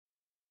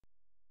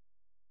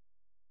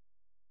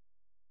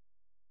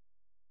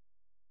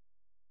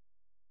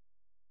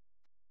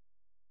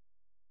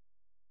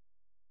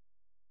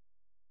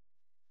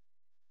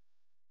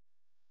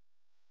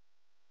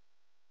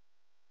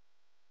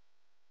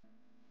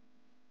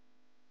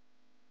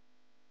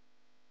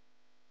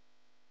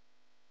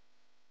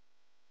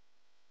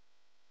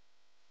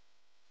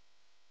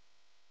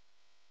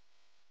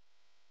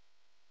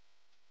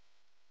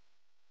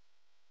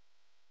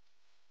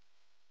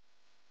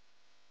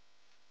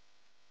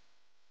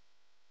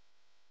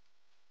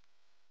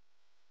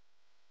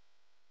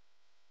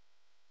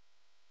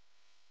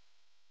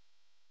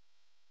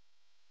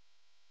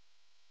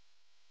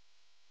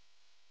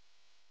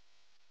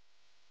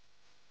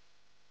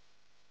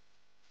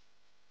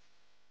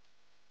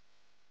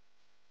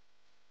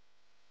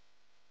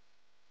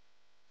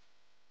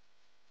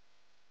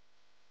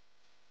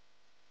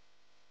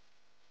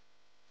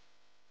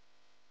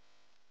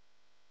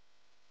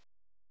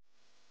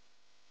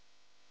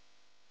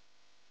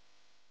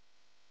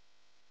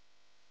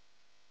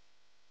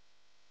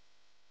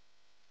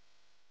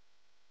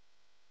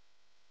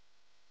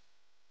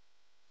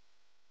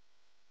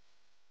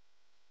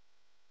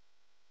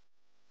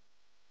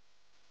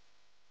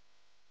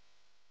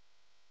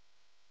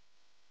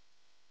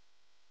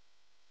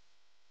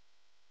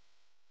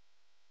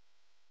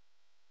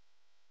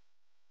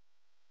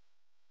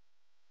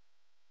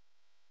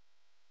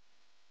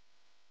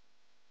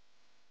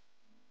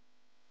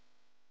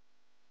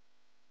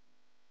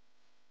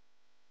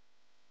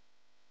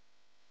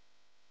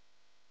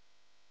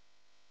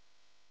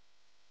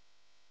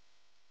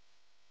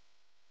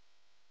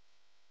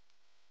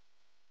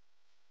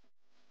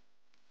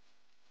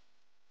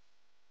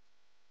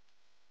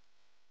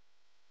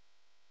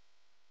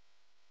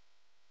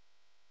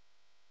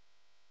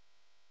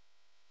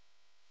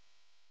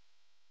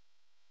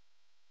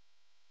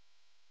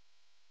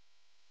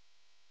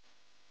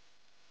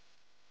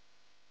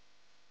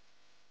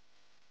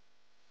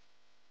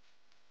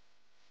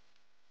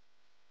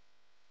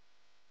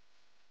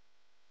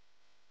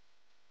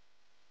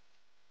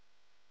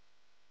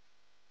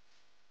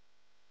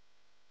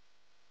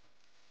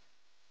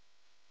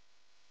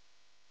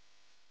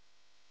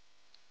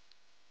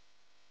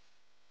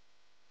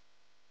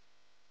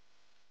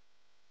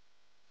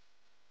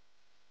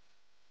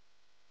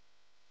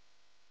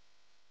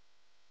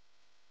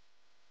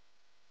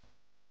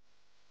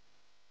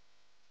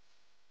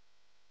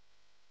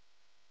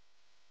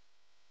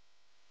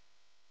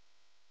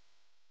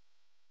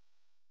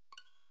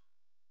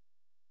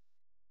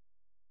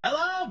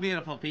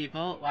beautiful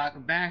people?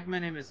 Welcome back. My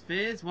name is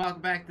Fizz.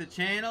 Welcome back to the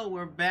channel.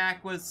 We're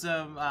back with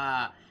some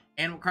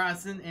Animal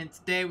Crossing, and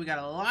today we got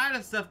a lot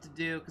of stuff to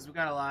do because we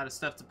got a lot of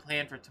stuff to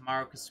plan for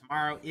tomorrow, because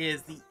tomorrow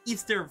is the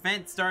Easter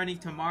event starting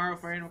tomorrow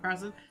for Animal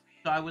Crossing.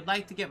 So I would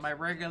like to get my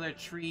regular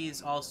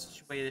trees all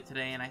situated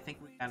today, and I think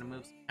we gotta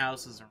move some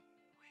houses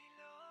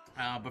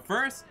around. But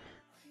first,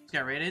 let's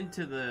get right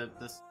into the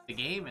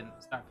game and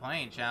start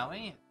playing, shall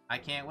we? I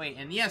can't wait.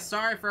 And yes,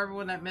 sorry for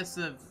everyone that missed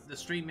the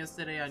stream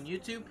yesterday on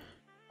YouTube.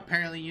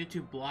 Apparently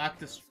YouTube blocked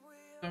the stream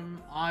for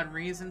some odd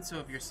reason, so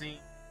if you're seeing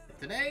it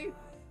today,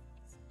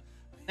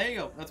 there you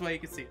go. That's why you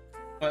can see it.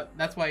 But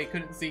that's why you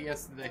couldn't see it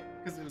yesterday,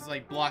 because it was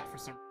like blocked for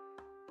some reason.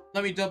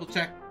 Let me double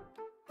check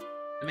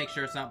to make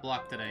sure it's not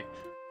blocked today.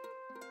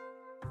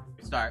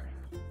 Start.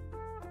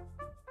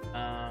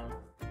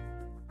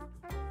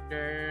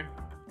 Sure.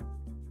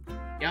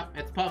 Yep,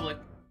 it's public,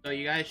 so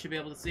you guys should be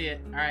able to see it.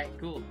 Alright,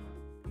 cool.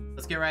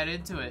 Let's get right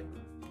into it.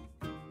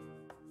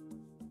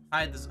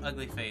 Hide this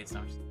ugly face.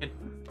 I'm just kidding.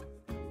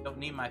 Don't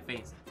need my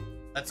face.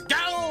 Let's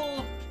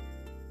go!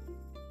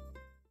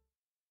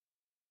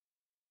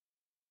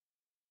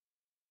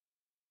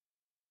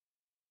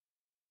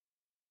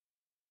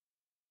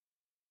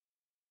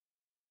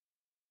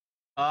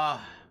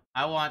 Oh,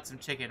 I want some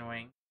chicken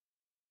wings.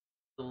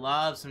 I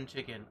love some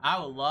chicken. I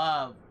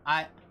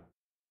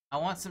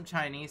want some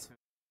Chinese food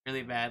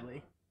really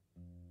badly.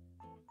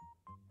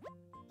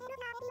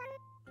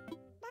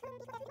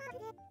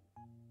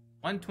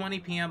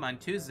 1:20 p.m. on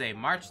Tuesday,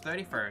 March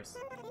 31st.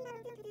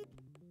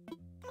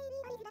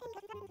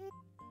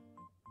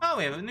 Oh,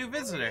 we have a new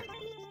visitor.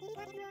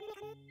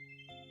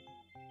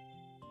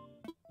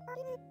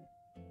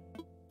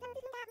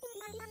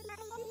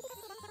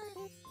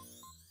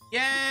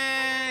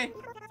 Yay!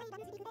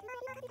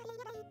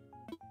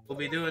 We'll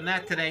be doing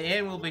that today,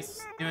 and we'll be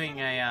doing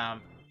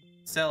a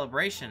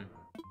celebration.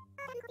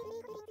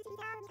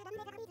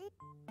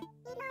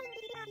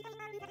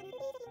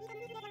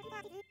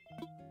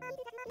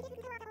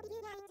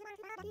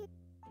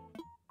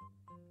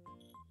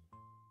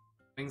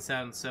 Things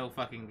sound so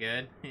fucking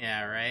good.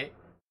 Yeah, right?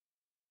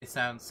 They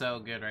sound so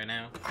good right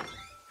now.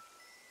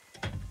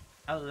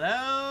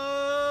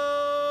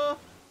 Hello!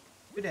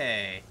 Good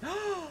day.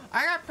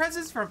 I got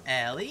presents from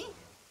Ellie.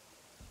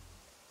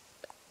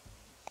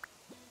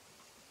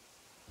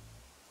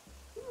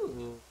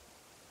 Ooh.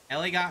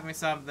 Ellie got me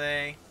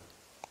something.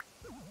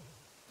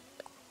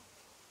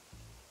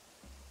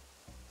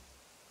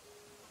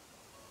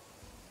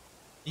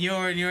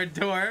 You're in your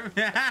dorm.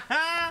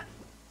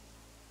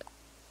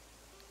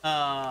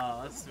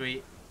 Oh, that's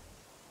sweet.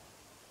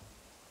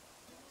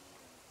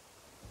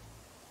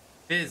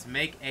 Fizz,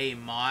 make a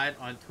mod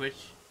on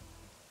Twitch.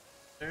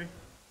 Okay,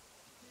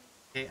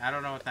 I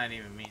don't know what that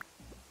even means.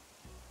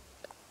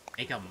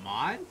 Make a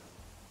mod?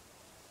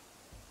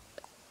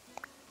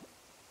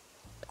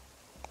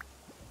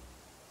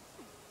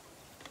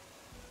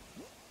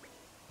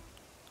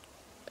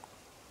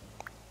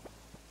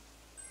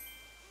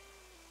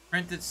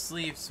 Printed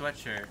sleeve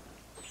sweatshirt.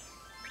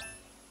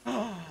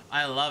 Oh,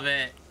 I love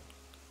it.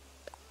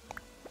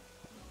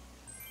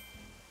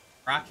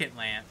 Rocket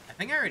lamp. I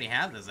think I already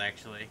have this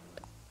actually.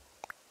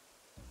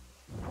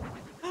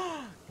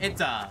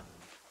 It's a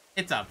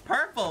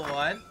purple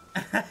one.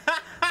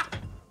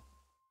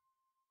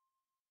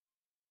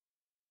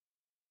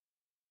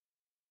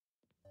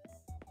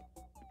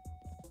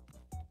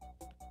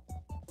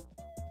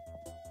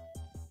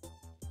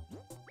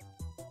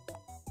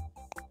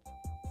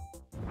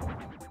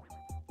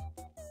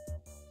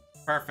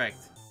 Perfect.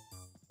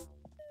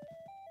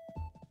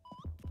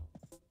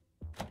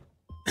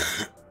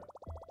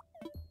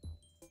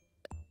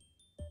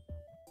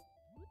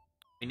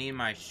 We need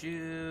my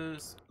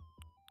shoes.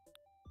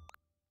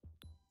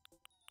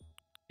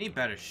 I need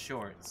better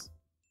shorts.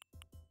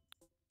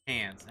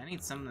 Pants. I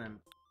need some of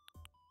them.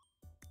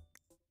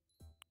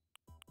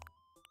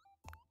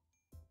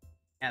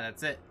 Yeah,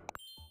 that's it.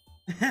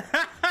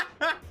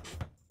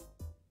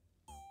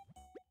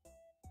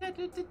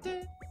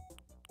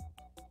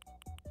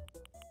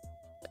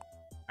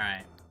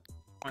 Alright.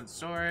 One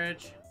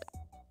storage.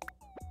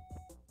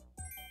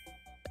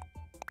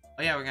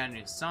 Oh yeah, we're gonna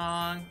do a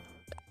song.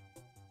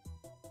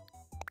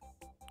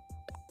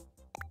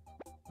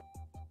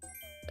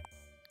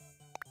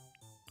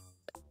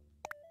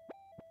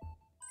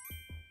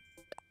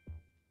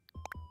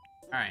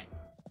 Alright,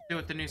 see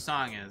what the new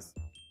song is.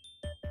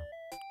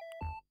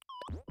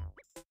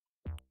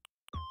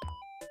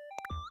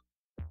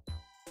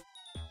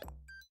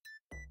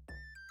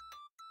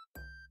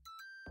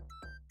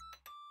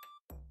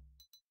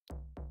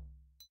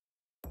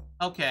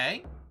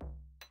 Okay.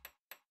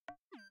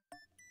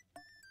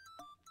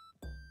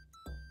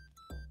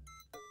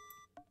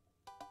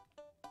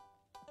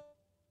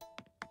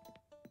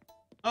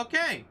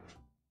 Okay.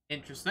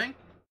 Interesting.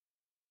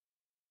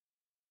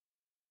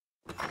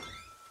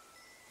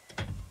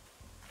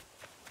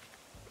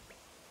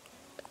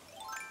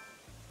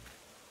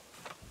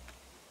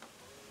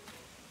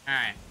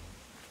 Alright.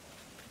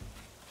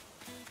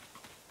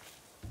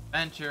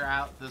 Venture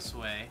out this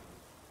way.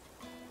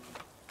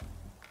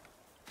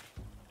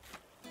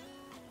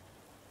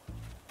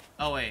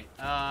 Oh wait,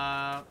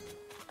 yeah,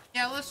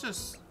 let's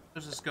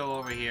just go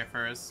over here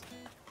first.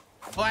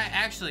 Oh,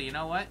 actually, you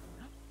know what?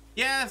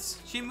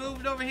 Yes, she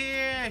moved over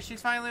here. She's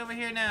finally over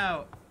here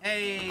now.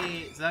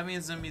 Hey, so that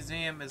means the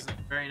museum is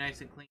very nice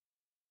and clean.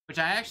 Which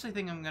I actually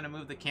think I'm gonna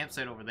move the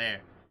campsite over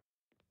there.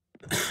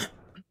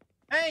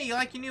 Hey, you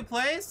like your new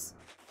place?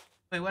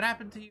 Wait, what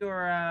happened to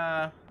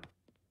your,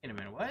 wait a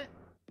minute, what?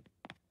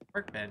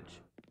 Workbench.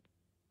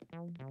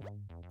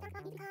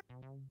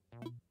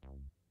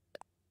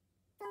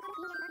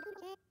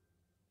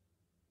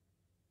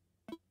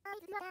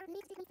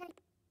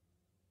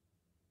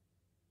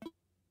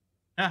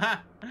 Haha!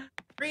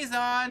 Freeze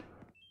on!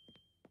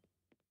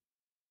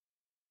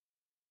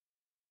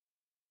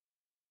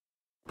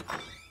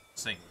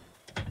 See.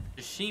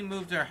 She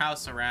moved her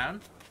house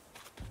around.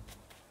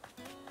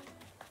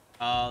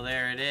 Oh,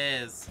 there it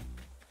is.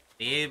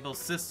 The Able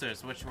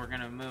Sisters, which we're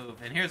gonna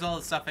move. And here's all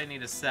the stuff I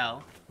need to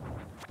sell.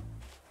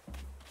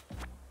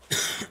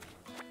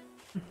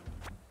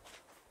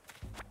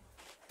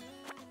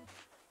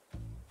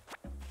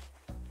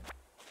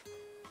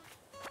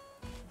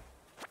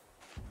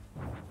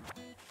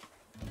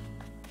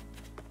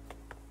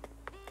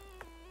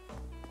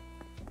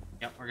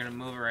 Yep, we're gonna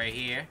move it right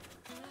here.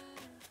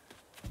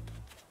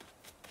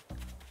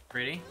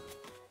 Pretty.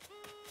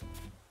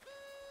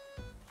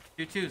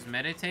 Tutu's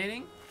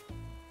meditating?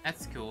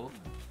 That's cool.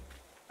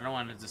 I don't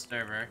want to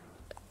disturb her.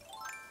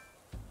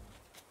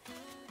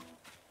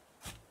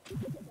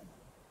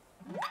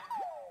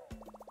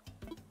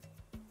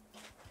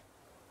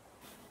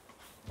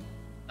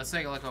 Let's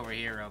take a look over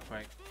here real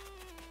quick.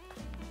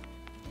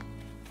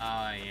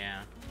 Oh,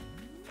 yeah.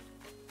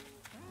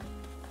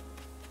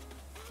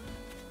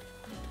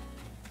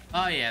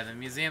 Oh, yeah, the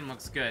museum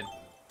looks good.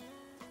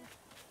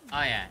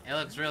 Oh, yeah, it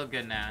looks real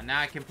good now. Now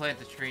I can plant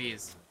the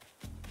trees.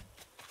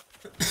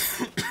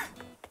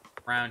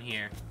 Around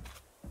here.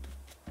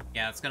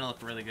 Yeah, it's gonna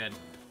look really good.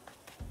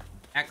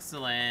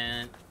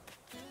 Excellent.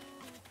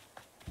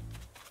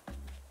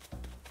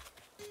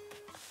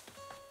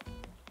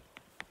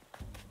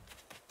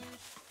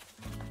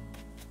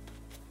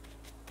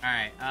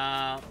 Alright,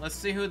 let's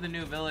see who the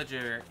new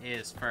villager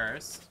is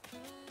first.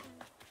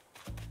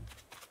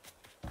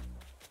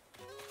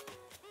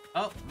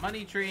 Oh,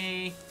 money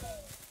tree.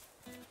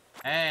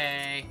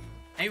 Hey.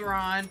 Hey,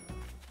 Ron.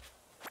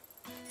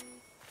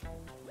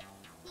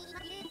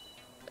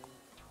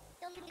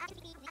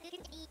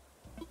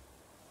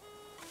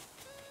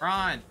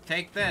 Ron,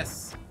 take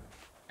this.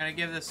 I'm gonna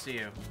give this to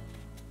you.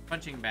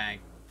 Punching bag.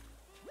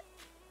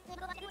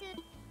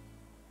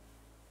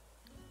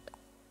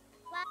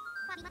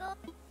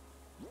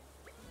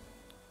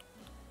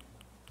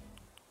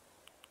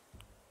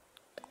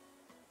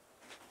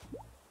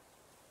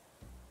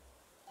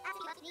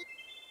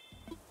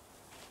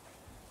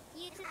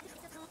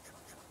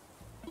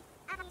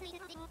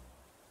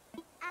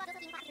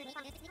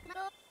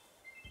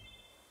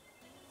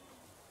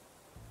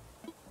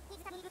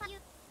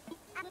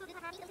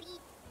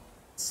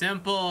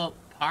 Simple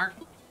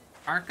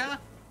parka?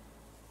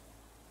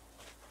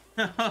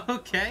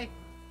 Okay.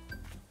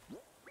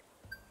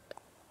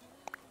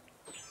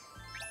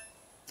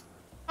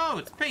 Oh,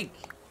 it's pink.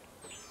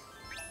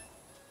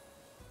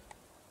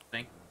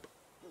 Pink.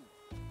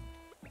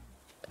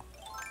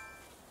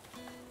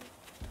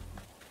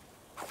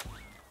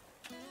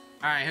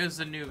 Alright, who's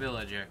the new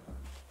villager?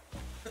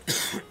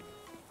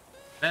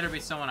 Better be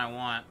someone I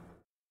want.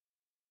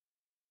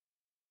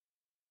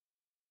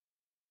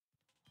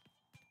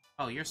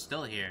 Oh, you're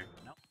still here.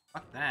 No,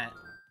 fuck that.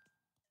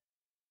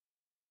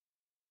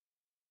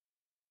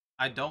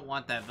 I don't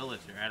want that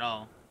villager at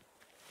all.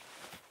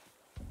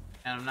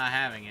 And I'm not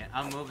having it.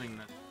 I'm moving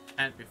the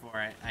tent before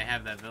I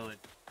have that village.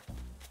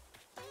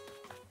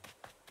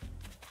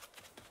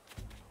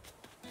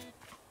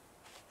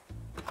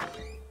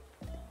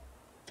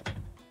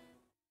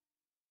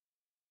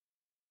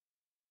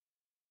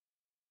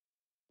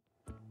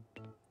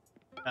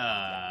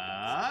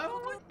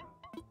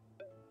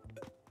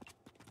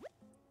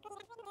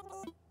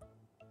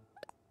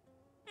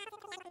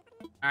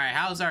 Alright,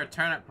 how's our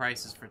turnip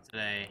prices for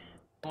today?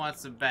 Who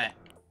wants to bet?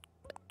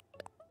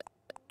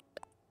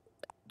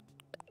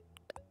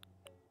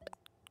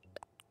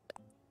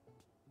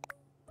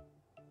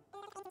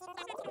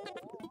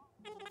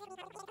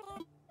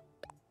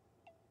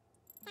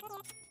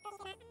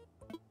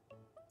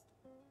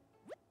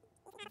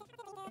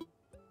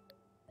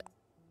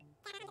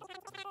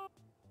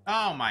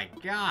 Oh my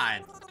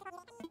god.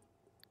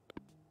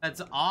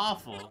 That's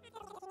awful.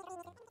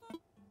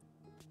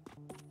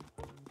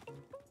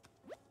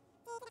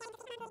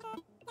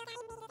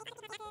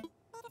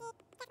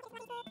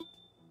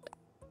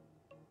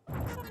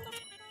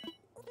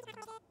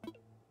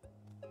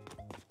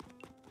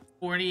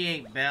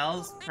 $48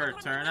 bells per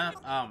turnip?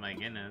 Oh my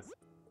goodness.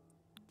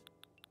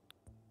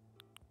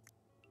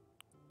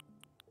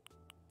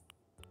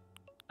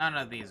 None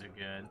of these are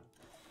good.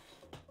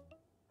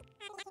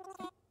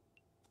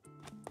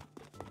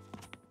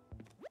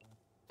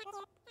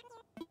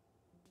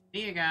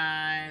 See you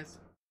guys.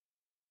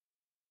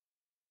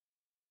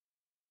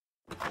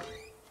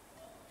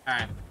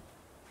 Alright.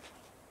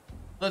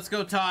 Let's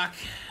go talk,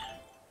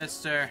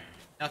 Mr.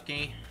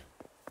 Nookie.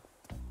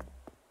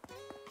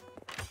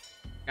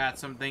 Got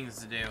some things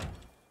to do.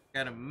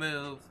 Gotta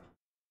move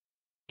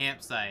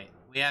campsite.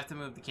 We have to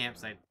move the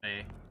campsite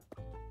today.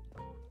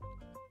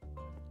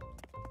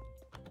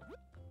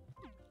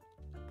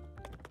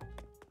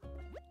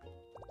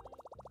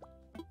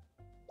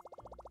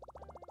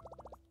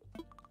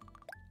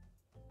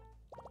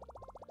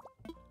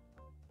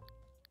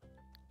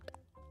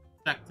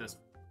 Check this.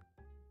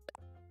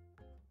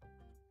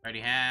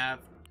 Already have.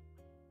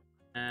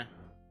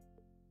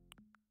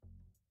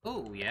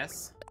 Oh,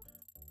 yes.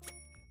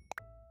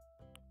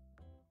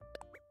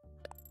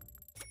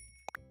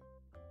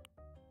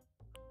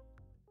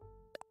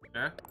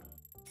 Sure.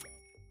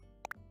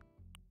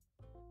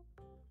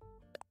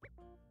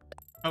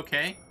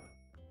 Okay.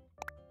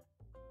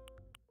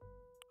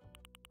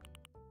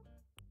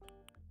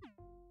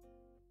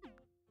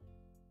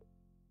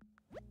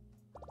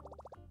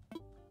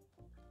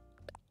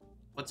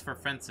 What's for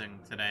fencing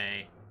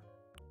today?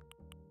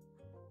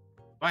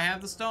 Do I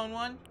have the stone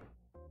one?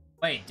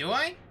 Wait, do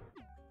I?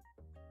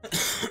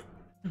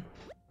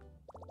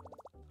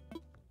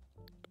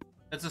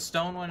 It's a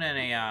stone one and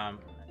a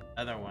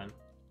other one.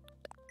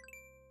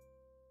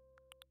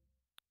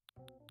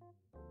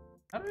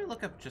 How do we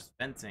look up just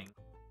fencing?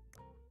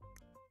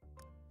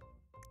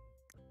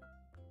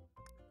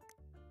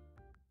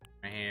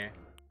 Right here.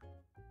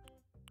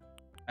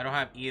 I don't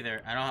have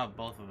either. I don't have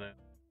both of them.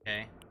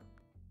 Okay.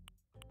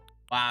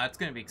 Wow, it's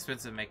gonna be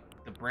expensive to make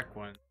the brick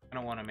one. I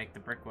don't want to make the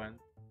brick one.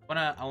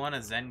 I want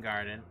a Zen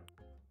garden.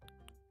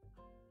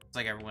 It's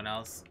like everyone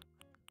else.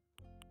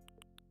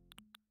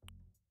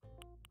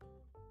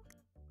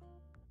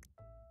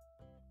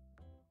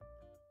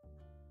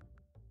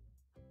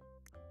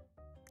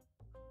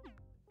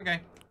 Okay.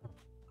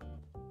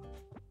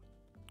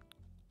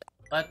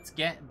 Let's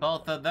get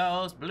both of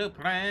those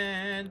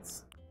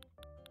blueprints.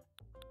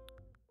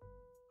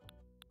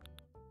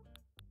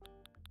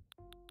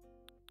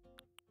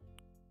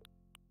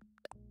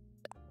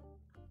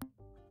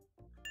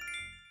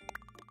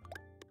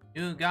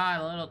 You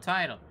got a little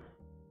title.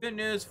 Good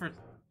news for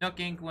Nook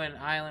Inc. When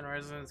island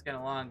residents get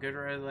along. Good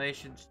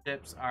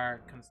relationships are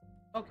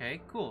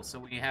okay, cool. So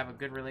we have a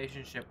good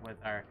relationship with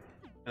our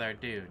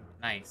dude.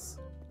 Nice.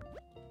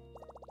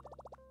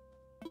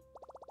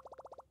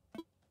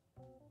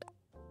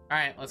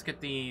 Alright, let's get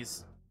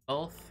these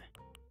both.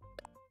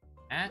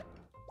 At.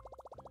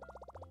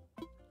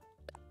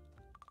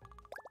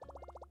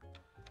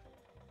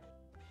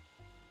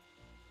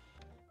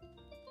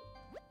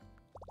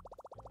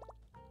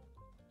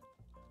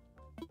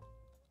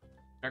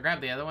 Should I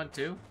grab the other one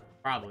too?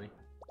 Probably.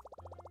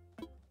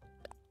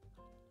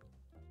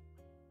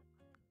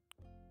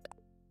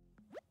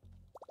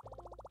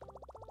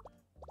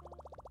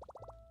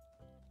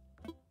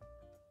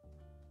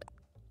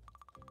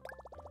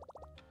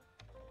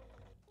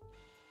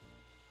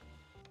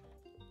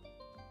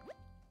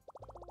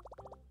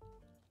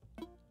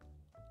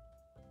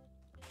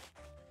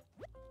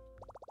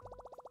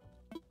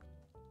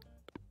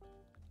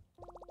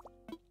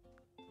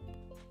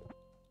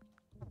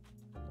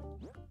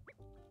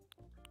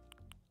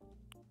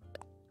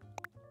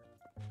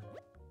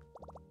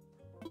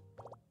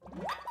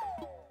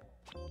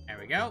 There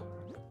we go.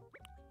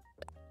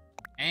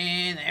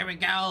 And there we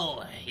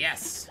go.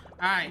 Yes.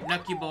 All right,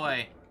 Nookie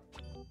boy.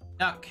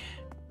 Nook.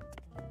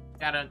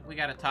 We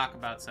gotta talk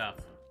about stuff.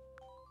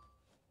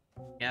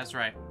 Yeah, that's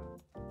right.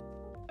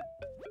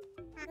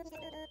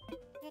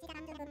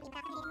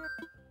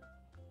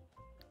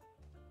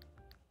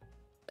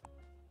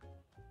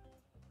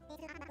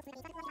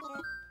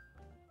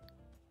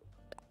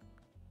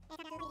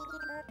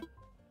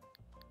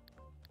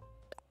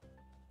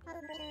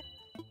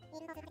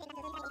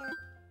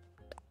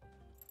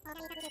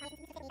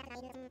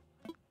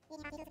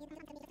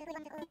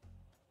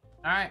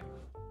 Alright.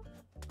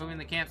 Moving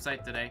the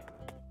campsite today.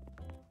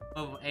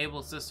 Move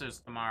Able Sisters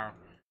tomorrow.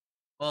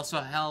 Well,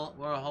 so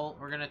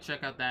we're gonna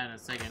check out that in a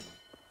second.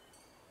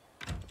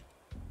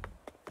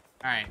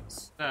 Alright,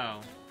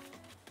 so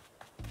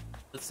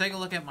let's take a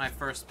look at my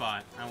first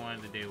spot I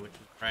wanted to do, which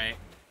is right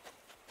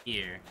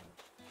here.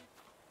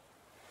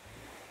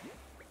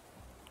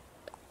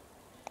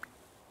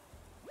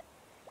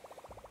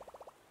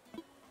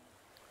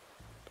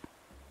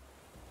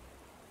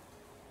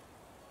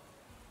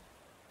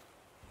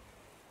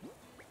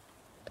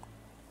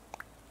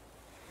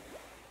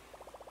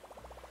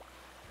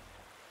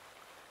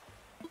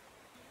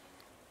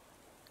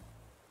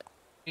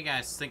 What do you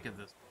guys think of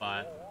this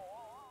spot?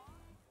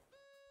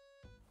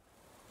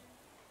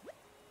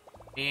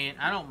 And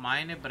I don't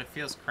mind it, but it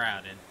feels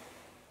crowded.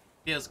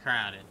 Feels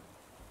crowded.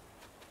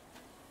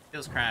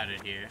 Feels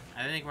crowded here.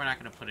 I think we're not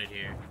gonna put it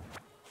here.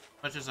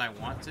 As much as I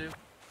want to,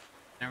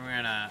 then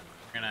we're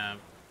gonna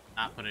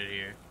not put it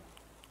here.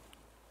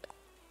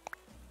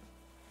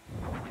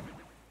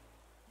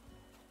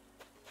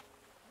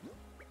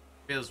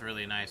 Feels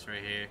really nice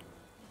right here.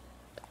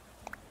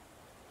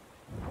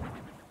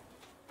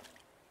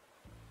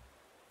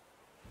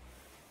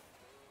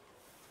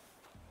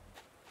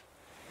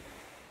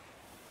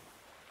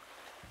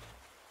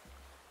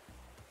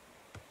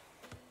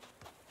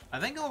 I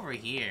think over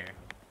here.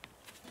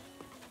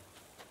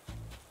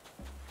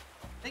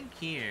 I think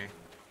here.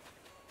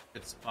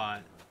 Good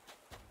spot.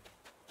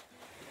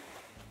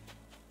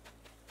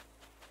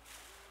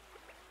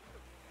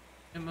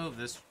 Let me move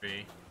this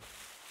tree.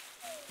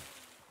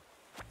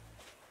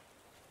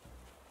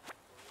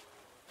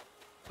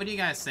 What do you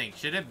guys think?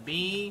 Should it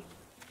be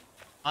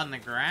on the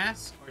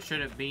grass or should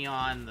it be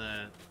on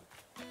the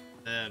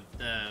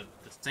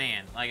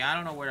sand? Like, I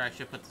don't know where I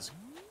should put this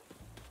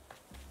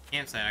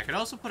campsite. I could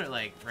also put it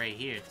like right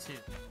here too.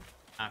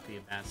 Not be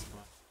a bad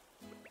spot.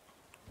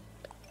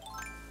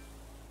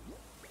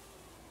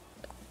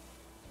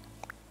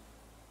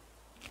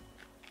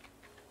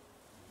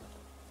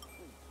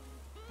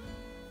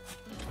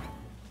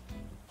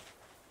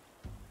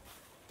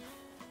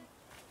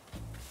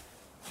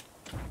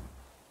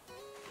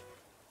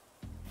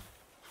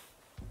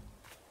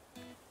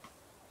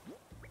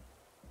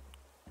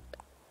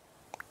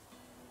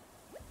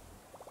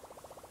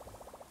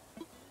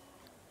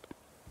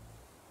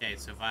 Okay,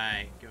 so if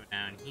I go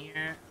down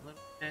here a little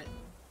bit.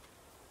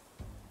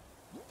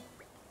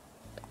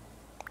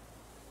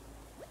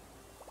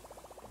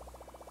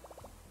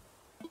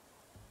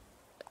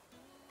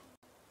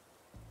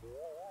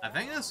 I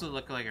think this would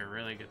look like a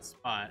really good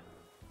spot.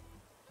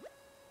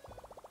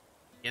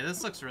 Yeah,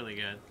 this looks really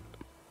good.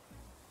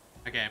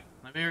 Okay,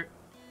 let me...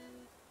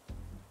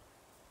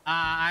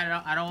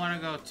 I don't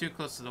want to go too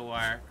close to the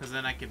wire, because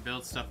then I could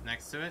build stuff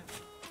next to it.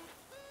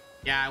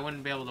 Yeah, I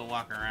wouldn't be able to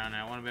walk around.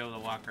 I want to be able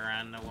to walk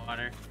around in the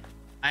water.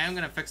 I am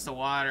going to fix the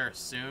water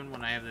soon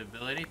when I have the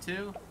ability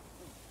to.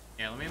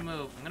 Yeah, let me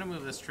move. I'm going to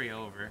move this tree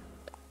over.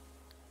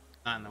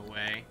 Not in the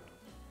way.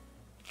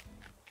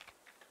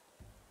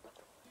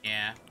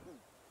 Yeah.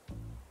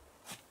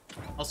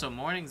 Also,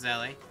 morning,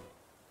 Zelly.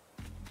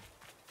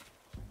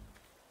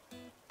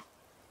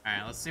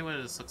 Alright, let's see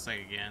what this looks like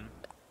again.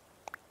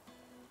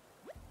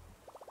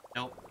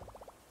 Nope.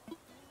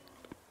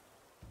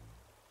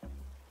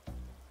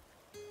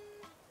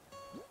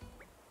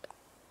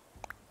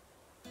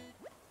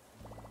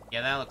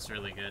 Yeah, that looks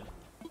really good.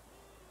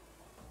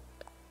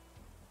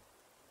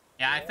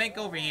 Yeah, I think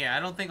over here.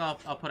 I don't think I'll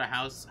put a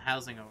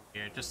housing over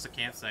here. Just the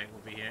campsite will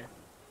be here.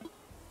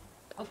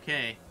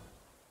 Okay.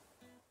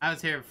 I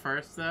was here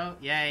first, though.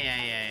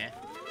 Yeah.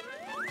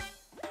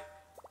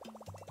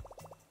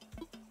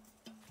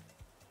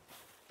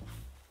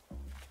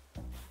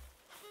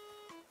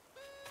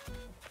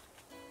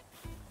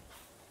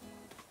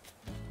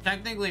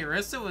 Technically,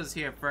 Rissa was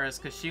here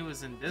first because she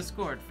was in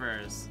Discord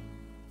first.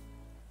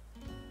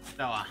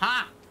 So,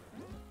 aha!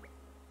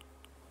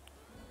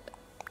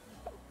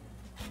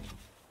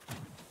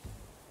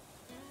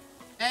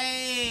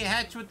 Hey,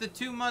 Hatch with the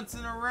 2 months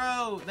in a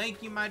row.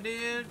 Thank you, my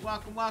dude.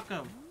 Welcome,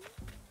 welcome.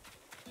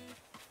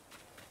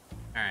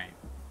 Alright.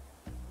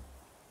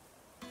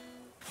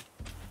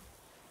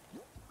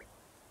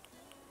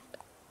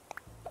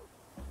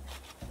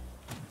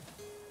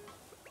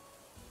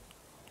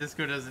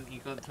 Discord doesn't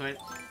equal Twitch.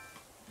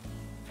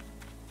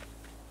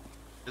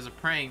 There's a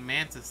praying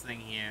mantis thing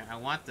here. I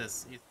want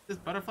this. This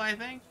butterfly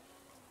thing?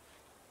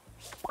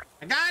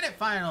 I got it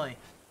finally!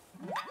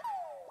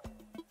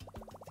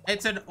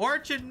 It's an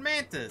orchid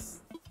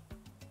mantis!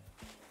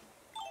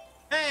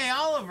 Hey,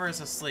 Oliver's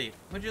asleep.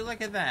 Would you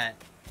look at that?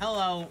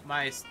 Hello,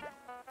 my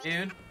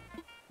dude.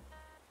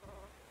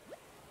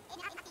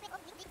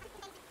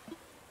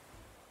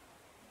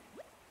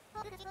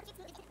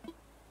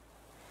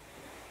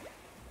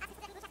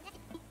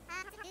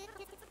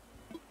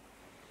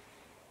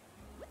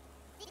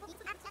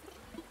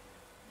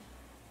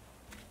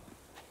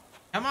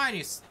 Come on,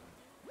 you...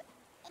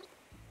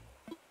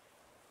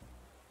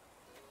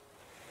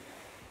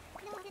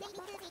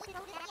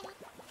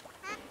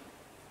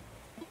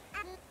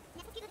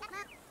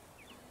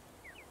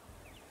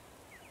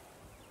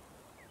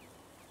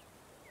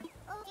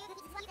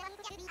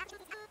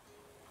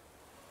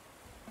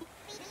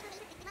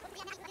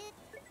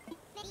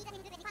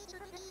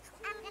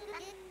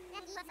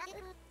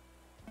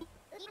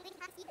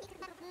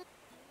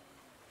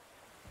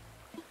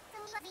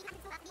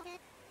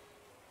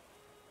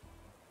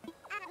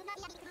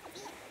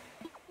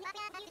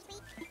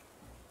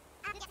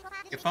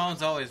 Your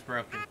phone's always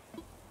broken.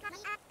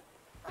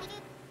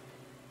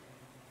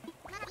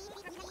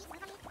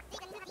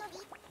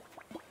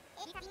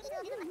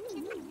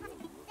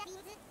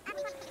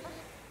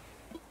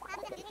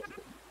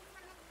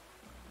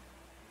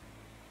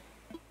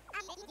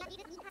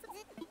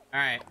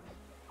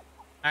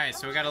 Alright,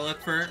 so we gotta look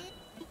for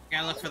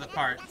the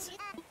parts.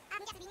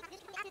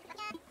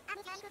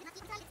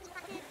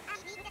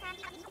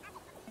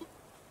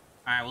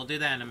 Alright, we'll do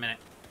that in a minute.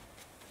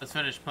 Let's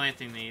finish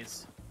planting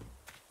these.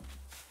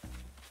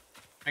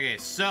 Okay,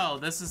 so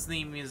this is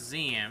the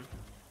museum.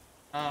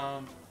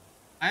 I'm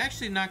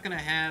actually not gonna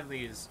have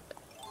these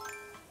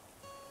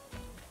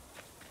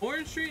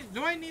orange trees.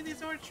 Do I need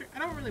these orange trees? I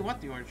don't really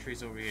want the orange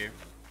trees over here.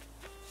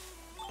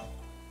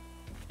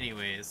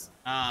 Anyways,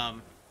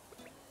 can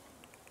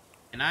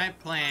I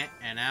plant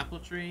an apple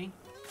tree?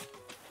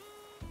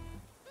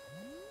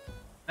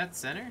 That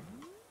center?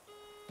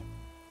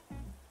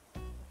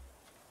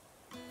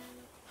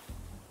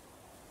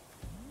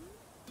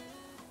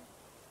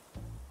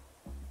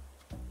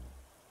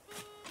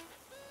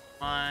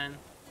 One.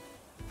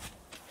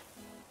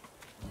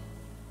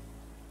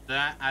 So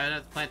I would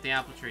have to plant the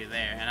apple tree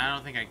there, and I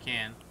don't think I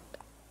can.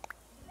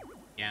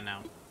 Yeah, no.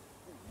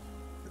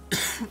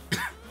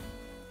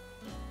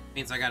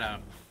 Means I gotta...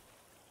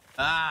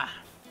 Ah!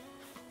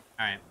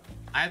 Alright.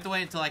 I have to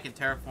wait until I can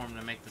terraform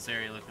to make this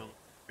area look a little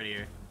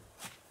prettier.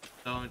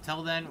 So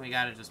until then, we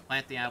gotta just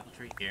plant the apple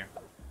tree here.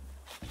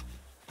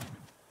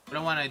 What I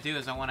want to do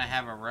is I want to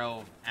have a row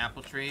of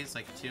apple trees,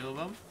 like 2 of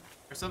them,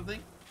 or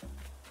something.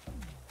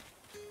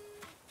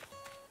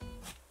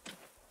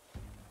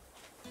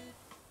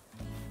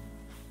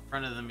 In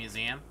front of the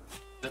museum.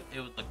 It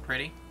would look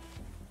pretty.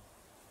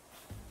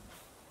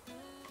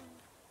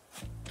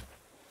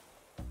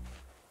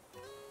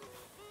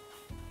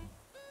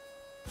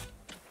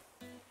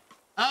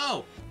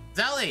 Oh!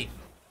 Zelly!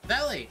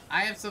 Zelly!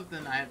 I have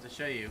something I have to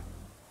show you.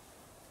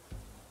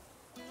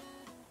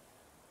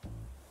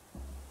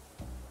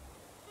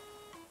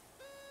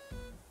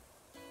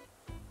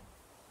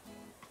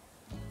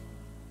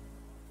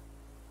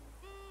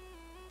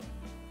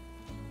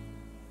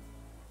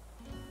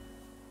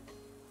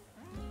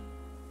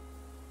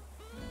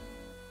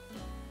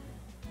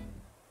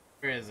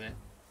 Where is it?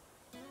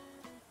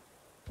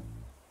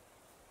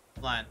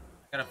 Hold on.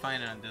 I gotta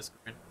find it on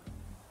Discord.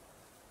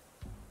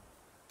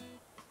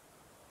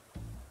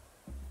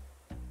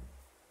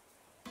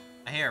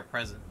 I hear a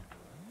present.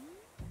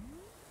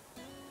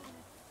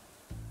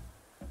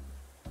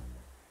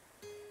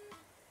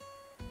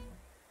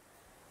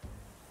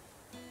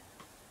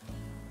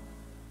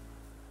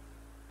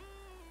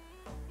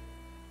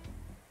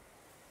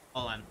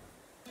 Hold on.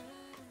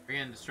 We're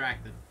getting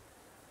distracted.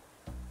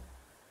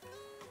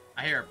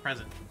 I hear a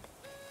present.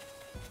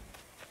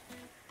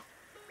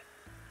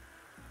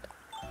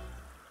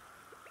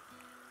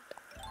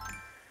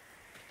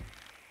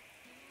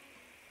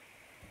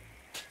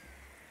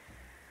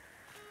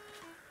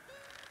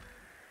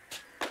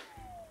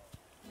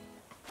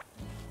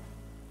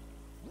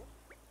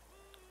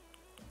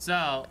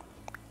 So,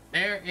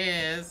 there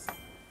is...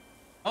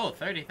 Oh,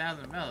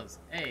 30,000 bells.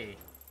 Hey.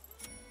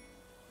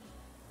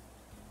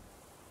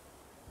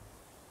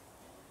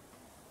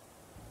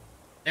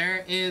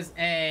 There is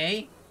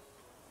a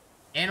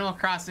Animal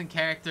Crossing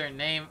character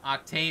named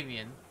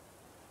Octavian.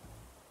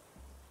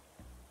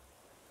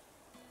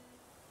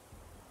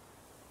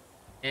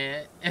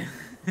 He's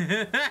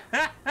an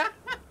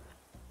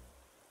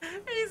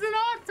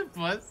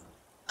octopus.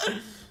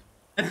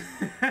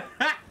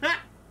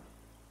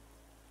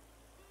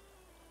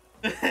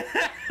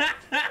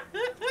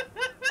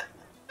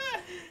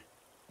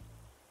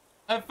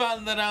 I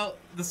found that out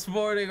this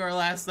morning or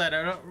last night.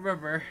 I don't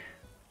remember.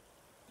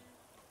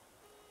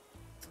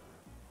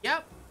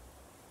 Yep.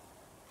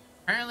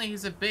 Apparently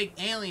he's a big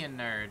alien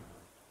nerd.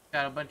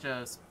 Got a bunch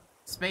of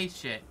space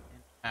shit in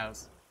his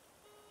house.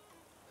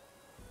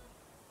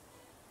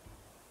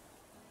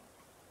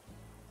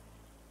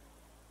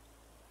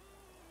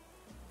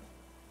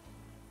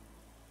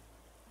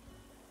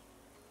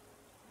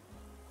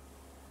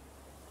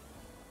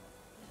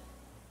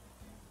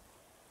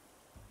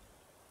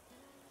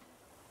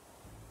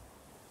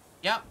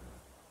 Yep.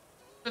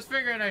 Just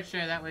figured I'd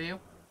share that with you.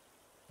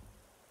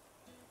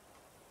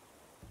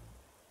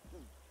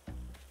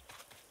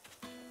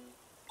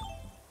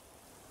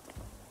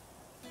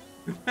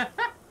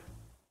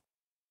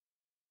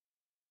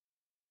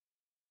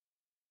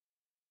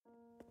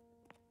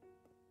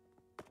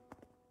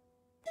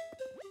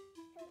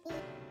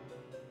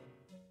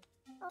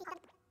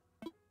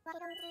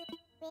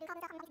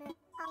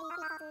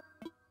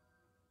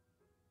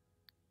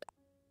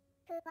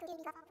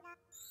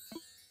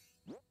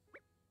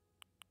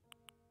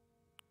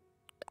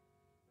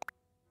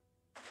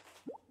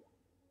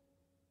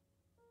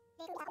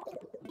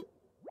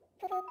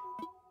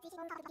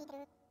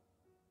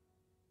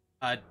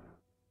 A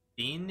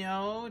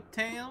Dino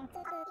tail?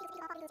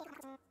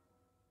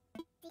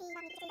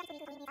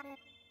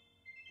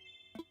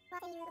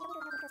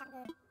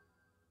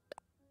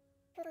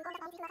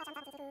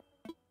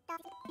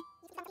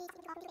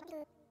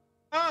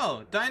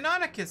 Oh,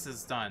 Deinonychus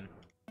is done.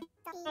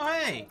 Oh,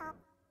 hey.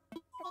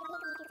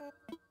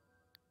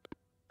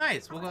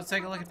 Nice, we'll go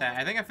take a look at that.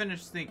 I think I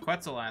finished the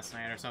Quetzal last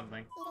night or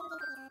something.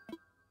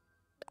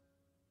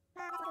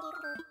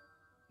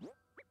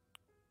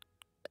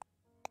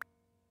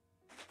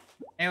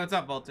 Hey, what's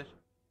up, Voltage?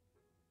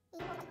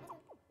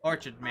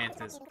 Orchard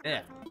Mantis.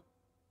 Yeah.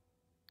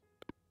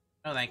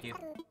 No, thank you.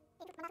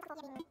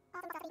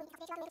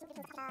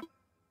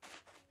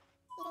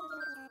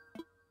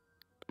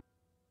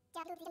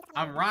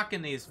 I'm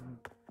rocking these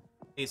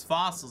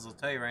fossils, I'll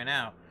tell you right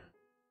now.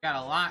 Got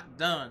a lot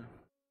done.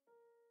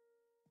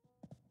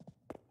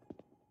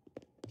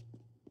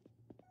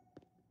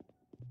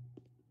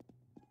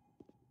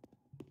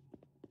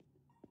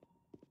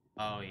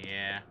 Oh,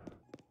 yeah.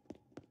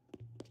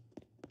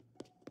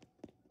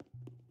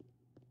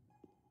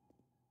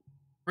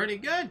 Pretty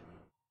good.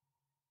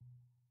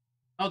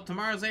 Oh,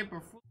 tomorrow's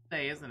April Fool's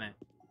Day, isn't it?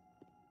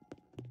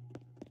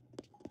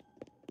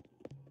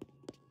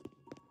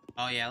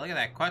 Oh yeah, look at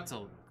that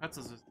Quetzal.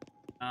 Quetzal's just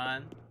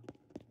done.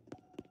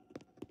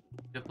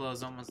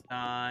 Diplo's almost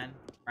done.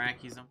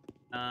 Brachy's almost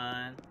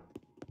done.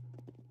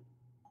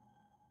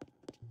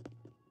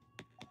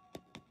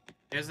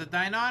 There's a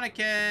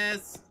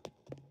Deinonychus!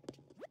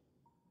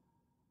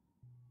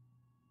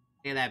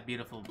 Look at that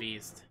beautiful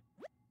beast.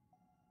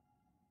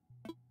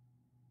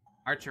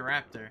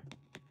 Archiraptor.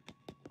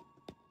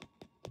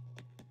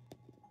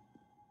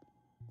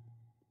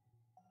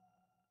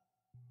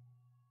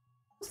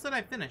 What else did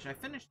I finish? I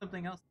finished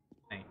something else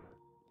today.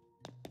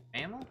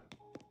 Mammal?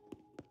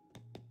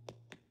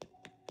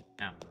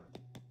 No.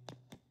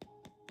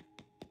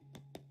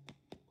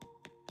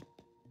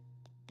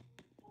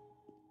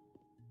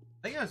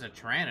 I think it was a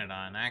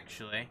Pteranodon,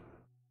 actually.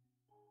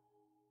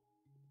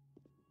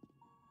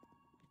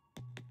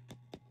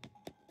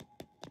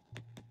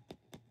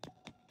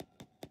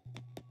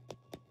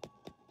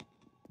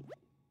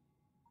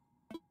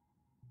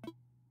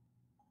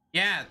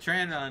 Yeah,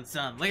 Pteranodon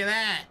son. Look at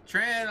that!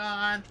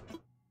 Pteranodon!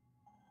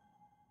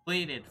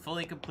 Completed.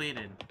 Fully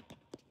completed.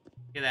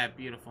 Look at that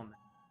beautiful.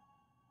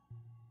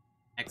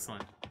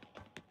 Excellent.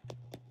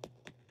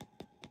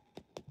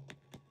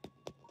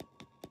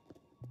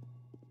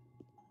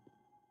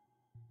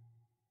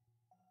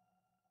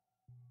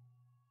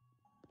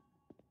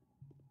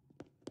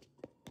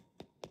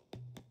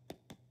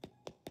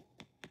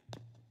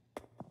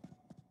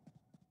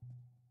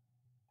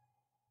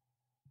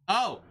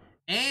 Oh,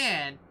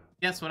 and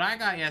guess what I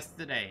got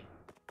yesterday?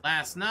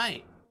 Last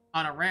night,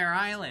 on a rare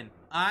island,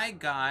 I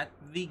got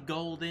the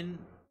golden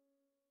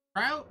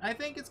trout, I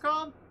think it's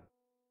called.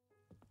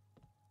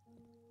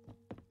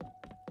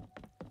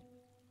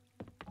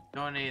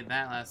 Donated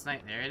that last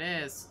night. There it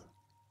is.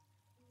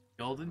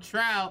 Golden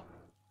trout.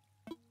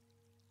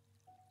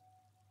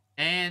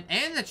 And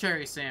the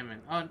cherry salmon.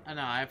 Oh,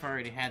 no, I've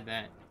already had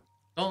that.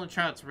 Golden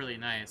trout's really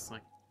nice.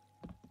 Like,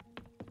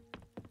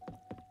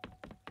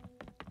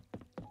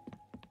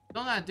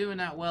 still not doing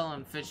that well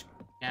on fish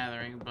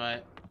gathering,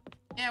 but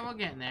yeah, we're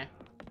getting there.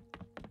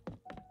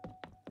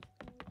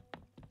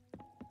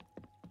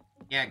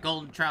 Yeah,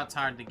 golden trout's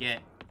hard to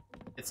get.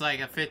 It's like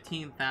a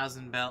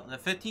 15,000 bell. The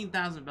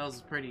 15,000 bells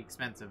is pretty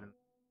expensive.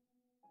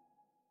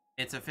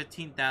 It's a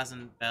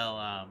 15,000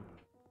 bell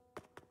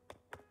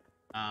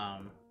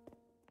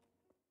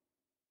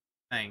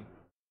thing.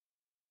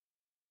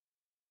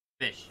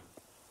 Fish.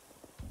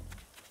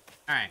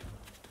 All right.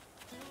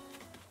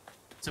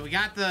 So we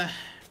got the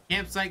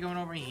campsite going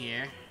over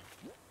here.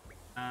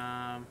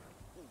 I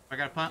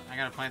gotta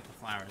plant the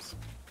flowers.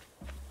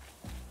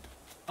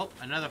 Oh,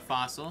 another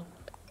fossil.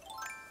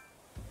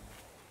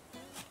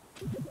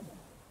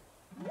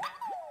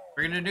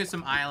 We're gonna do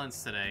some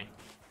islands today.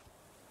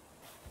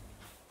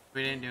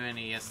 We didn't do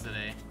any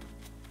yesterday.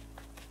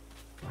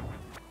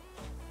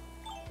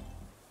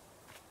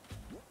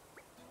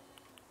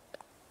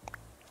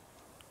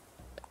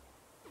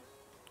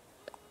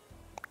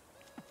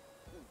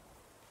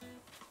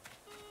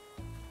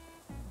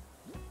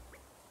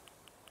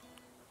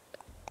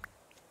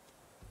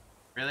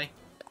 Really?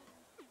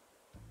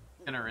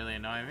 It's gonna really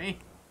annoy me.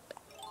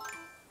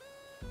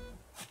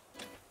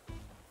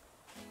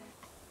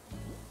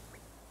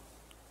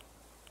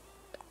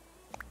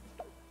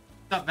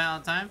 What's up,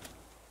 Valentine?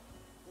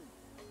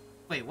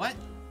 Wait, what?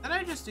 Did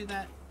I just do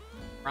that?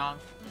 Wrong.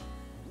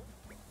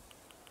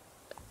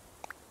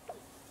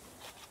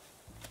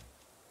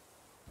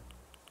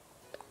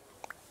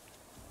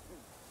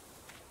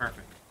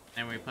 Perfect.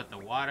 Then we put the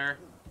water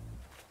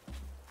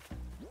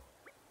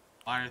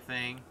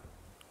thing.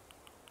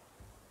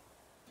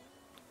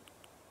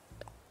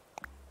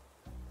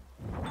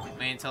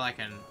 Wait until I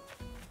can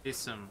do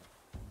some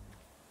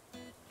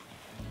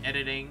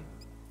editing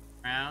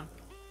around.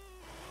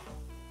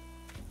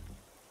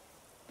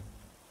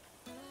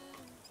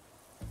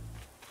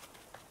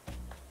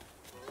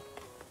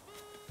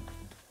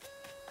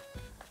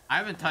 I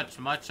haven't touched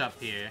much up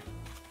here.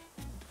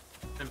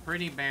 It's been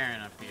pretty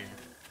barren up here.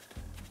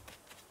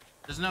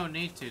 There's no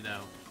need to,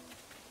 though.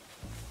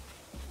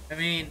 I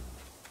mean,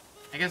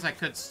 I guess I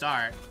could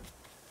start,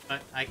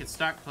 but I could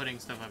start putting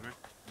stuff over.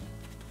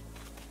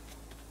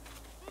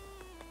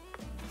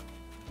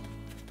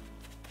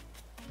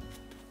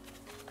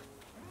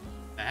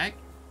 The heck?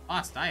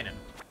 Lost item.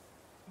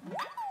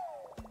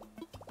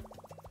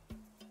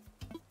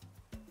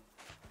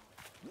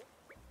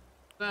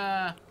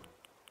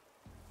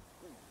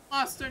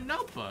 Lost their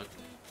notebook.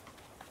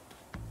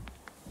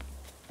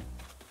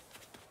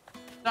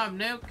 What's up,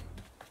 Nook?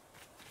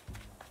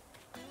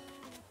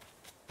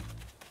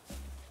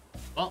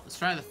 Well, let's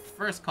try the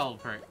first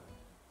culprit.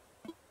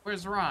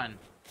 Where's Ron?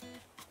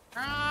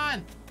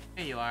 Ron!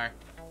 Here you are.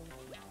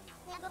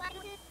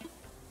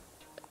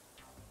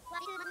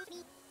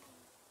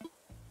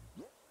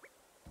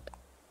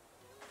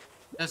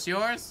 That's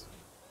yours?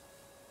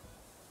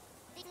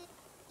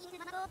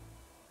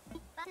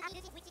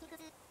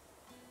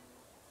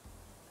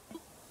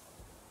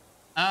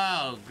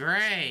 Oh,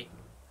 great.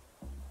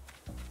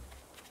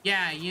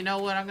 Yeah, you know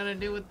what I'm gonna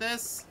do with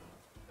this?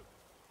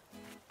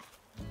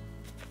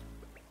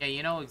 Yeah,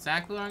 you know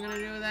exactly what I'm gonna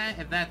do with that?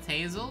 If that's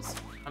Hazel's,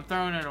 I'm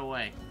throwing it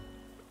away.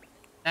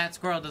 That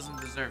squirrel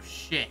doesn't deserve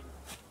shit.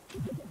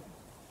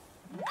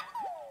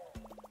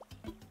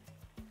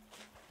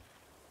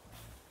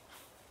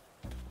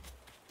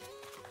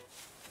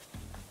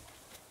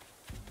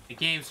 The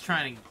game's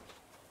trying to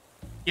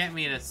get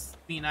me to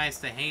be nice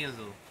to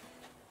Hazel.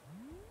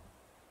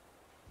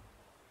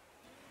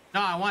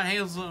 No, I want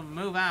Hazel to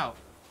move out.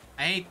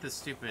 I hate this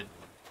stupid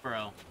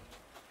squirrel.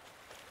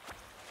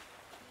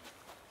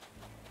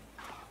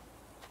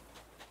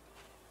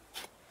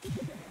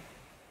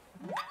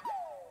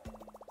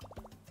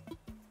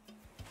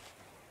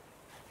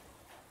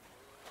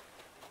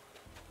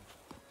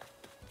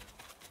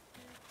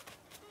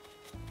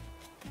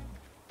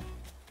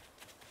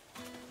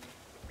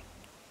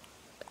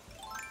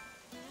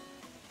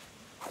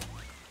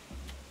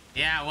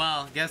 Yeah,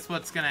 well, guess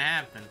what's gonna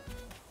happen?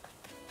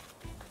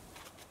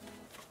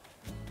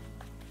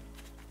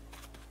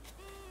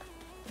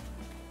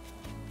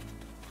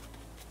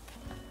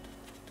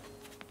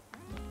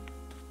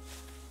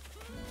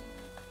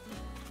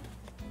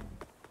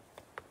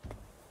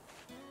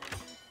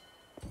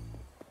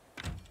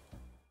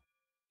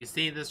 You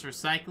see this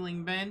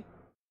recycling bin?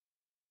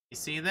 You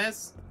see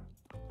this?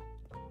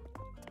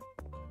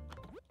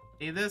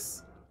 See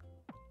this?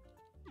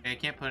 Okay, I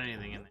can't put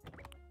anything in there.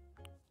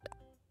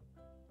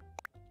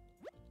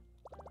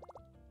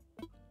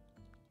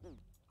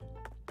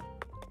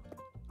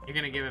 You're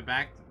gonna give it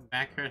back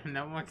her?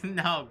 No more?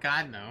 No,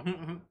 God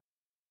no.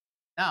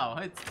 No,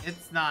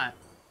 it's not.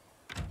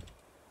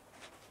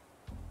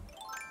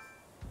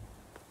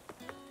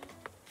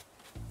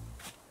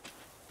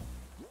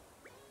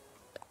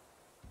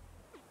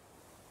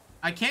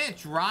 I can't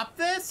drop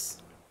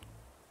this?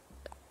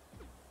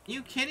 Are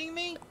you kidding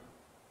me?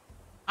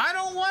 I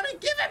don't want to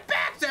give it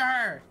back to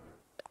her!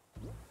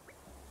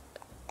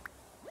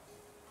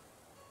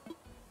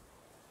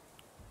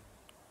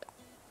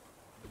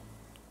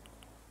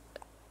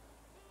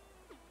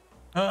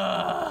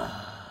 Well,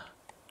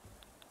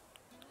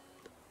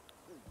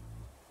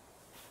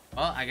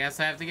 I guess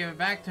I have to give it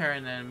back to her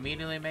and then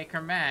immediately make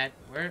her mad.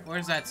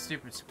 Where's that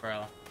stupid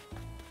squirrel?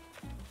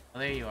 Oh,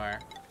 there you are.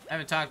 I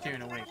haven't talked to you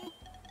in a week.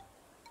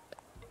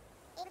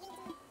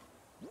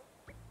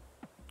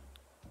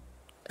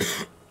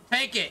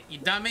 Take it, you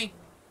dummy!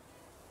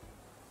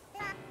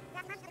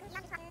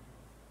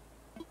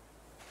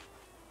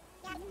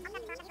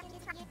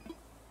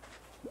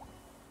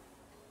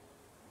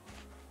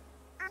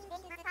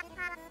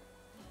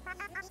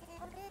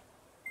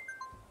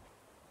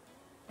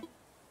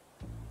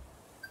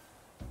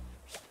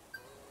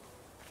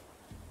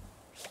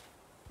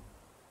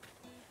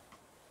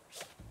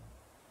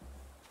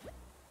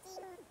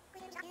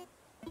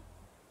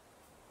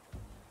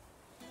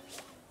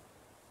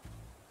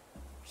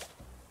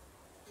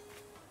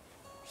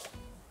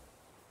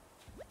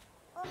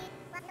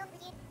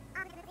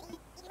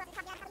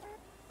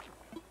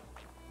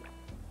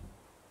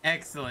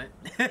 Excellent.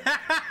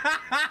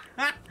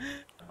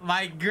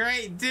 My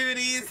great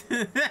duties.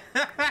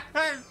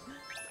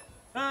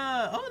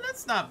 Oh,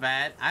 that's not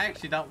bad. I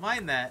actually don't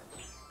mind that.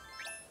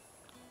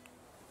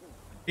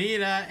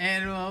 PETA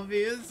animal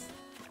abuse.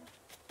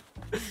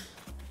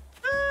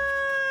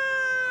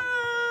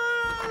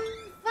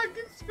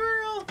 Fucking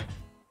squirrel.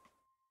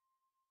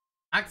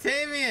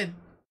 Octavian.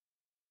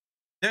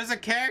 There's a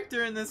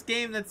character in this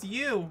game that's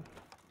you.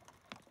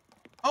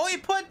 Oh, he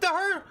put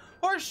the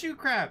horseshoe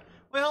crab.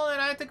 Wait, hold on,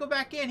 I have to go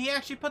back in. He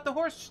actually put the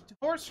horse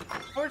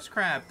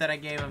crab that I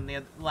gave him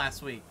the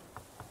last week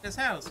in his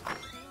house.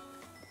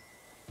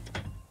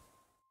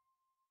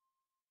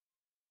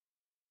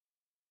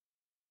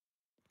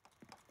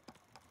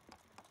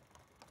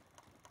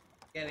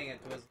 Getting it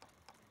to his.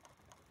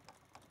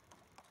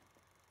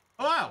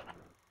 Oh, wow.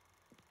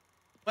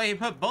 Wait, he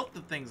put both the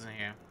things in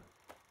here.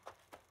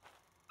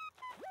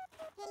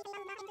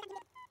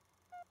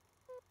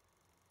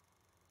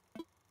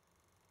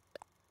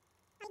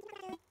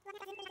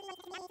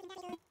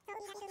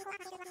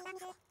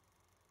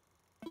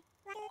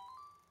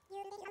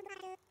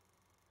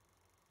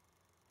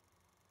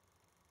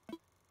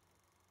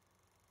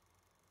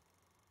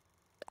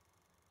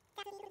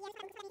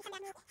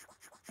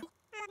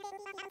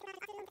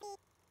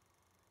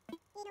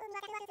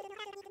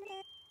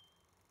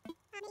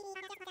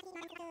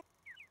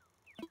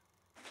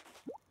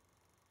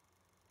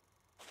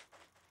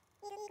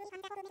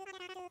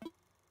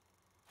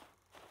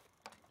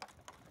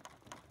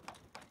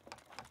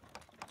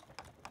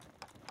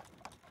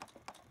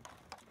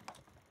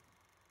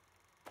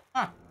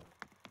 Huh.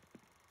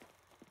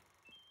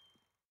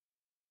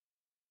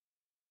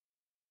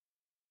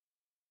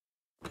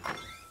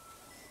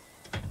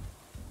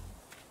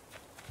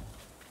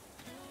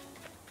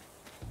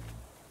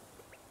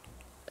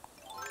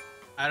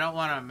 I don't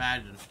want to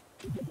imagine.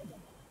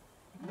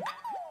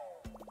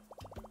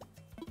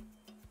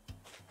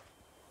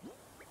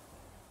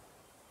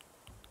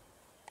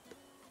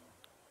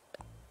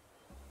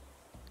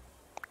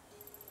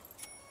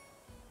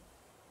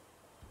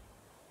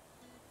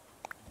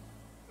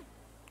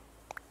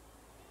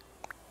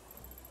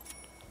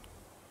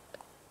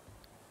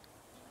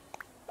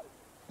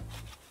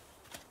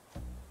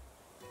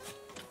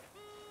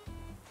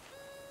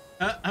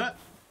 Uh, uh.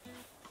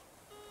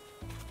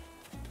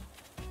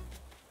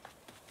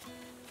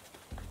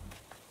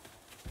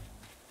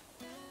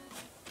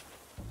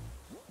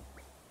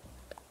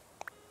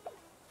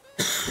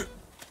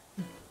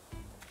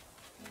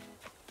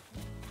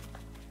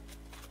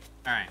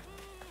 Alright.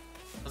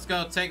 Let's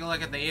go take a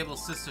look at the Able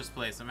Sisters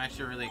place. I'm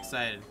actually really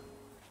excited.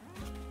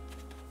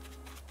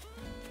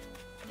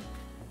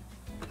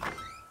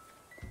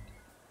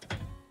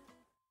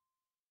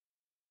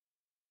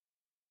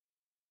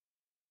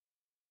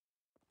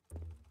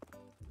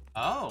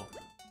 Oh.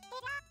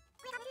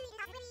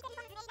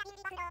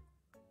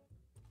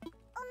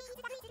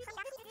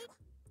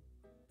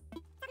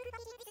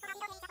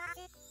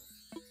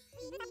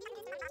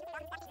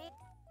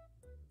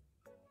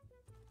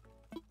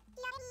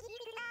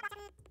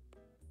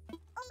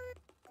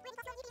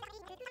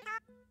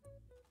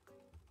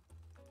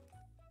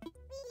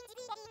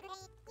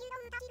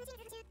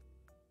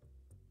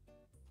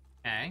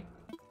 Okay.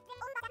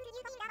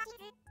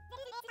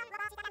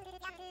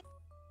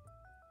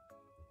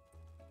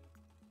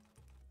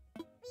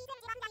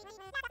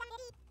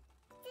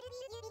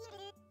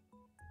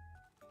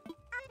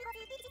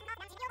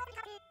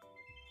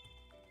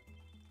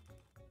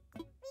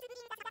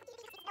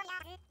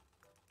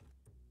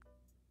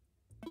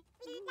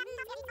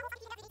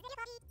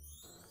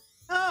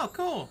 Oh,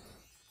 cool.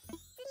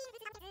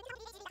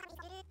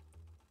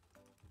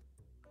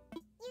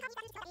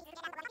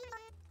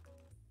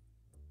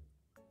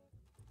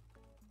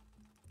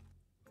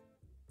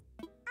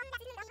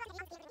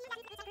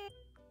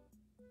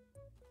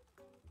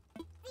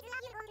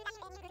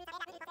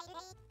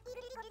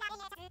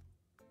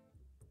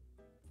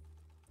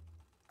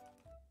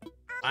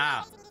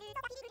 Wow.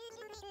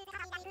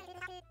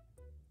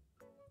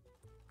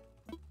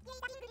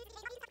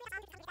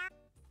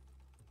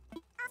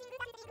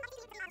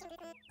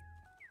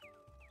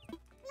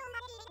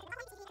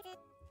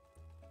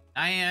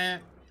 I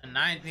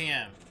 9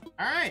 p.m.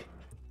 All right.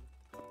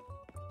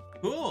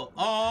 Cool.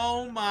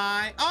 Oh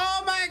my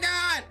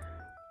god!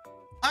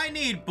 I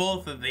need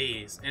both of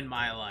these in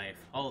my life.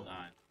 Hold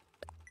on.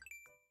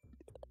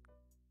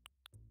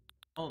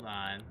 Hold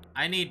on.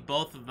 I need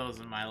both of those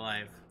in my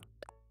life.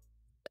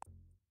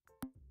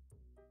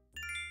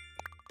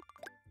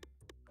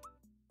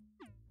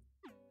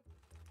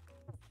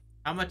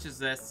 How much is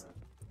this?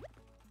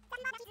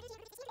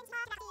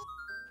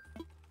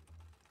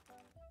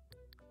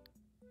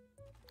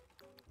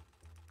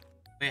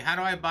 Wait, how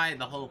do I buy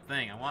the whole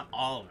thing? I want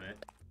all of it.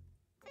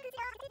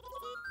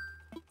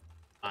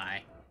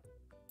 Buy.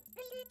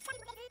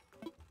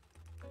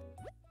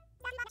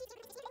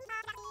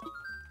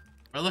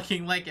 We're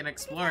looking like an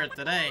explorer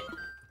today.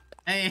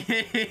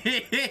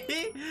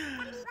 Hey!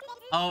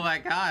 Oh my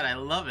god, I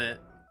love it.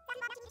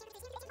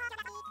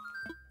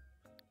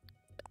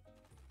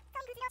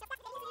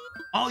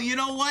 Oh, you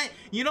know what?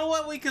 You know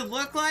what we could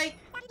look like?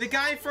 The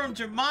guy from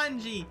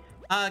Jumanji,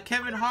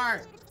 Kevin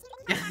Hart.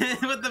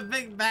 With the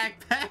big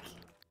backpack.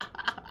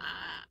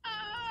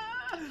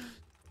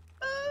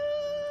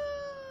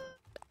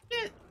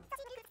 Shit.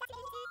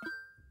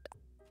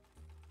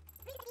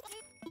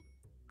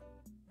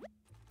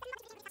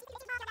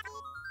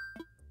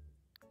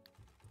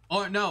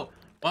 Or no,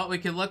 what we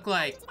could look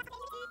like?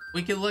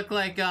 We could look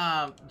like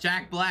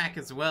Jack Black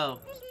as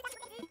well.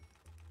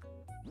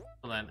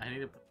 Hold on, I need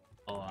to put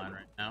the ball on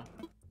right now.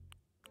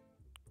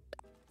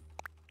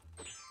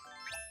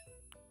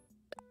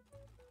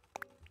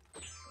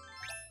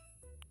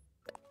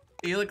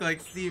 You look like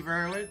Steve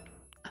Irwin.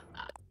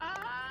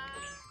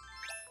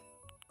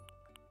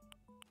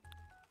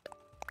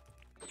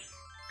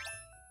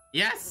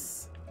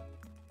 Yes!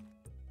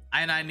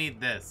 And I need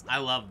this. I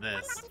love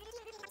this.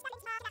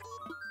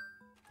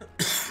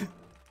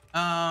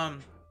 I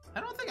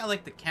don't think I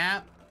like the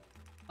cap.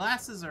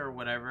 Glasses or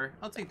whatever.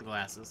 I'll take the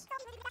glasses.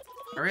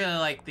 I really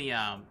like the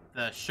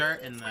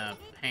shirt and the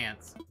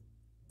pants.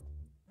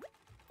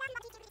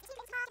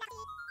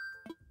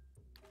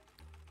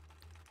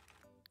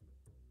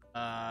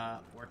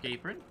 Work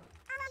apron.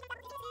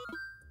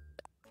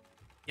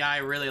 Yeah, I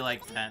really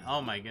like that.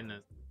 Oh my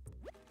goodness.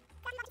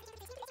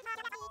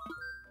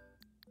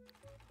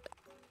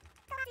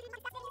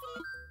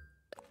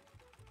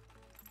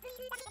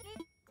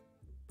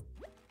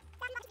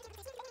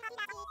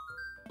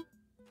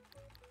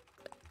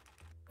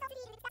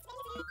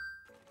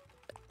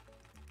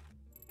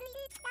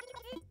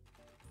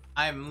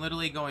 I'm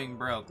literally going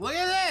broke. Look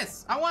at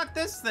this! I want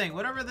this thing,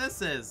 whatever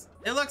this is.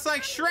 It looks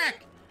like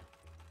Shrek!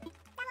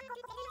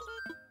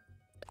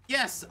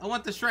 Yes, I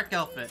want the Shrek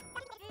outfit.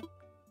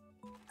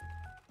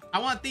 I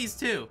want these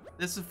too.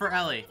 This is for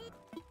Ellie.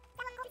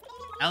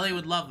 Ellie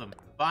would love them.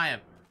 Buy them.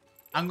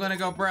 I'm gonna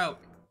go broke.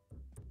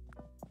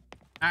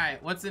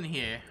 Alright, what's in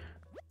here?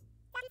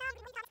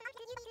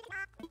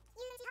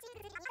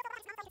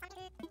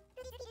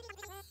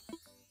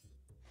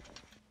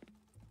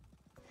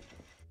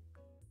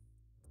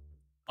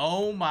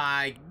 Oh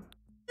my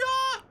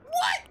god!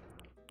 What?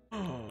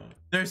 Oh,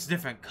 there's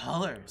different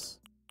colors.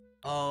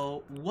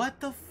 Oh,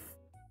 what the f—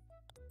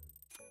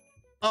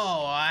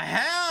 oh,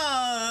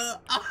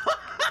 hell!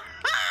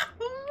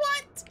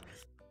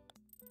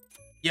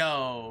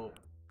 Yo.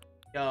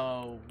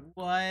 Yo,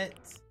 what?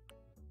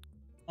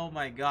 Oh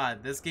my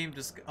god, this game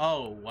just,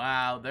 oh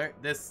wow,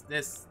 this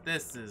is gonna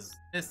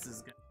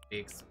be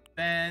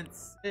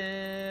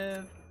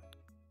expensive.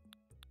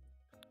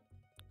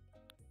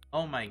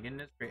 Oh my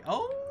goodness, great.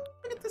 Oh,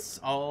 look at this.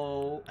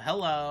 Oh,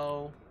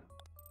 hello.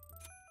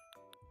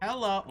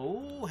 Hello.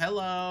 Oh,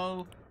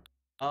 hello.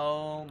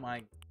 Oh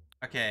my,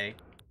 okay.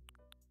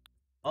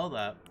 Hold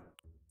up.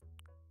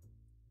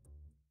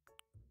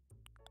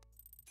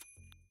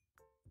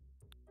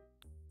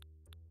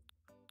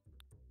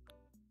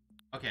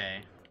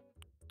 Okay.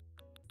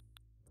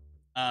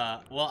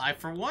 Well,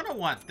 for one, I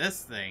want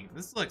this thing.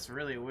 This looks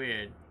really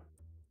weird.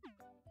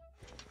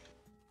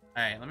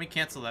 Alright, let me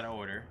cancel that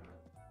order.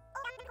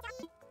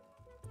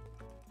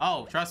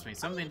 Oh, trust me,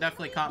 something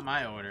definitely caught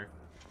my order.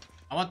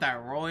 I want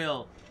that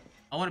royal...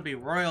 I want to be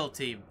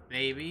royalty,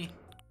 baby.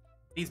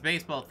 These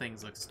baseball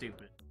things look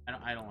stupid.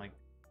 I don't like...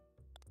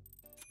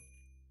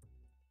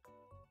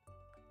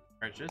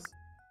 Purchase.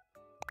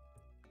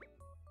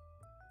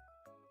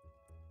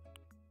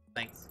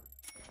 Thanks.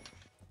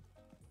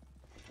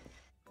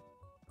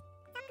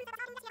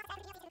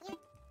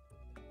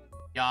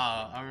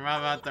 Y'all, I'm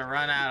about to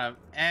run out of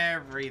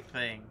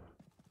everything.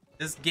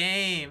 This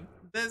game.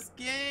 This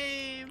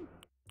game.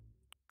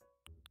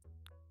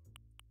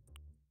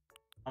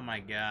 Oh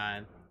my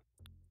god.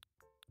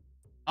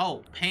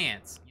 Oh,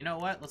 pants. You know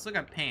what? Let's look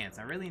at pants.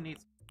 I really need...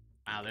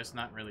 Wow, there's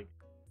not really...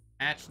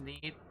 Match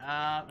need.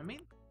 I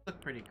mean, look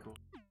pretty cool.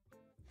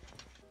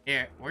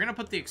 Here, we're gonna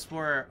put the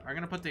Explorer... We're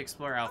gonna put the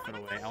Explorer outfit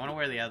away. I want to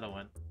wear the other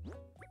one.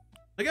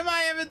 Look at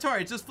my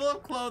inventory. It's just full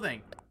of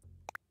clothing.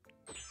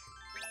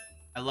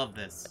 I love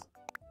this.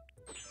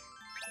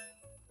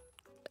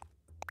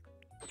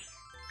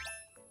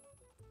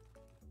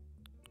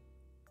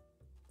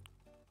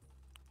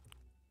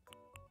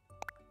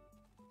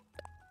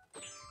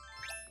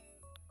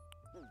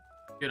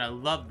 Dude, I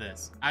love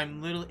this.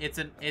 I'm literally,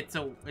 it's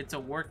a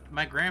work.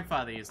 My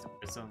grandfather used to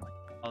wear something like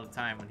all the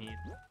time when he in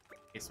the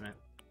basement.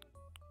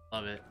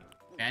 Love it.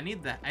 Okay,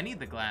 I need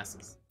the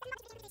glasses.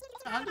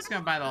 I'm just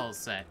gonna buy the whole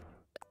set.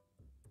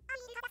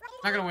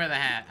 I'm not gonna wear the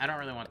hat. I don't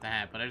really want the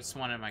hat, but I just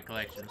want it in my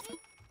collection.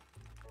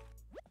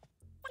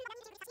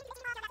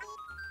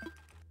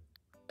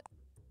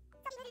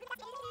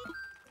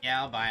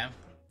 Yeah, I'll buy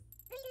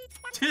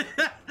them.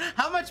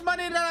 How much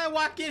money did I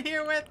walk in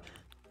here with?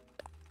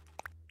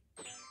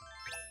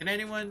 Can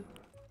anyone?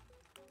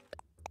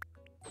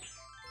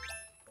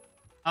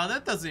 Oh,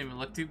 that doesn't even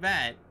look too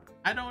bad.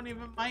 I don't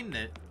even mind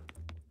it.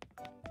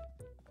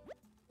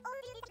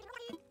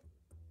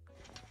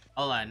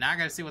 Hold on, now I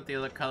gotta see what the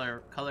other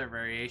color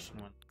variation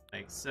one looks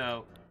like.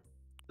 So,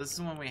 this is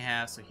one we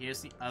have, so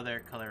here's the other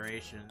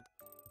coloration.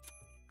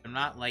 I'm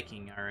not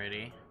liking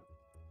already.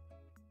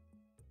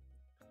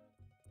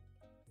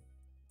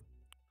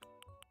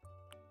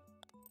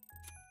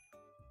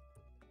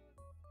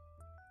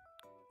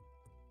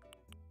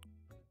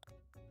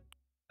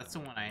 That's the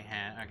one I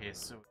had. Okay,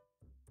 so...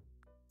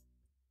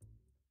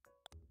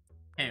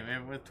 Hey,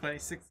 man, with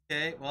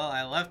 26k? Well,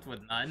 I left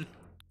with none.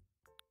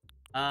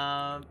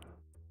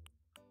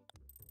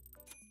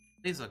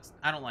 These looks...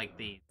 I don't like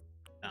these.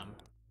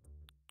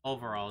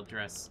 Overall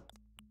dress.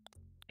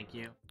 Thank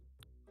you.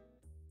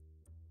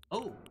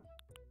 Oh!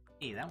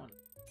 Hey, that one.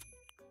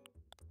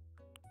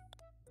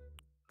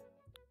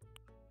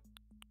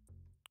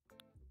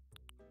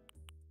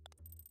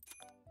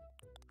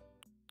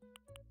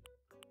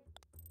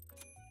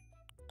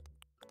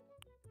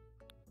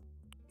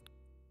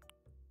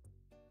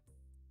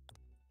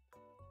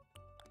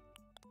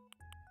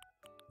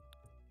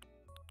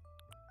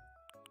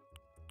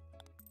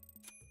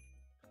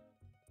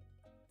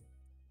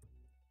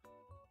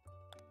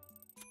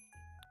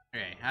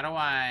 Okay, how do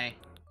I...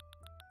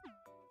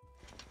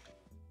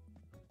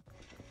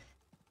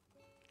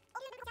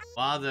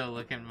 Waldo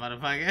looking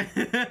motherfucker.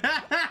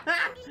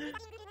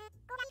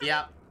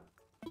 Yep.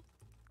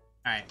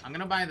 Alright, I'm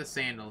gonna buy the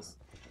sandals.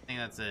 I think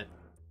that's it.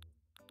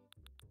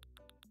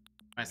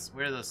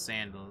 Where are those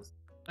sandals?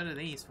 What are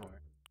these for?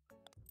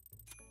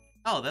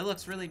 Oh, that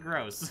looks really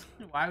gross.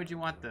 Why would you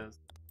want those?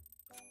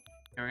 Okay,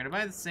 we're gonna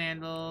buy the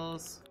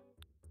sandals.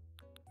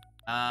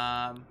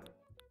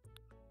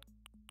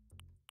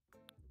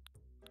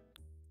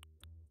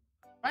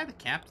 Buy the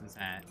captain's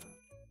hat.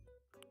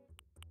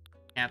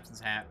 Captain's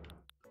hat.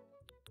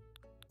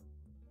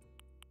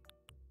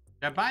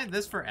 Should I buy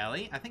this for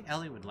Ellie? I think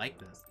Ellie would like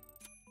this.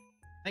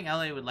 I think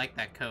Ellie would like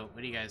that coat.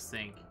 What do you guys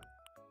think?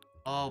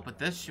 Oh, but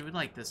this, she would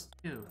like this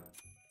too.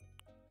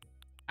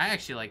 I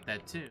actually like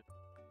that too.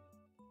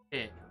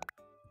 Shit.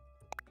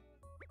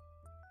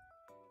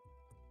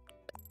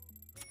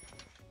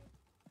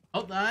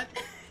 Hold on.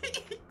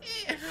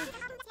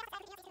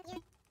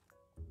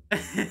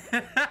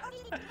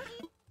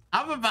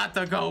 I'm about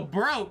to go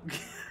broke.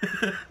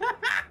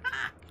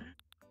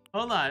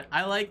 Hold on.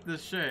 I like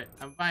this shirt.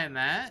 I'm buying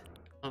that.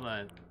 Hold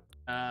on.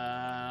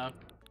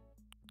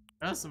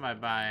 What else am I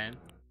buying?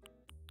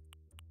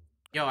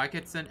 Yo, I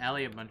could send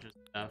Ellie a bunch of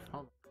stuff.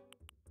 Hold on.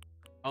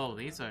 Oh,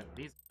 these are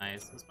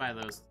nice. Let's buy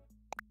those.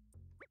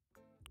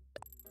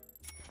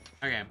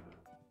 Okay.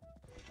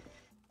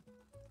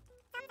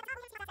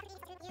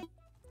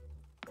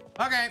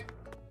 Okay.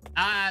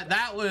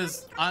 That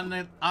was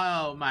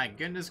oh my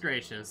goodness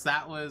gracious.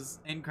 That was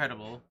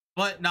incredible.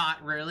 But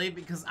not really,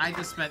 because I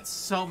just spent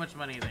so much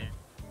money there.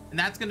 And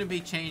that's gonna be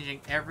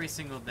changing every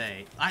single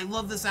day. I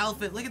love this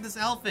outfit. Look at this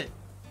outfit.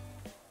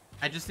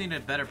 I just need a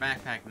better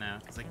backpack now,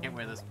 because I can't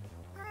wear this.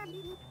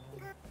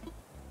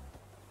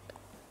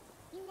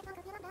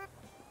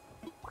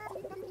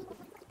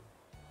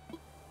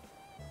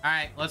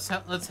 Alright, let's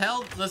held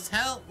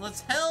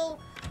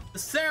the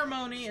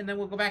ceremony, and then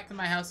we'll go back to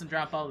my house and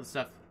drop all the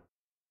stuff.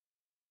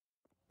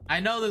 I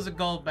know there's a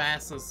gold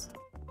basilisk.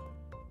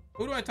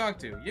 Who do I talk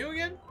to? You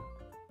again?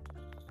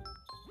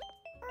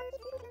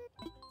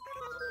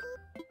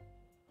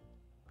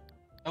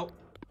 Oh.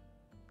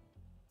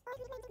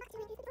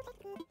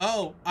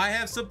 Oh, I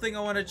have something I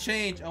want to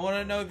change. I want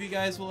to know if you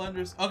guys will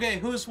understand. Okay,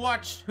 who's been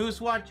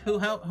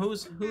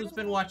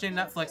watching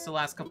Netflix the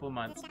last couple of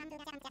months?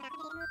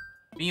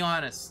 Be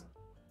honest.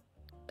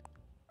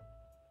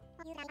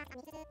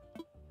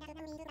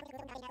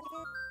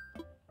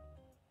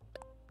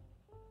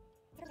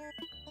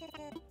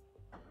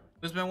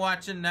 Who's been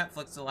watching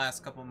Netflix the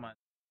last couple of months?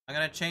 I'm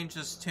gonna change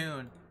this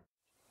tune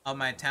of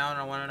my town.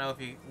 I want to know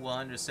if you will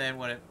understand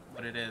what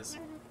it is.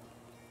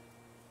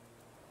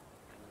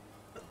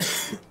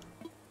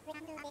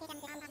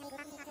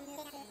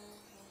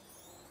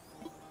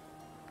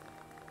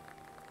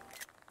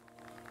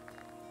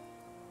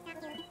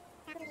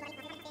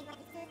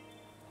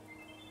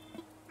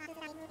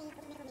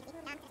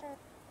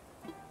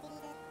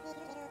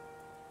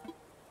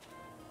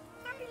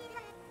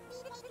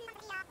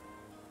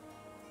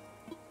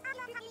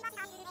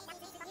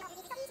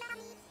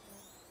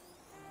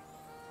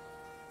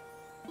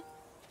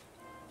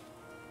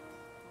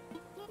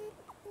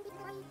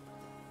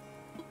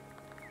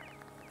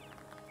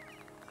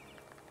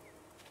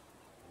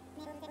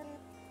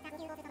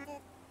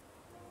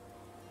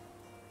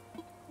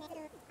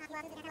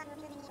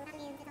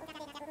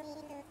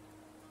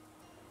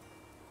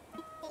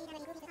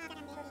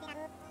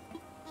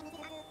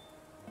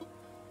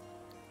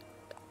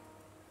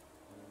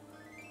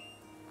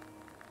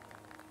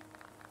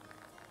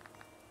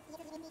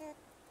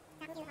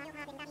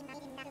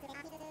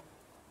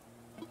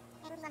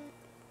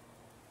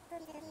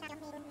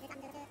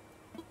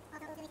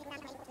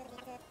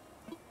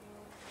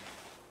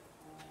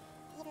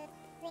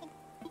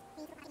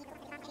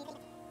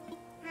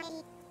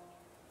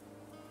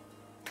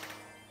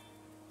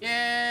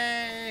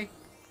 Yay!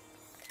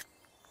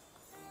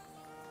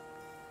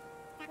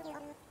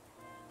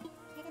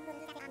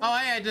 Oh,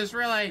 hey, I just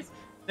realized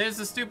there's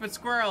a stupid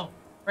squirrel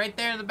right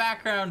there in the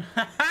background.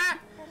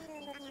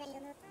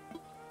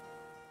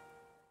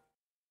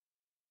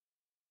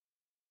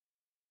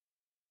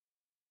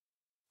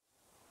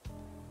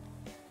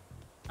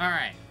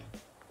 Alright.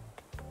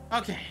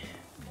 Okay.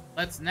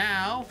 Let's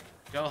now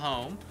go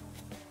home.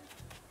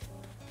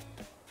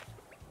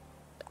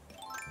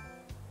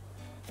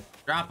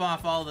 Drop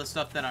off all the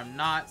stuff that I'm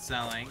not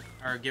selling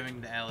or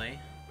giving to Ellie.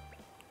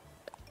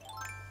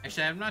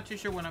 Actually, I'm not too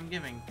sure what I'm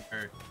giving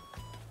her.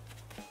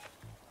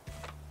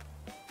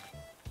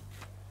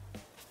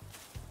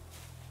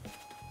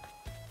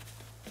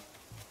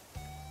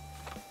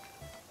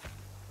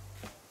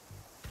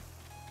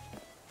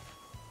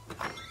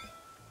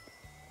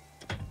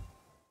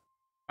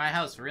 My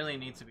house really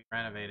needs to be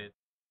renovated.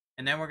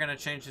 And then we're gonna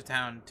change the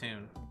town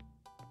tune.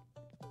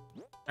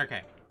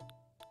 Okay.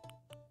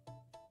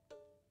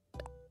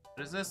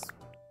 What is this?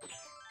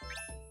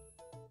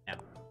 Yeah.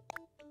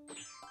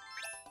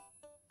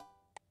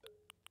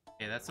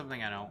 Okay, that's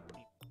something I don't need.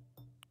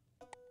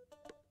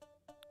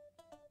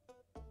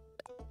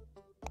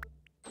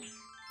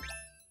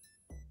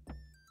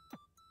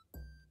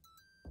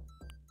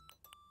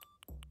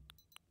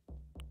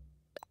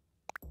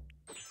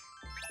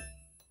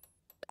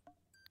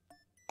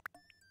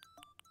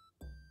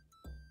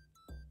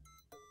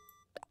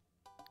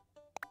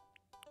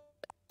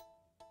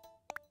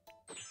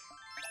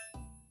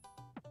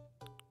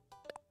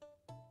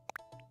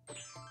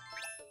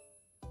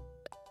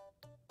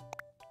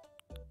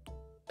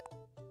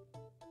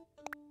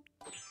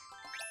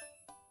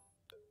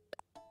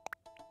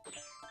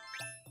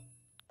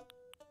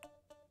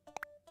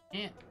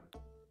 Yeah.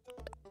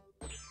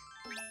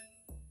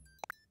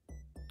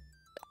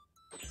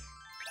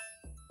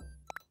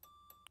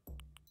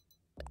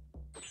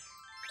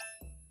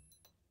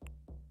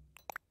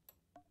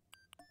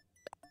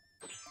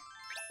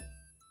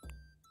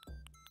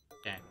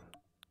 Okay.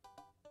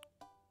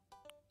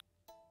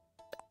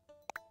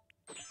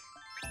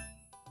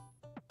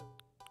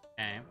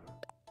 Okay.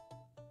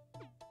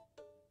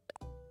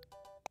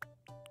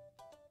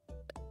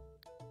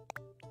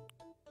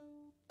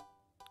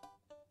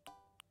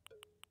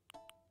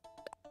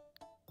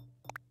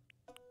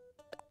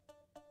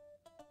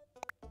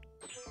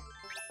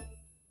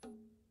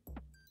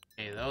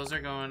 Okay, those are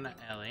going to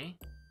Ellie.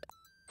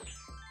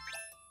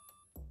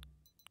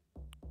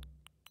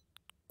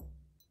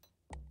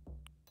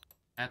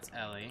 That's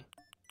Ellie.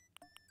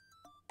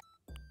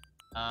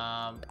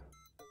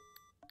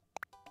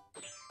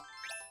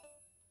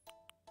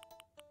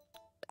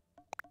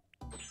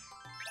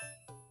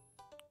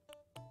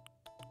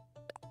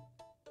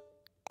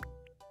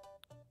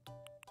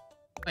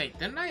 Wait,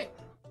 didn't I?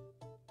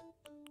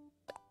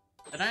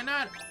 Did I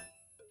not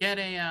get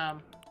a,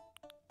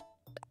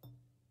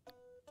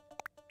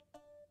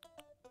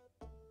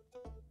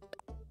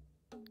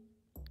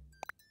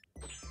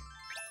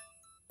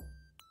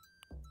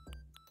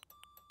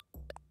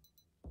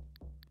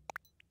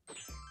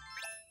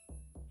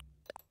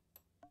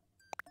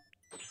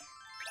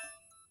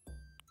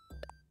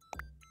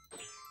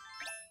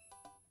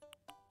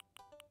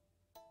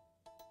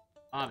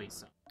 hobby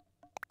song?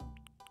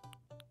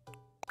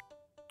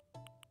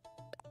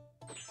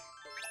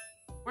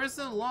 Where's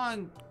the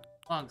long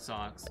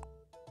socks?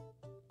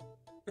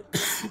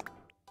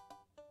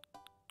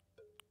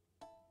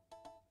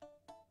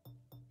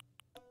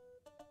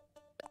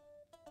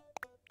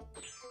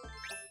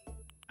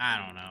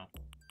 I don't know.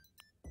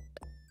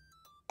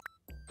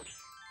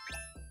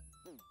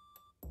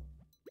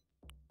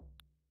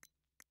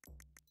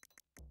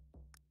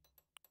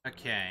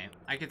 Okay,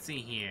 I can see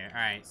here.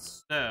 Alright,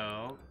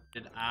 so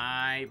did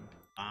I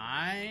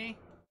buy?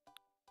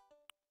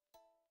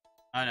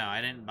 Oh no,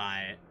 I didn't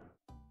buy it.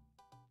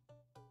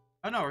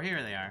 Oh no,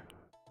 here they are.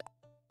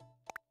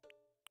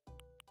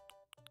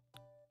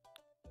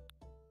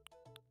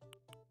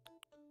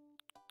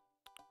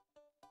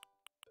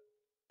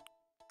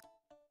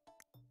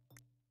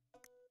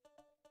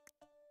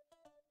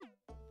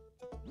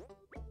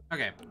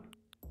 Okay.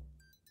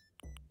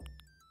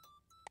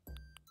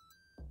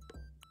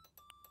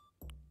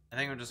 I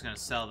think I'm just gonna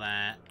sell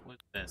that.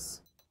 What's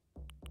this?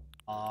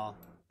 All.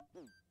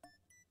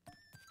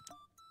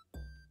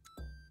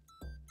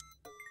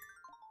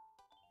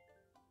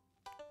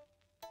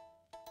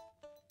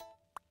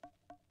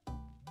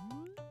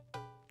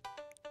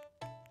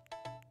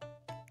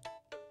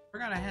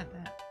 Forgot I had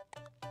that.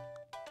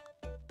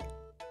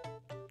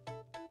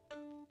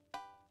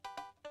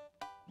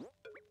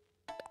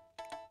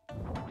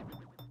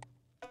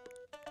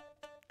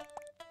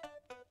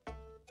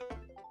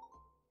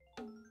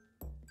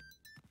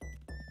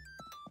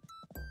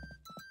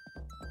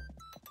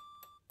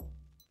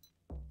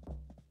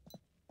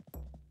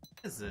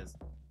 What is this?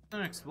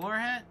 An explorer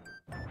hat?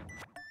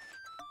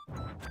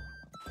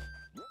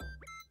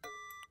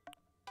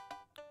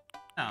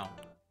 No.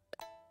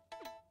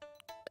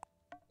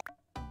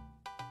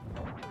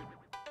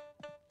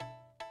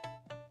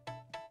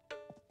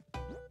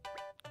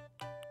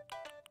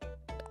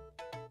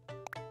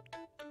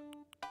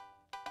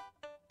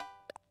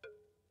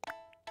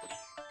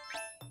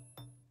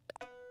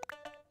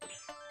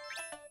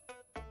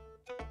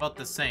 Both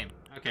the same.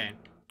 Okay.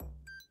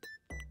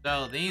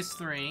 So these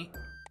three.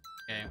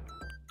 Okay.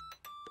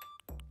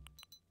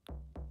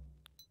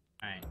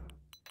 Alright.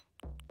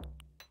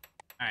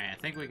 Alright, I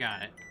think we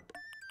got it.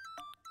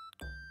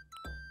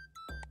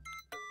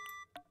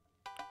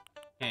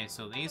 Okay,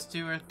 so these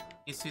two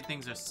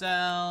things are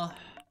sell.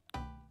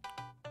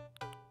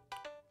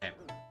 Okay.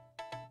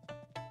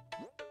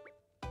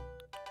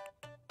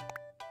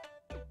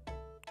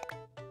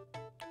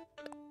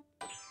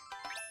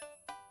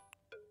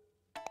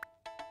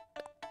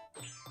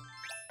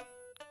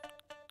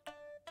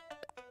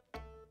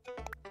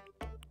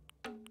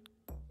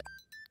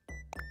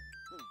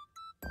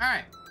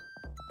 Alright.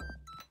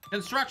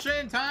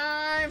 Construction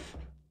time!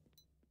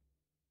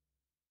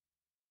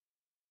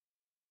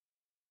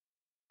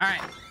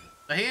 Alright.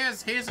 So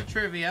here's a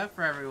trivia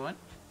for everyone.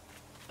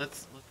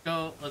 Let's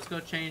go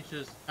change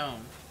this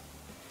tone.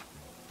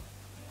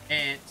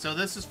 And so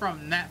this is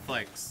from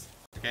Netflix,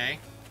 okay?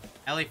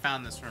 Ellie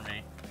found this for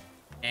me.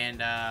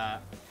 And I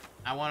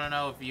wanna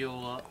know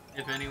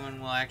if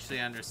anyone will actually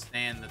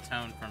understand the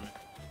tone from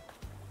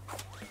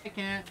it. I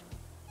can't.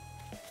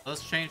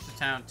 Let's change the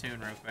town tune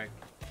real quick.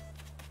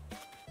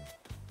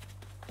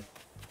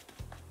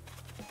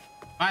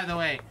 By the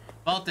way,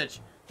 Voltage,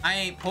 I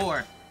ain't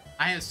poor.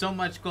 I have so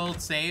much gold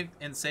saved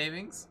in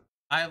savings.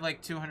 I have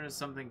like 200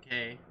 something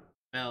K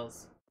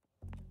bills.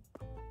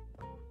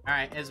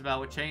 Alright,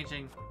 Isabel, we're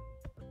changing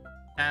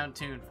town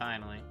tune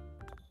finally.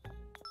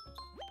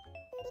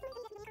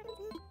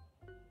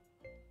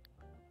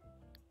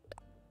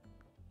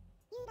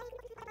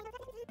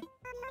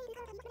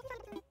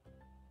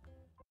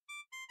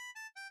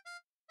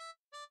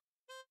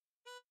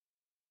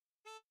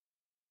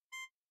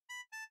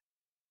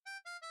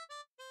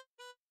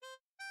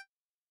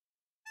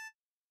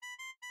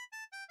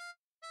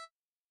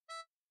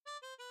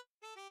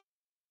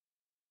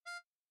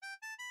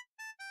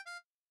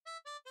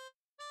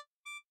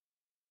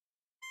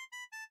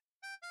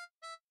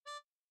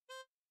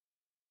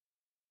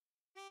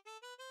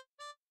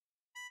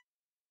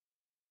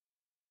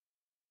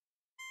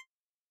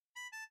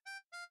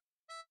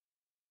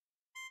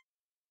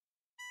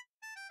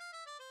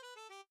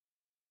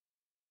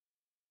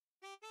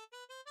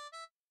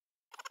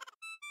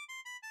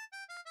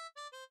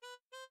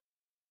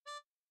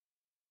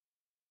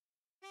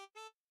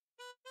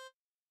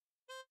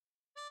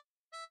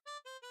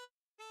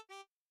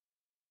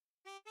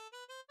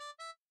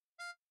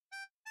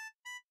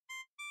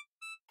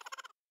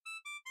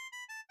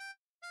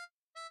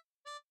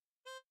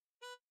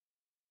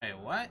 Hey,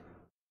 what?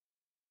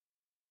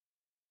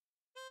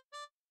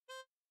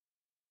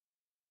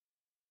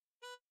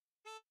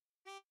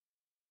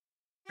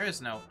 There is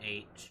no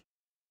H.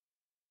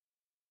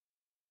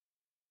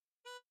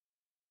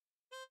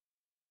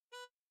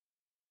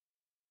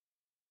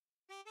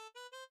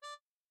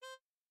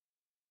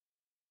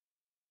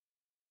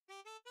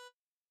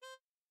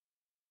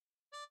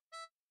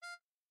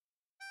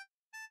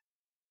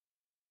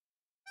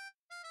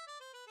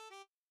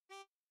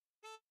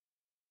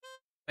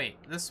 Wait,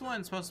 this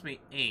one's supposed to be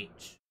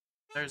H.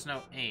 There's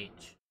no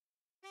H.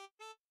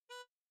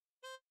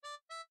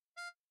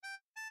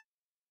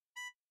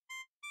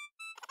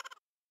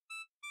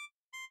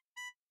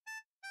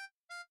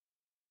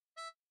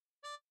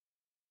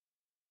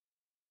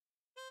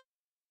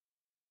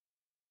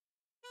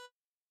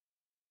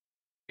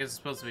 I guess it's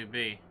supposed to be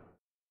B.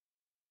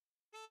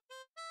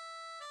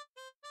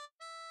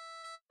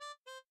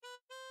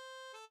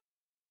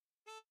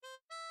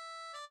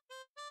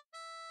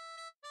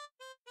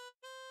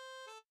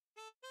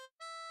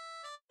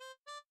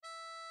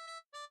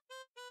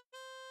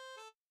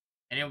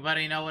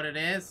 Anybody know what it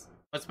is?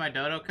 What's my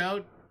dodo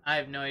code? I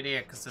have no idea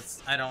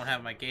because I don't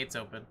have my gates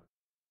open.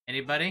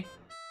 Anybody?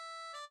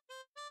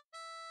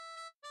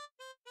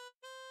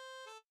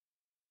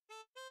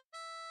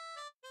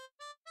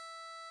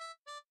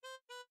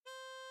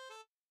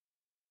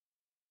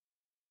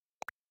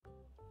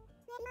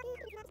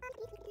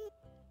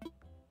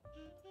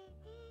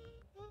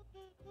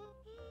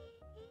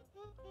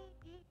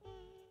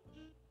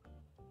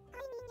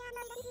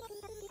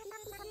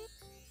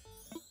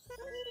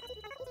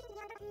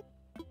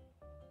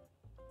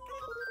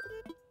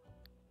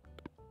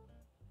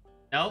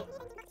 Nope.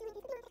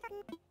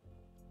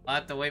 I'll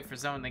have to wait for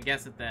someone to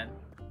guess it then.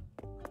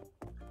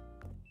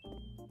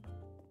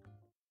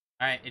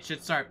 Alright, it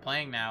should start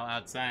playing now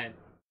outside.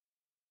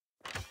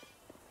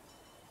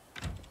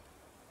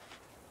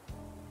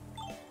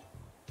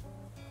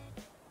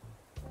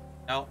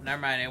 Oh,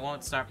 never mind, it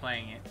won't start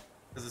playing it.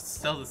 Because it's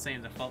still the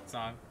same default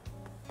song.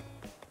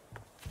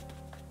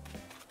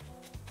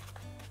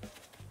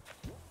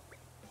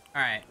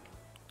 Alright.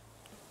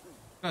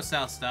 Go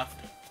sell stuff.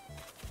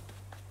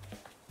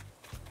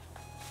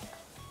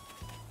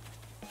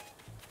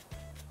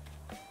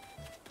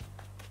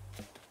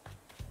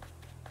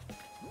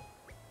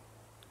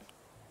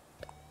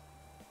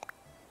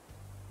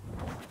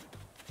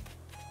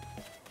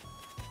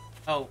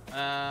 Oh,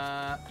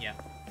 yeah.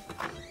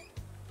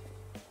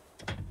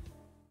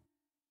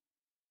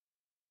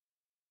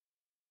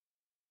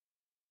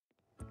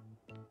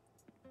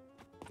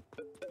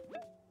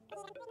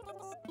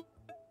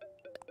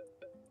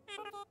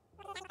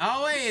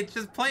 Oh wait, it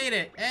just played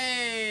it!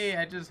 Hey,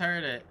 I just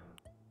heard it.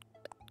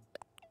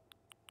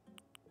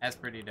 That's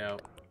pretty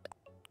dope.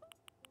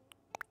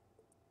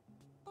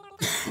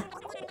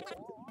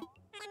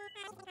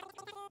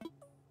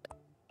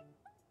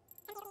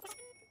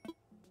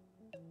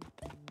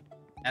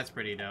 That's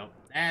pretty dope.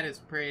 That is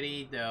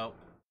pretty dope.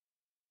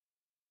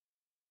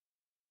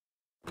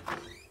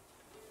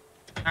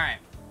 Alright.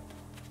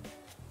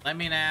 Let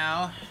me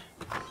now...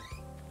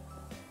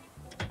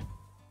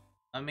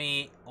 Let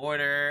me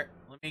order...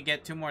 Let me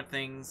get 2 more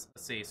things.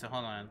 Let's see, so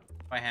hold on.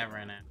 What do I have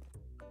right now?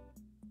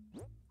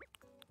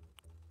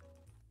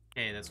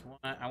 Okay, that's one.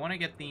 I want to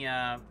get the,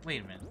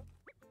 wait a minute. What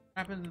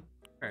happened to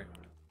the shirt?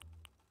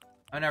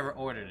 I never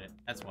ordered it.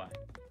 That's why.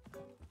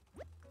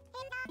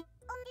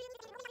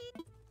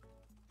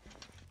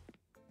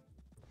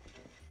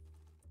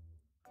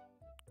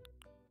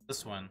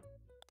 This one.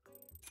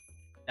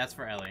 That's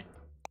for Ellie.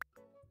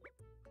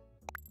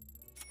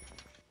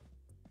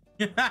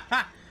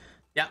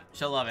 Yep,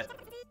 she'll love it.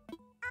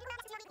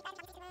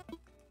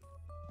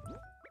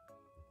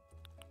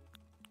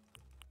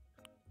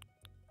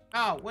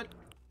 Oh, what?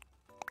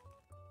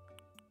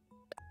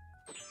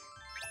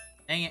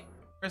 Dang it.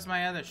 Where's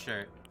my other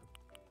shirt?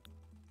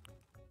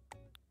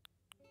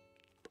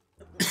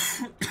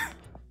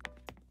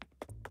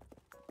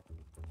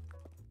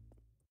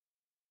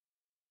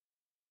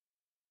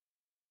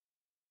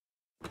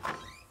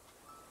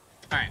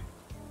 Alright.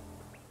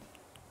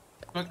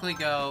 Quickly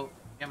go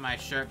get my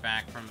shirt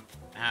back from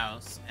the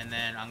house, and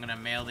then I'm gonna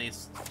mail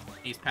these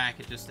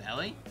packages to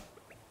Ellie.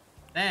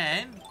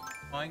 Then,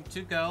 going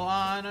to go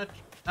on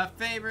a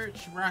favorite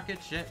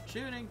rocket ship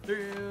shooting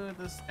through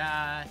the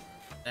sky.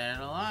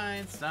 Then a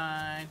line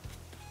sign.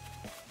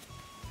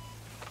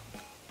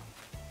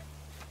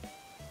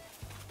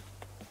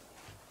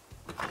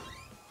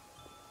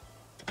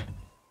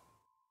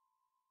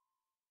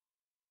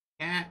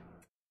 Cat.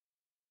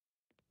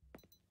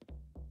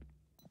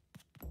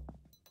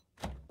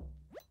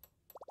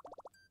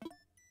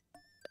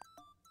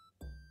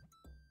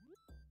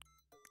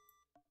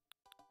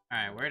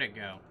 Alright, where'd it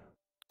go?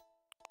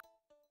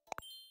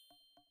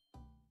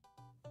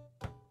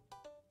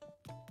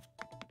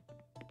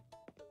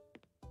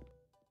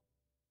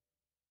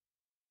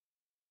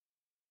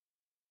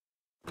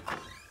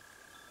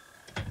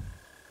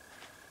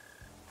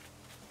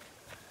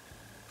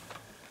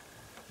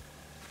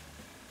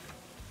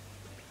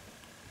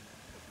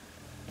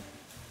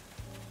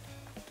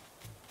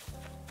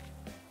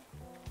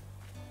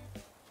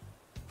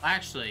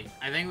 Actually,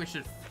 I think we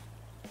should...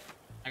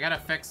 I gotta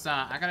fix,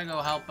 I gotta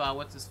go help,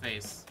 what's his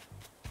face?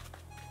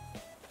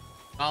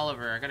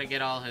 Oliver, I gotta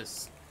get all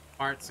his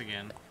parts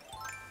again.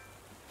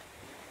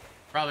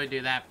 Probably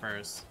do that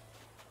first.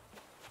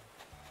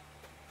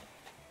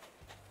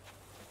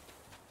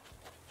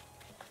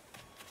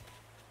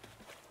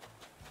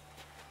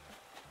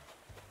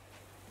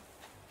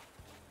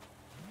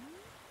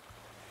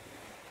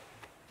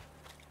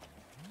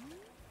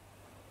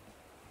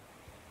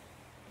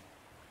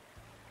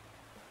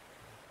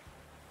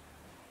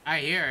 I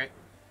hear it.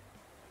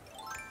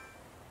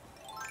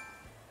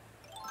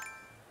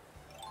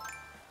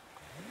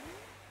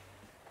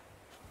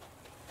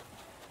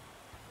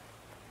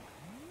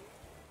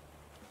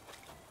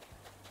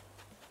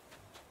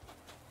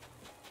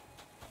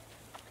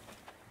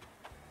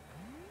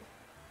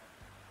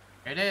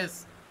 It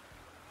is.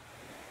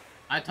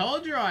 I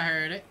told you I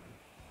heard it.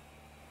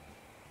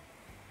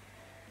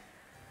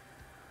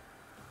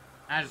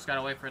 I just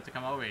gotta wait for it to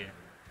come over here.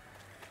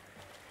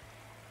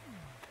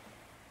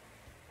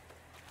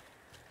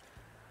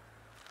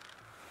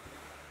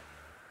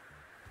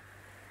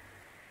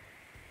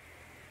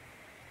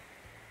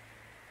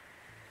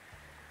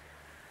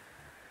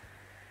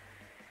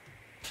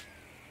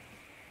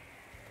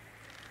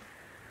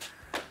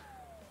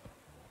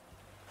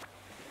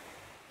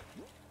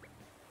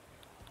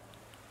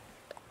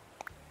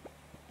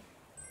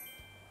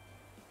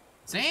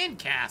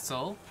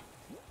 Sandcastle?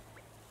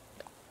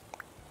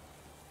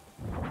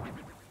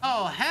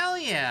 Oh, hell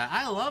yeah!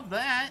 I love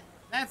that!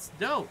 That's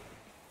dope!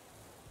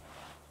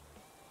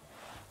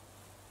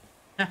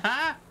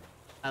 Haha!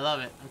 I love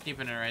it. I'm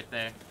keeping it right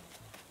there.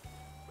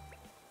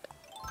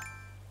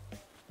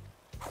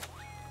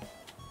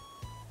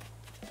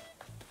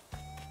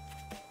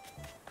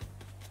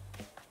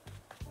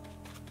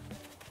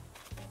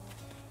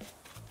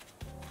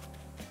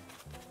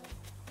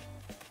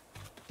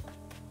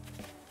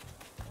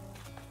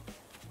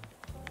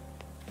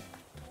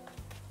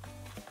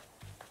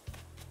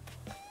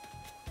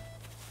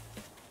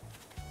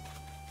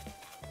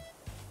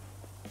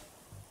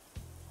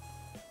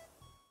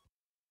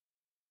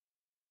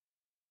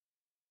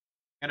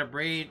 Gotta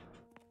braid.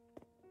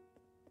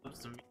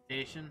 Oops, some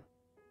mutation.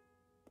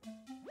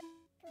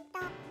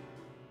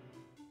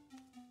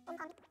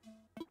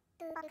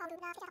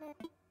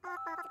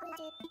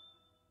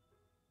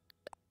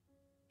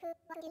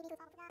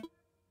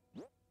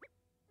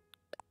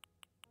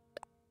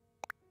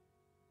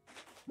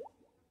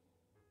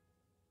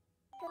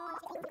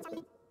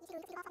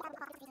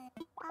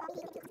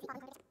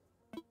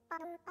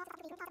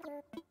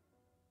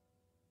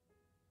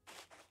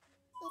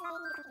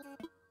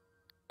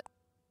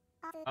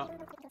 Oh.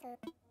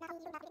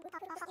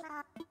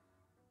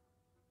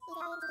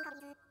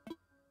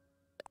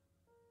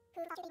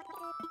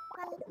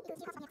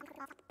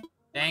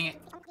 Dang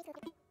it.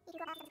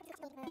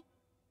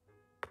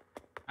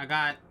 I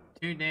got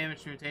 2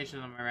 damage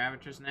mutations on my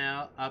Ravagers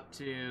now, up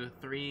to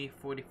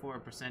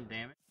 344%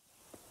 damage.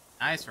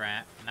 Nice,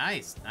 Rat.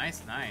 Nice,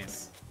 nice,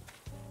 nice.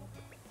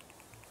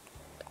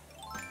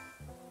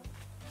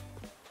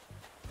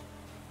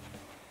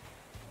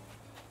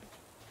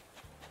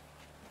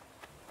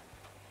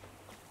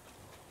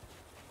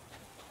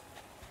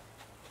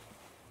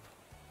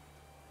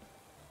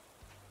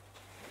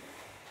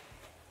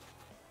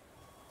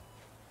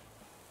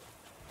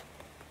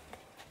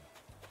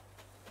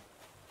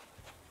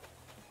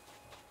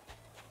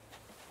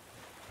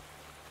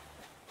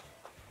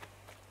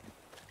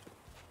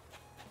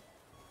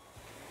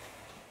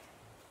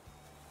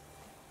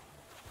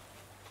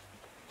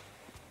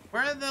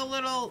 Where are the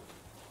little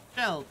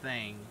shell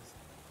things?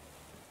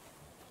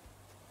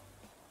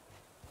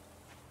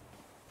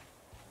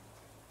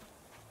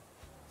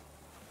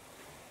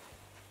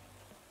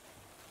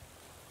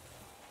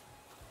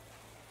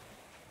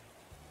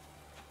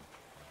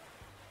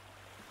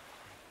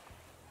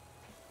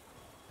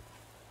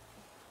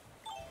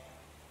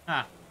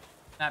 Huh.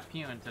 Not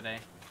pewing today.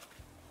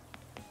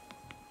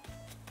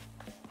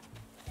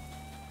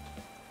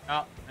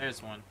 Oh,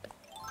 there's one.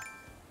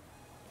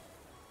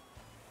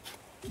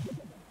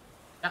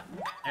 Yeah,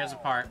 there's a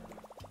part.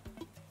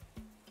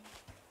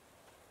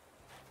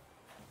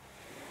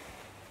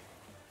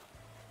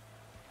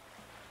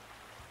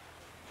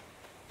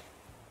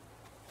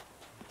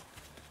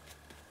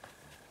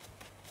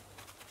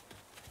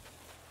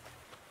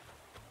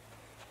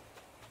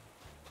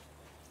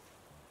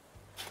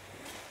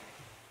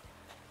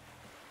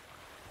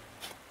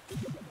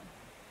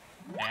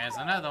 There's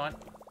another one.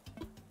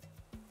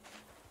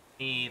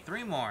 Need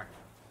 3 more.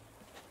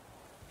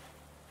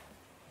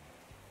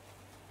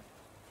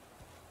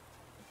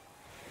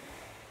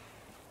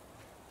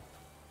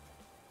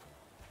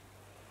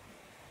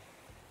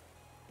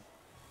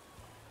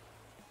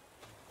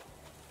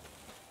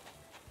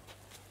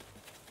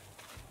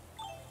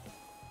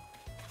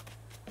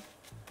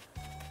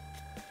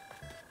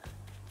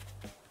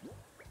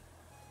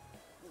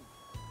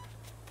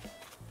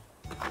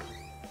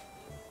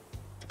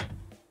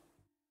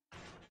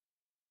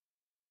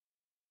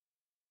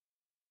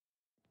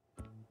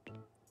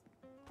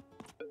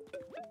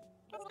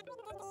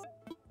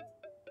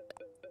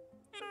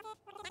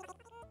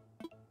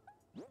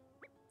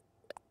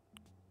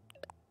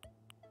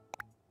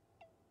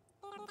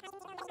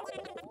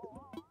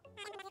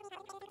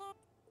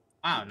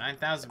 Wow,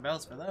 9,000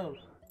 bells for those.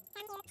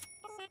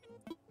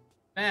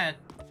 Man.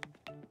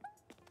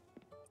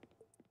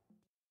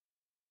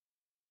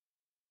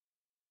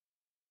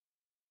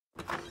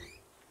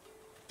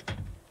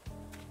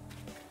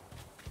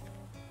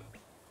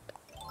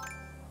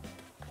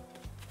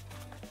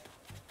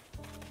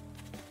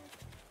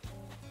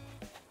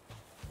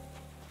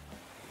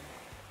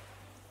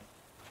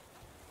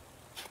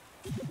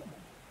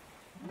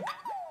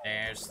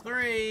 There's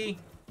 3.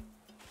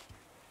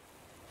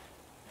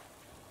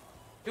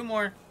 2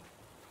 more.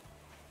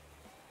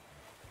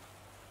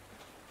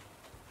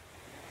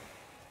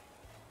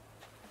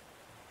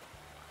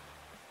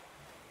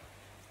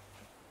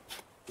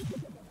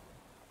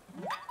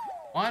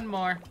 One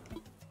more.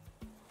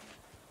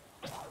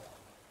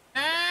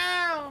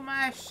 No,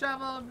 my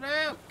shovel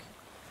Nook.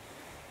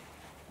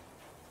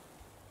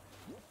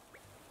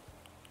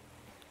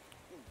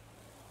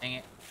 Dang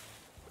it.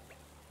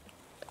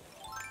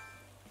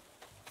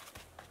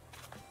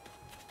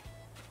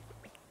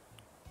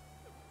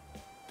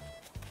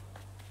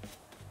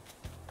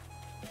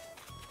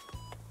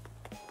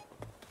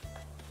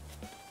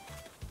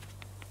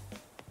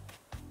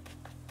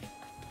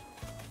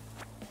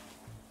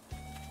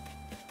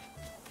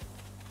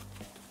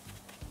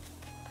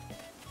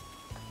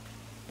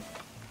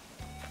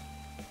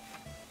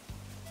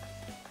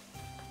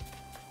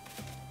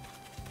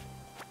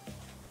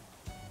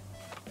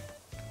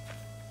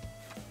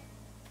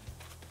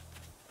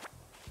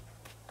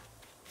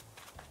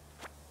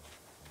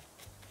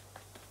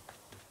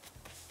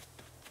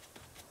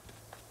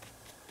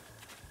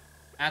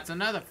 That's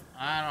another.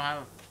 I don't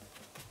have.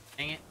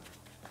 Dang it.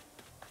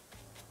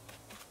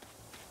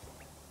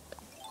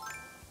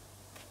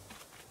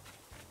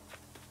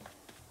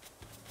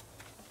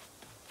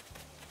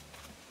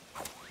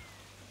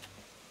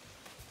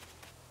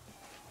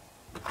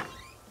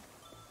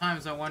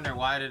 Sometimes I wonder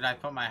why did I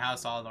put my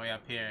house all the way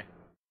up here.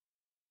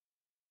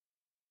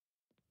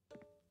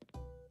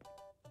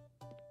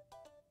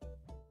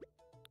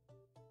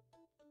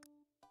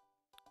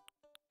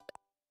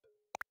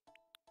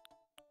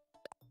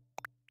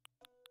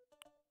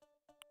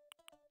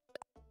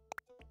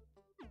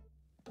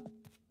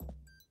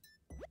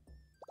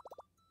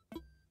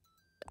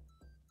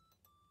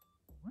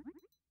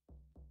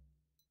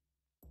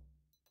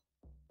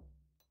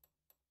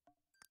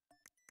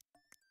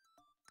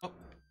 Oh.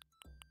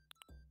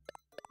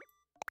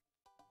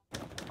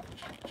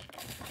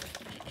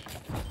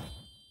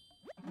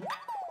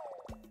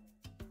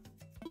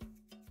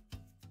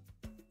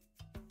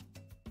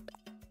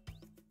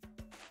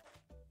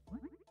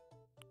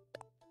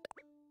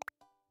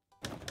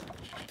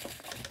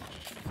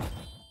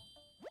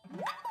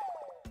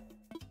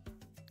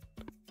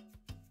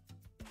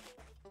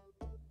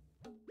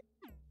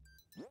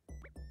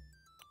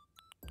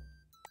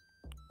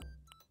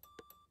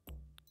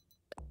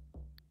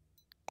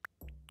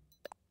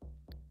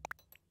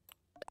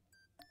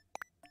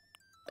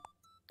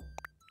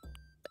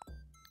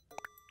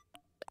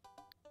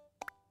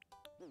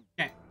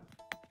 Okay.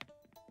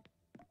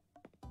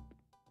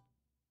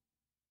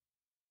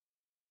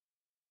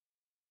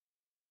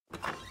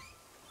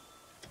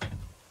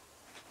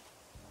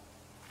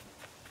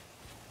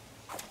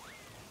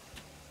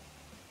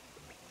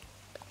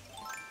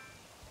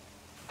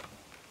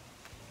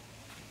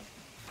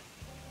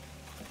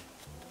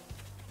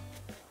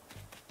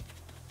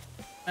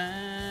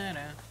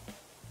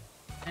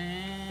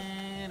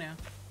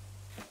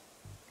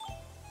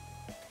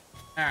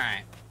 All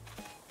right.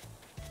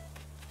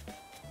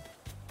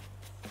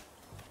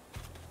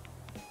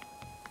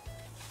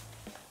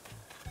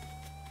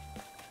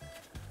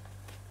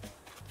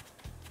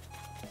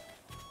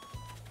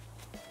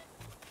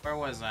 Where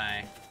was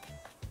I?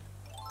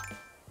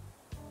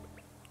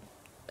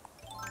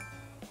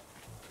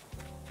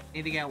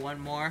 Need to get one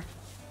more.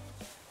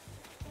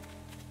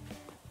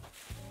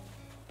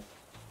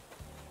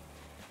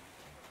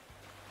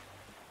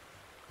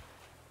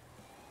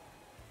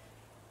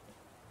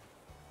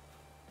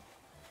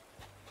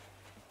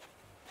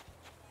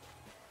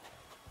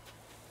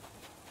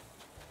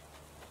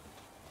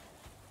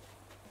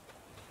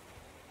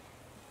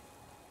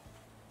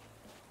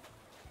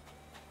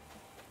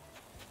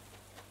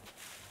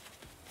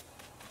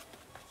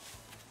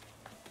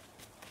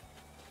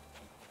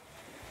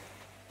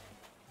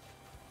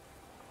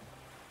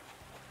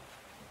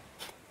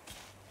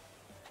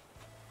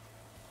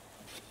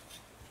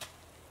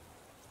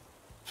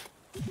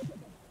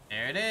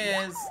 There it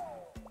is.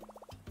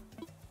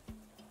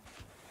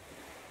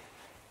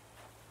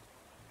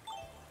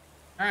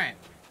 All right.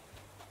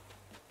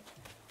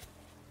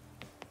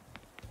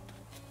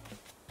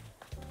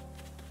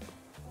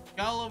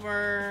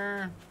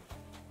 Gulliver.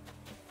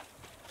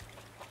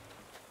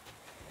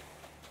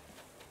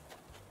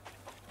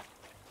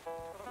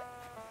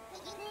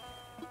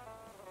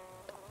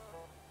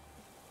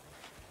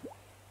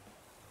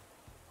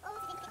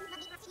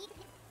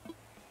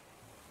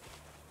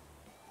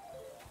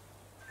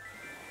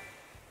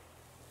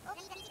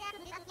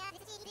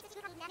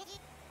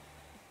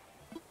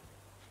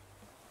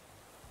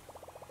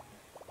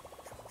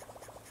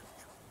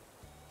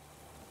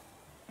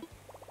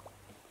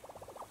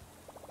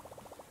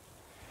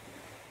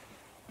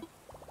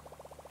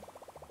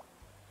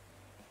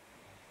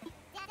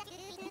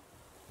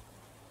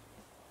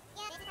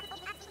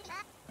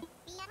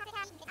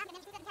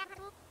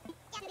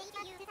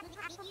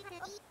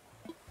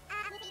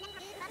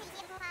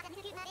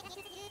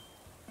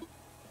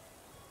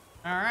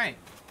 Alright.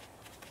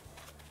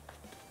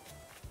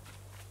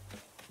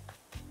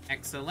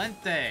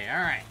 Excelente.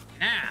 Alright,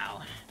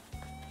 now.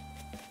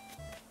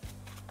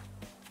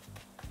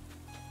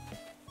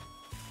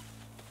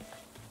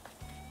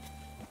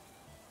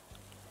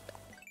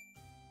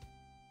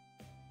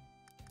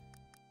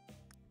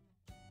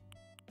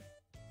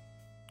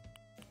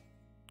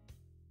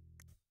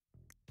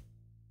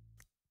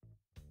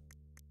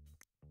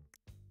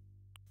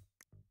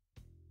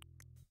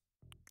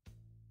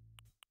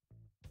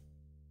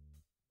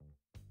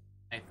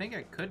 I think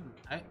I could.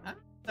 I don't know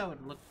if that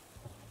would look.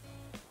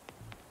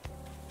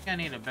 I think I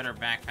need a better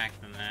backpack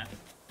than that.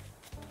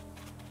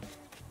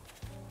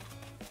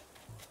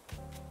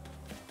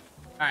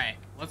 All right,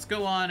 let's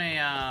go on a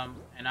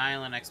an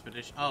island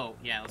expedition. Oh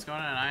yeah, let's go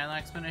on an island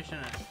expedition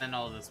and send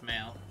all of this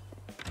mail.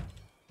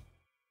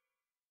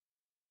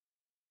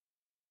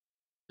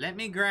 Let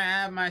me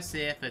grab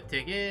myself a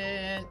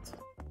ticket.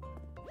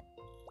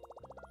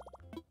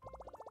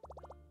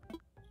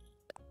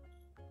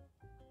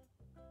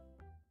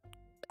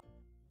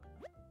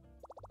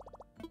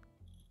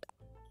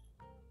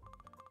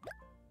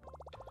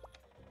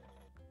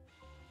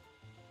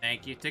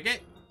 Thank you,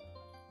 ticket.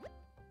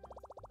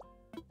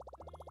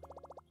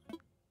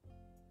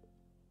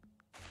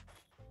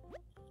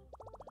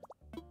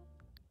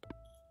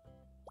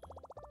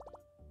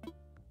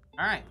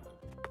 All right.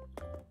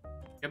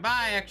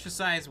 Goodbye,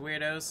 exercise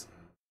weirdos.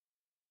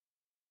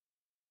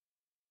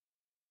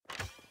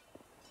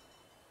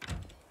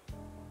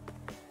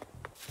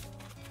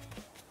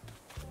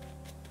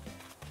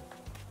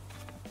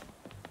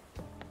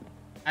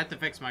 I have to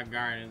fix my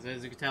gardens.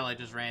 As you can tell, I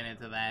just ran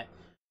into that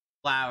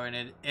flower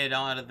and it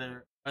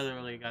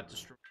utterly got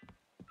destroyed.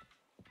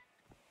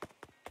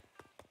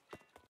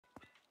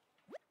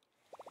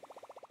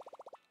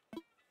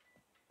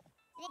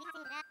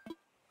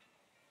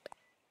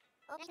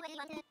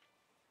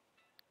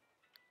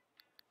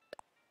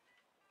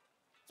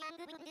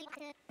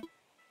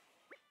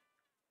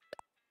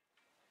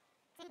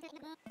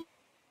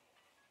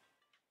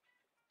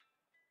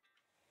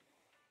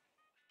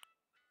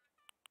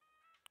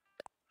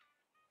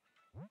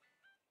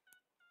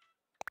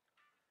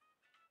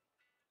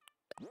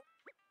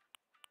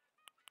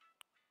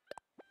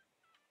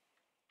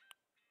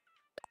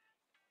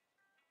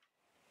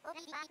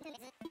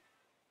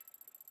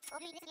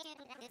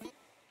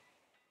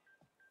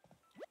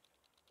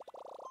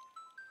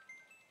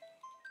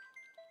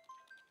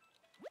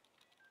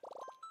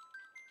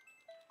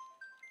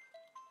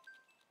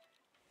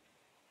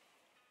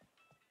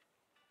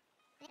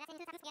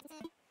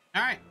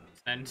 All right,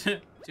 send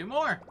 2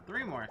 more,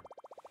 3 more.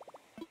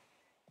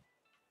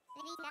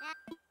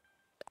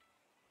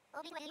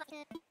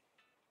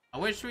 I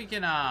wish we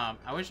can, I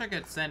wish I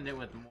could send it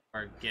with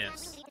more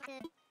gifts.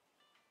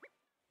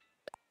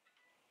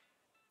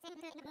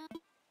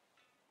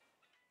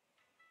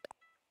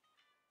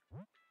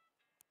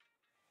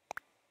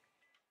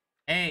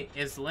 Hey,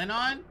 is Lynn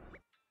on?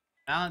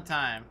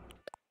 Valentine.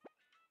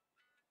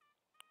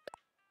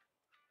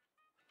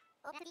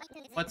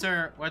 What's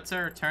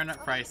her turnip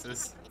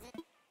prices?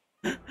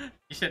 You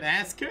should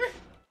ask her.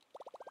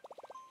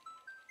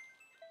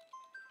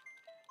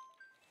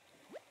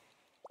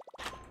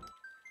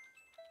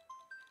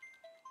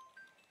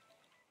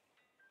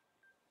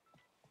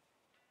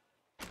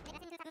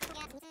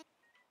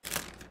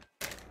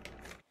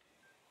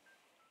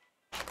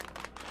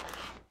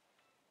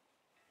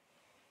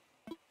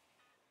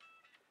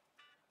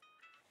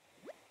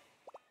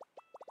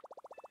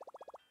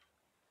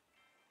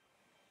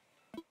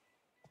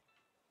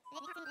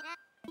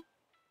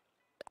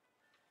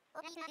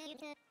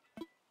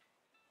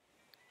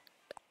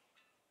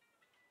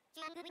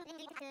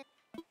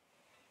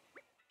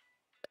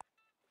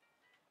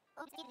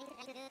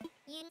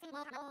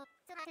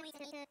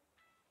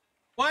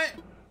 What?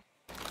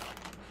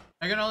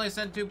 I can only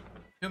send two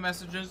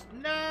messages?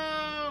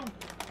 No!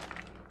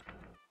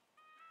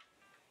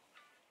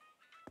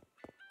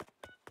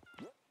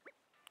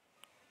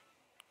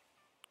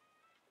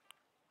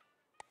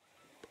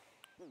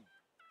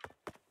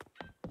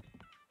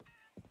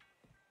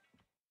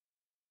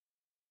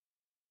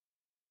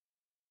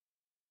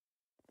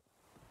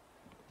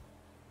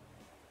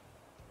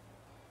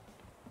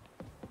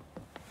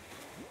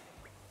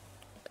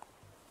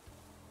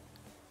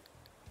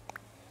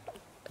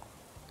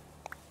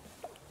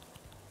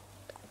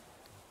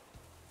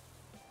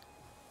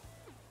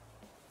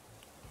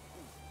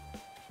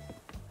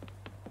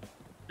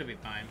 Should be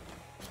fine.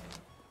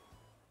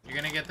 You're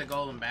gonna get the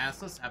golden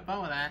bass. Let's have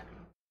fun with that.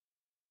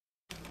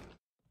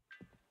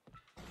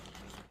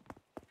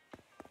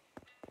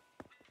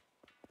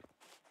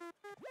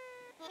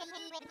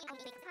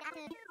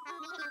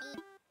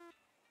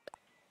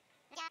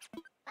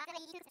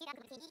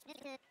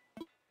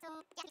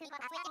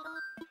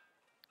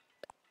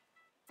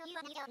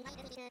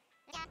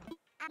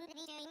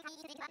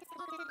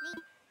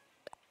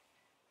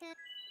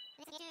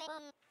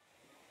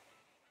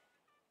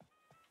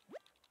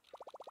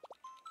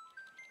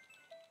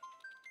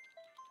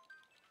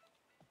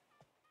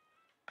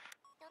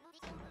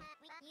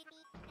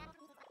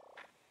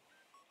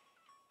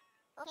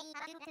 What?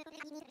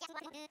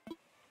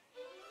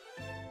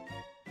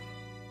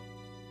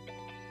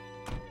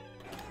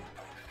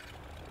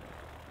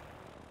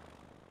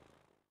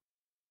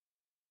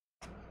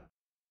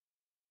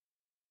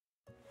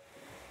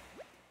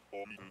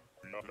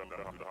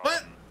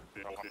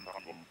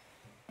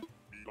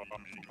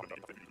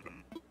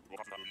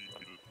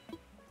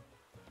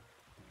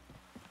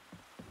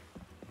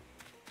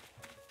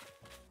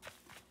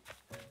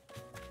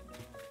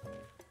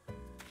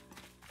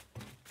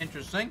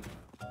 Interesting.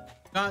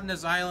 Gotten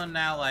this island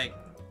now like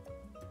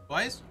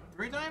twice?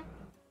 3 times?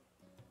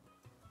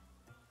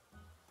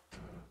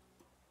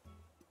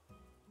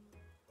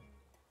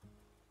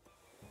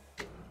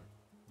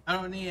 I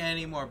don't need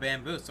any more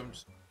bamboo, so I'm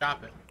just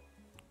chopping.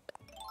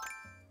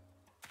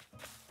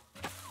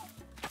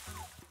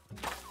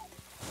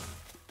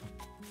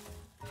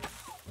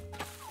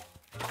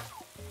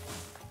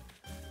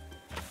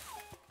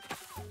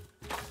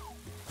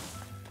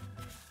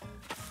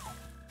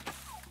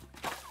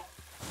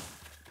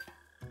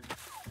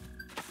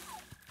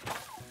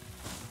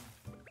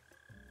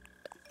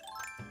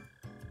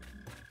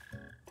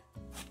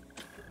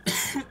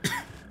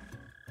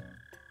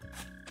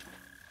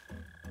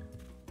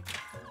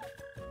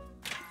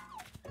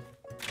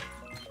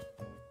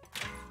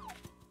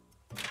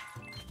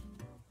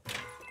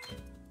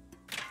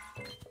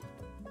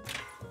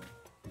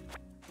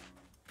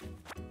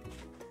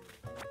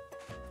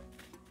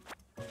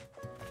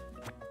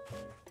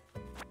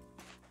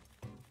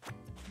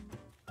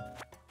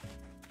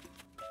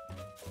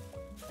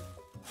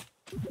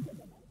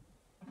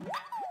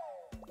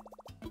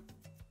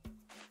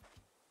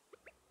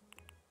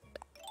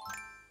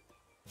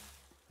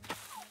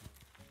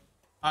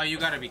 Oh, you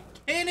gotta be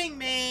kidding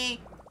me!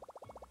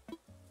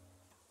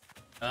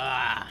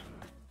 Ah.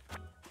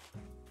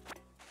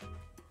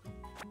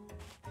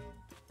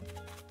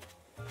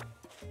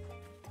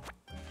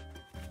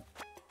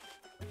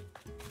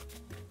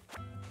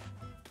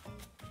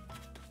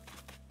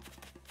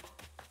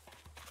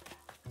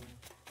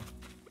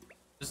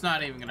 Just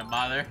not even gonna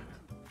bother.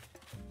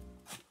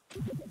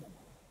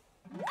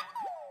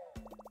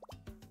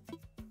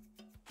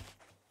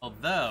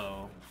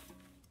 Although,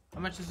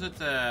 how much is it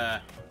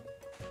to...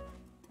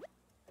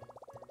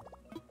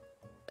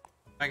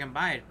 I can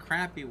buy a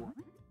crappy one.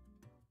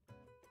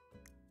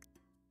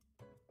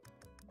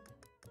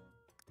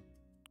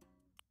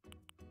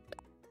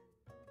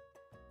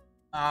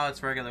 Oh,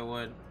 it's regular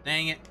wood.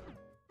 Dang it.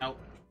 Nope.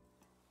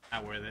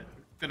 Not worth it.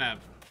 Gonna...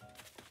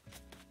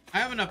 I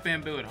have enough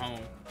bamboo at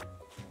home.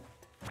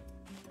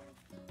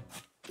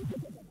 So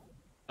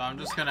I'm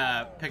just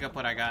gonna pick up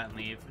what I got and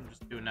leave and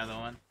just do another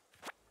one.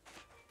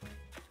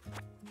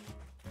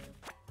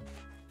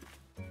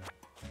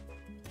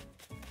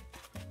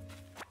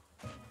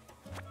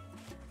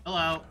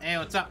 Hello. Hey,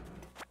 what's up?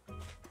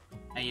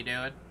 How you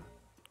doing?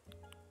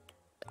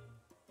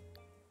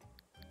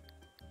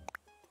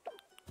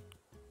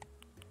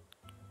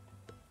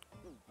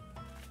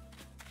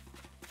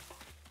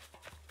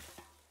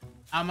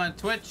 I'm on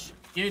Twitch,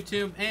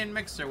 YouTube, and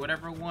Mixer,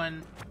 whatever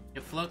one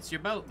it floats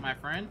your boat, my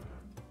friend.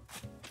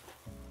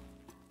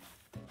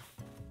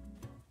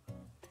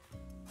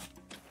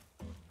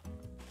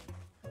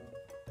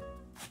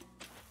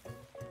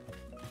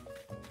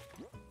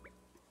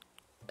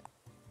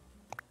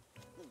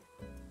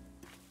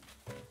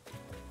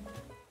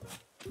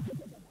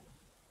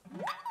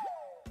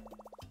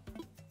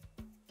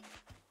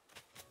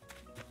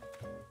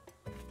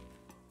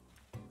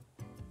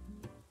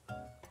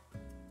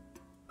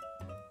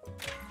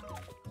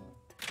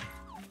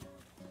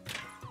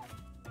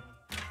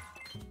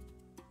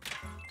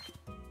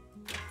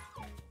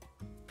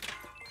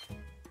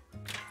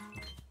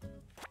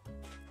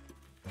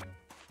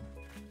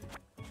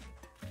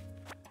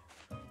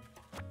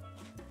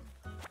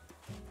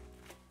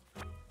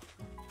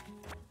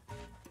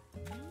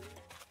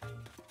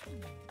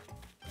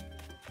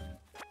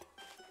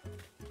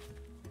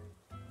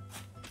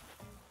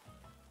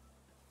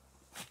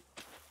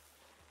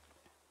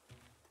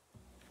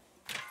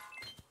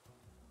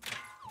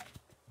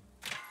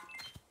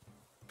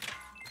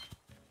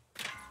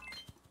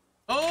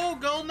 Oh,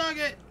 gold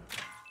nugget!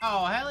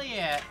 Oh, hell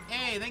yeah.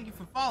 Hey, thank you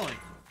for following.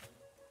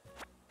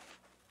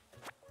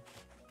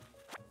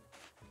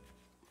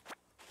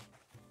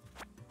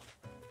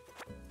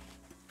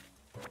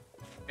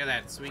 Look at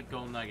that sweet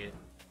gold nugget.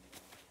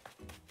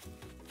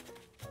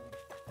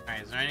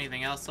 Alright, is there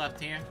anything else left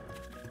here?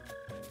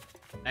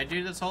 Did I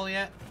do this hole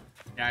yet?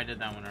 Yeah, I did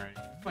that one already.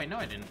 Wait, no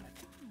I didn't.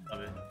 Love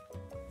it.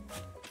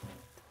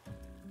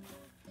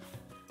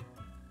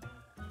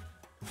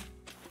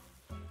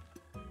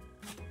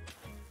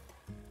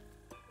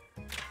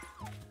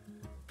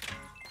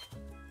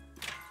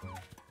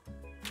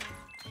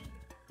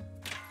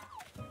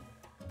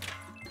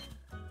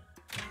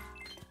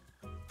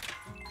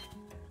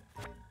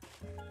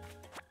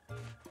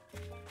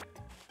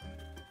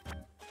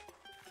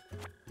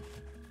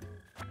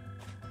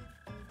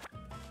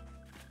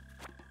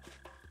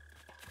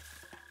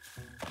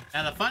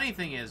 Now the funny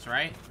thing is,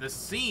 right, the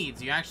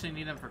seeds, you actually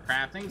need them for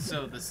crafting,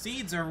 so the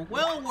seeds are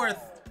well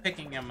worth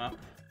picking them up.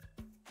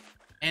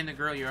 And to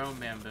grow your own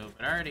bamboo.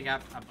 But I already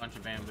got a bunch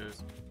of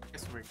bamboos. I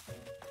guess we're...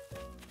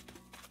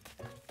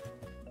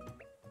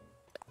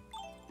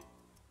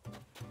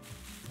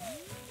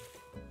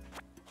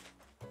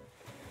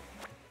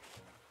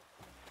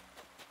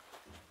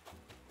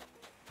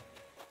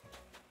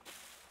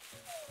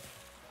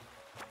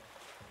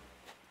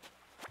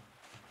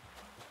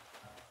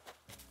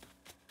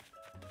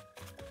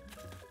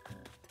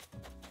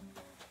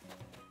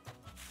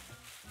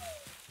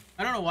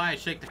 I don't know why I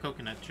shake the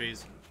coconut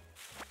trees.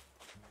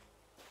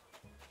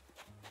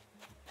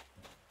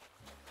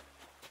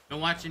 Been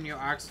watching your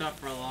ARK stuff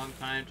for a long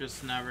time,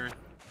 just never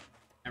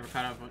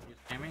caught up with you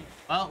streaming.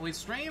 Well, we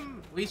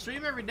stream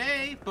every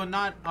day, but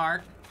not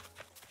ARK.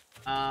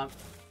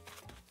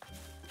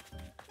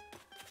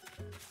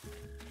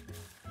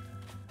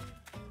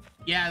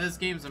 Yeah, this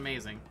game's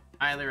amazing.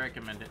 Highly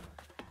recommend it.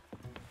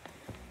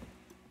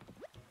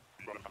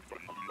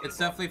 It's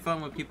definitely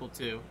fun with people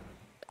too.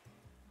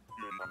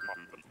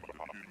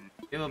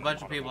 We have a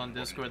bunch of people on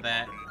Discord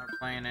that are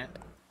playing it.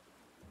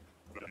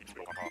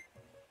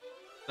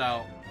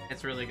 So,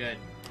 it's really good.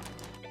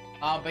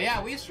 But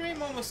yeah, we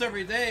stream almost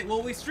every day.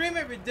 Well, we stream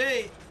every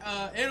day,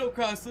 Animal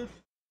Crossing.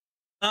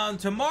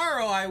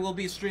 Tomorrow I will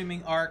be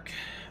streaming ARK.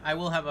 I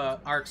will have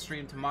a ARK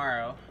stream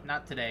tomorrow.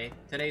 Not today.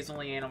 Today's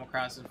only Animal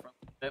Crossing for a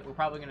little bit. We're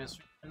probably gonna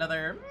stream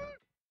another,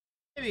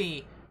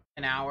 maybe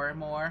an hour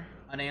more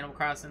on Animal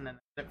Crossing than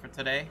that's it for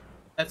today.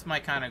 That's my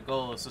kind of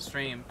goal, is to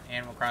stream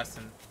Animal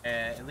Crossing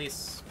at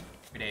least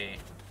every day.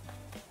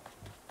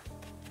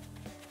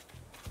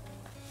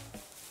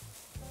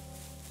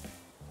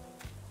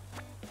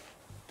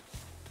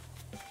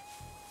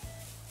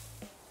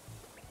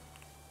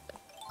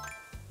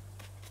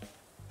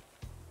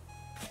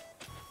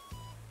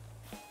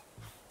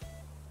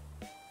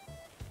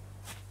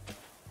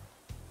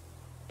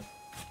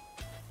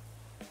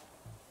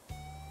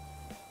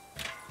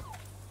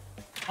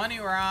 Money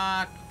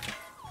rock.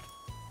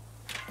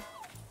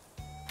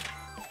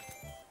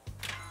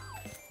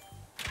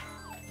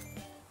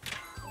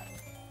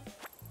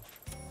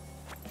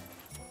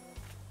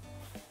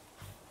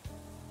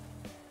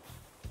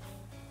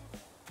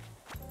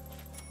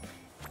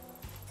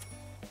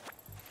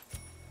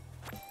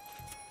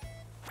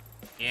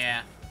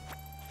 Yeah.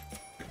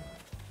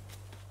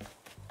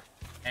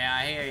 Yeah,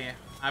 I hear you.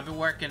 I've been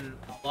working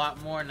a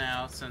lot more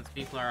now since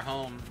people are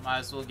home. Might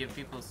as well give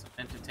people some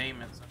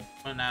entertainment. So I'm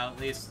putting out at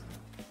least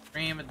a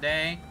stream a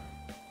day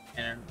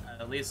and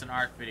at least an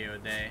ARK video a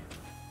day.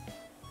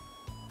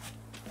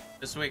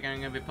 This week I'm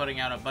going to be putting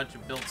out a bunch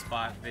of build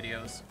spot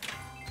videos.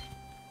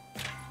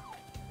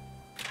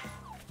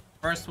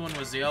 First one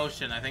was the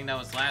ocean. I think that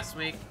was last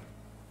week.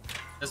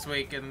 This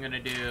week I'm going to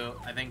do,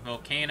 I think,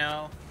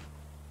 volcano.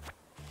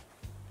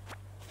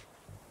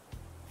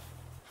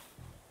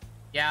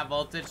 Yeah,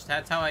 voltage.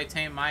 That's how I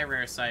tame my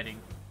rare sighting.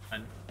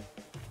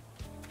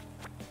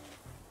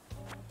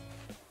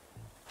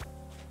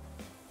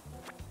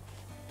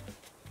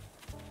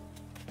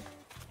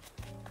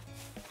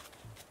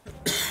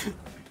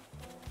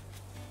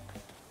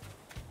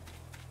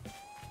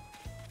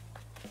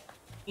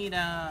 Need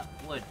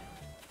wood.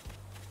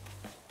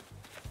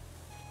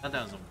 I thought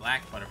that was a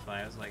black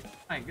butterfly. I was like,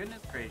 my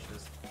goodness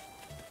gracious.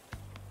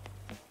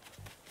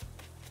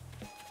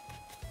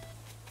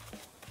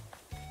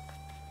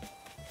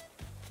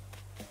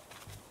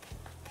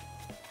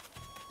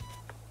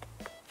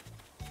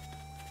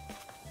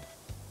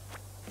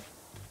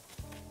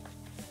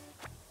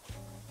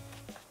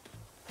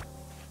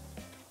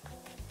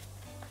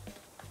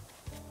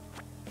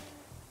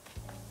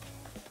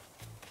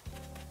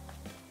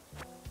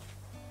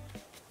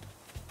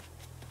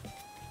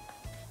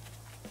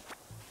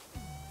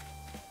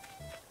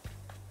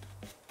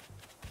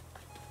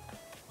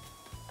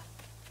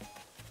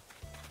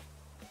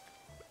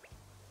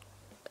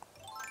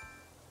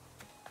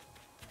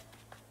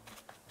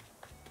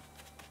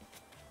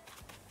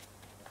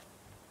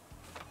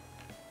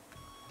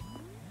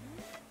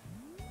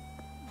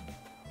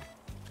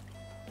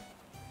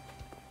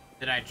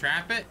 Did I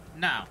trap it?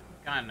 No.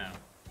 God, no.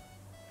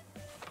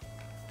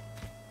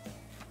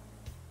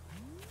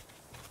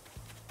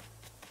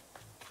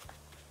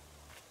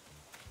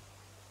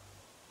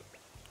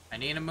 I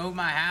need to move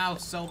my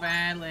house so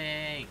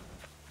badly.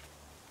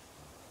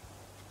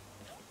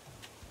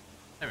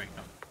 There we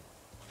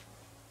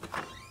go.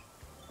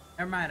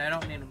 Never mind, I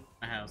don't need to move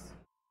my house.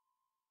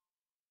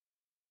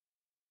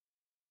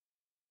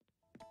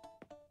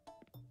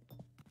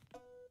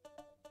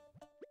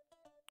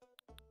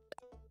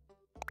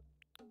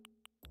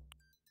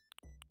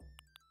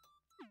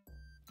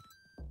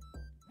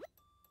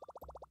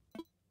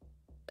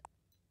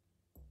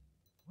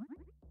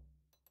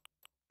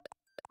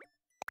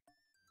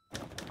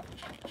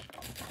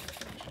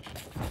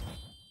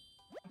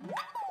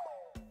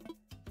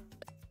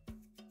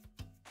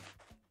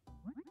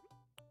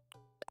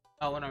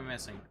 Oh, what am I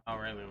missing? Oh,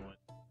 regular wood.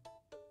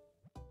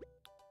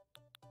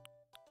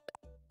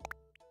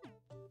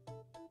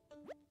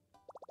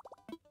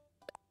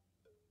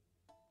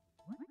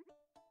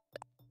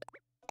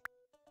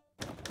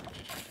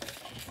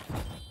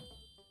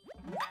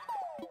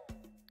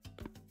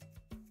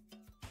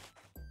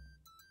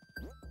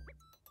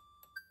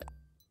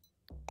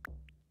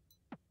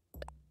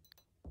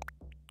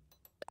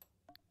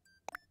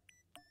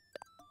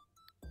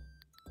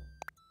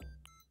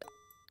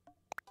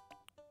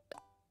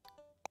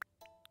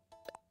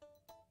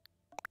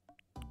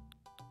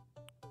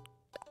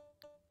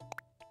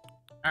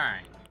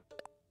 Alright.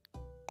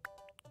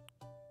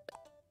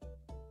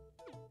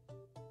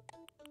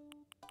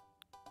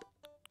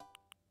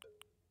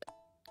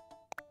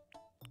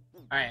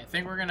 Alright, I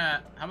think we're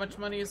gonna... How much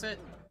money is it?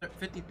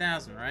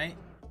 50,000, right?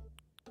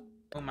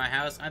 Move my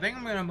house. I think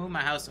I'm gonna move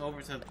my house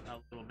over to a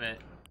little bit.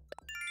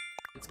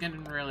 It's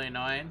getting really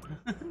annoying.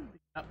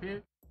 Up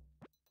here.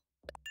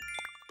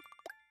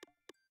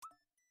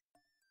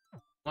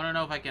 Wanna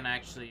know if I can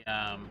actually,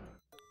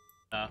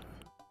 stuff.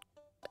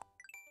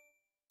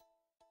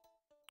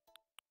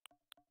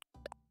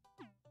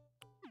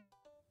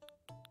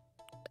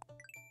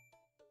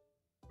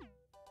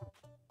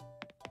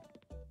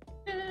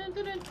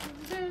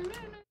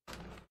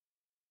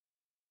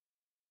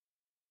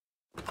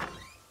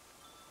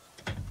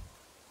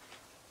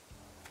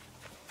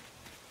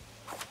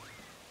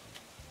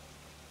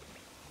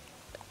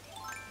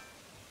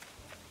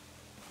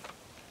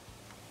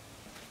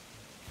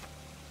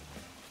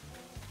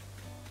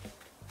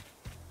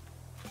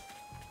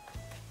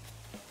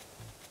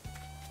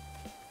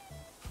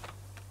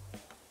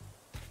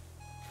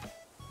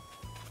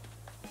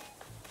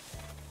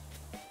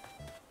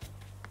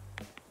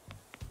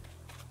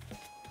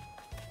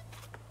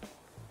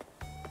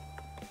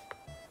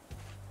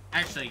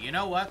 Actually, you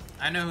know what?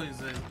 I know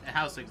whose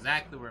house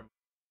exactly where.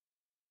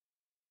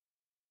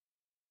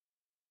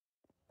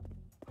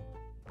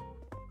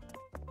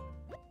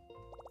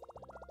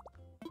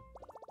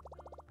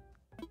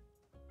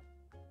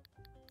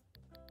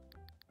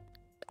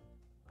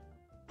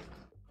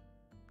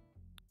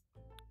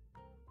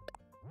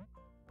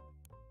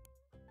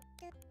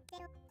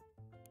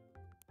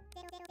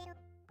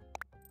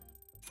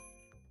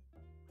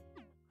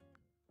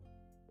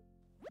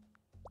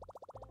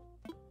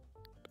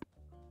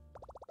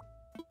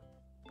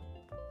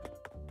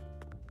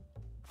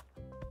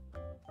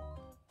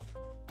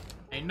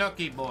 Hey,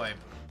 Nookie boy.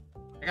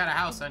 I got a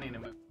house I need to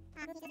move.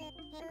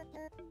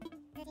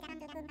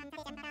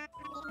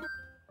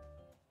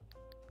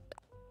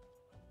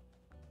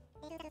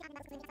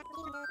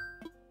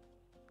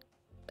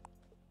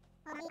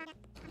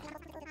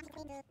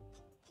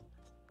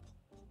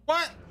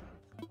 What?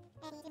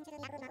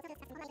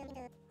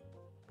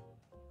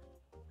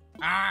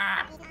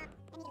 Ah!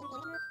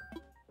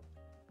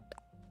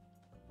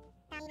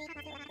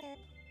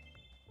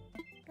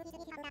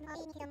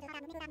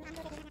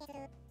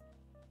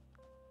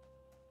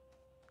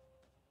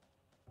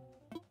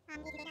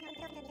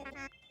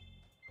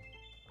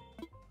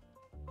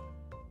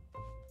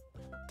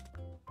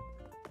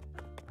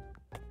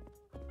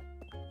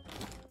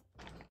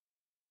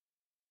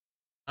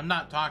 I'm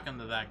not talking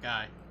to that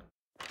guy.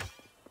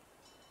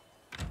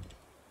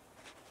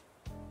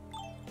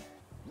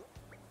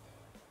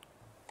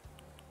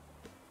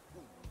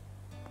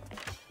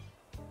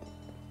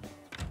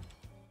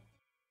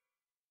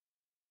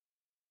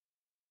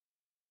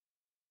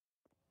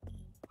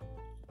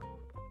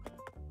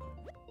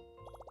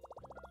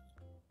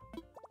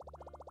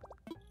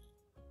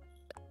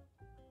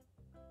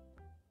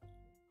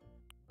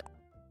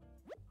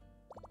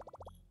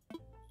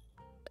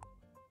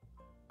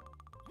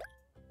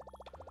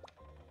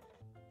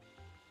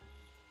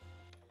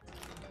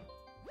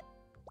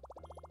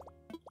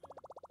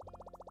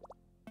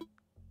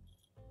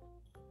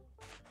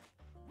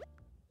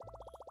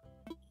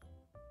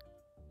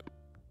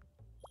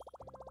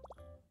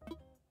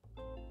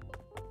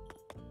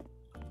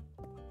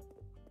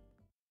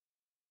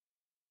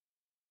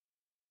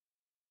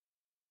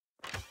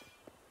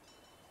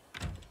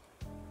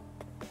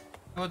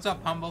 What's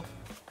up, Humble?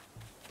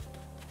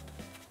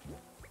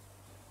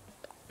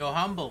 Yo,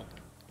 Humble.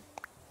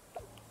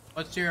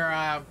 What's your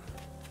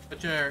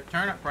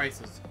turnip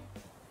prices?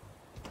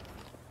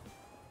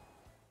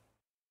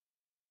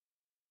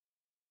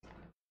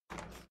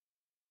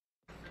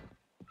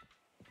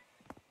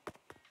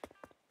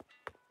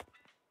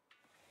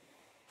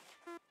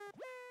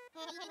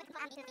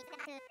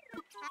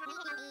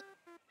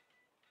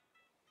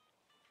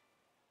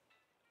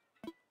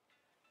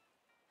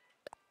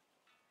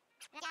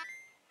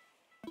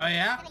 Oh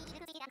yeah?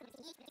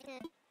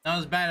 Not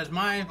as bad as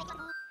mine.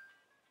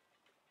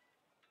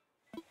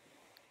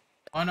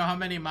 I know how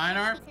many mine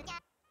are.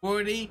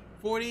 40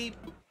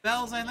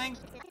 bells, I think.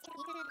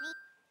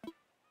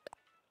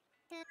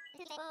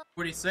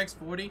 46,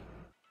 40.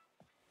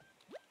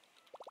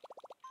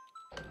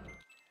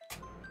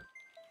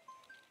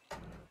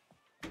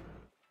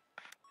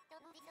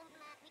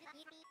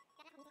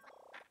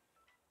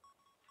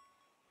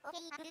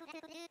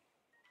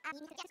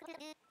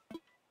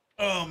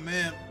 Oh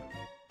man.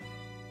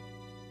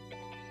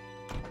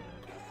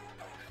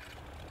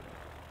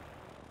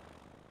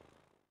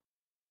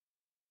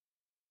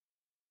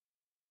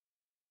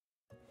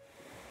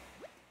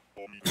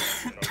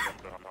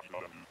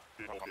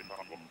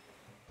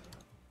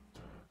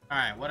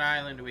 Alright, what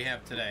island do we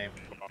have today?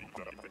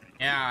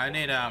 Yeah, I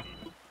need a...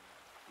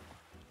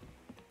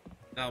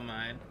 Don't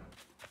mind.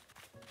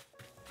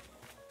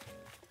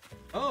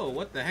 Oh,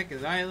 what the heck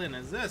is island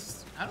is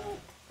this? I don't...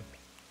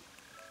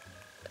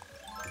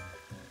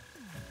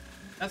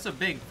 That's a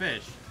big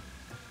fish.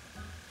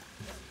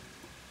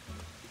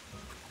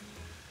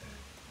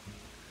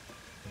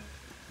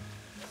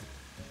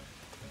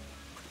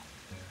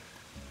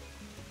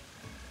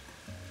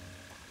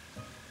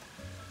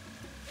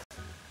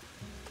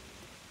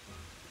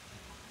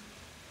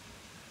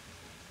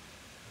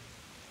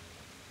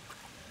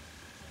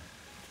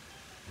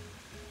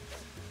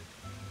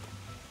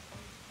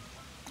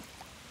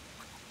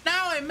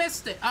 I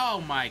missed it.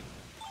 Oh my.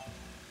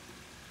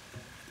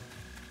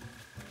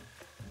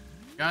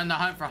 You're on the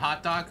hunt for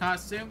hot dog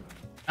costume?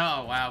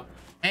 Oh wow.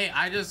 Hey,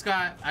 I just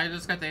got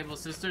the Able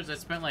Sisters. I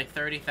spent like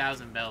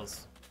 30,000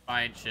 bells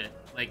buying shit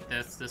like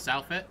this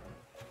outfit.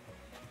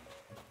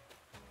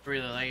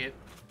 Really like it.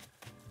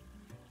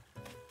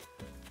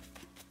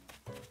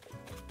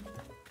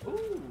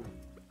 Ooh.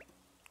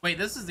 Wait,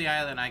 this is the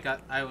island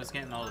I was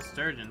getting all the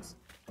sturgeons.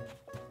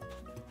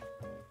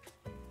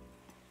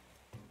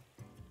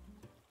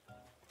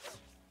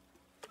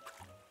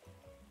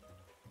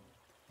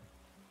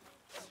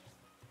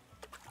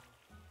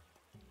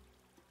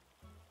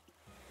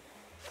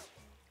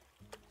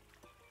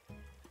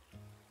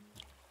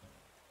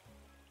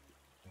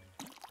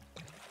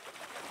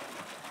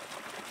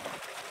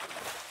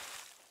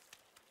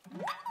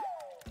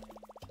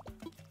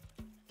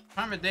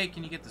 What time of day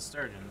can you get the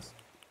sturgeons?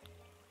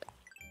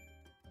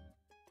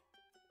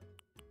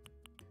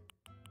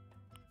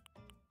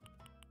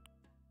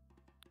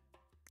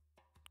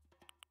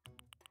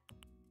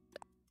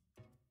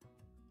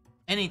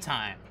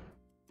 Anytime.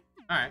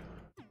 Alright.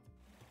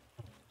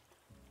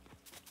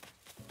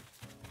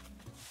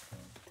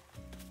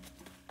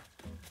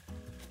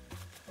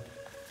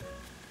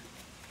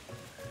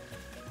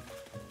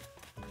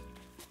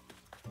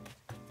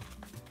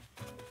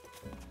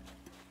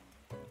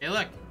 Hey,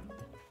 look.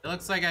 It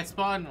looks like I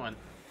spawned one.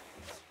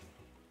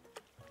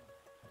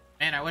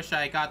 Man, I wish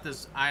I got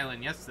this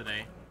island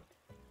yesterday.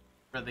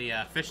 For the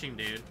fishing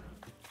dude.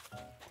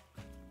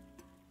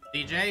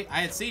 CJ?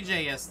 I had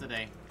CJ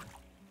yesterday.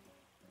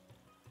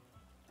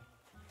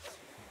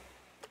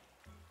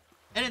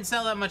 I didn't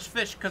sell that much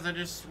fish because I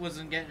just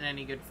wasn't getting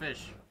any good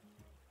fish.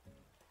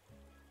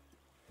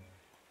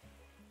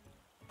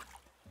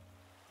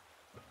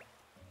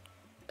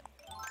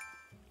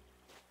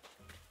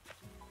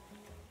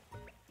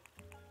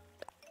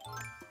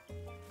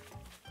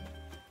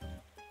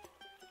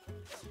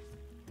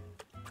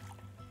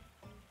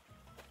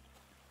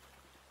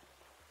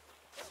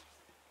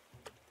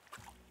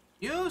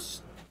 You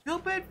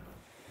stupid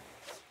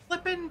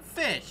flippin'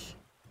 fish.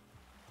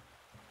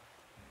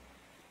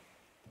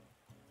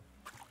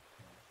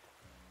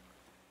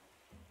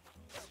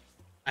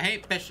 I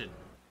hate fishing.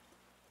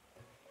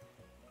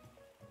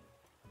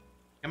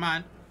 Come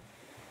on.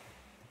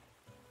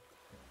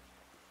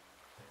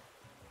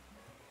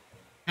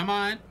 Come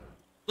on.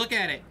 Look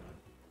at it.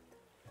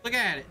 Look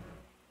at it.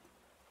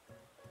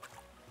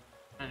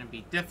 It's gonna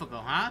be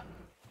difficult, huh?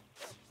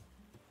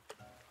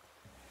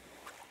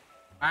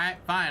 Alright,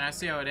 fine. I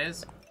see how it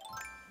is.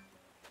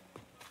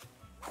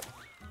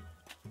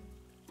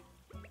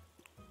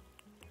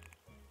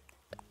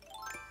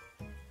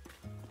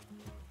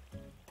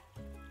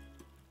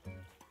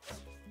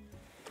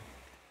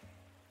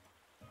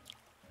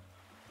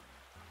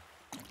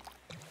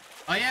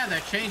 Oh yeah, they're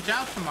changed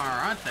out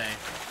tomorrow, aren't they?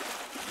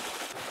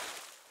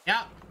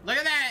 Yep. Look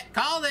at that!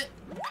 Called it!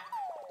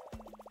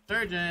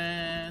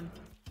 Surgeon!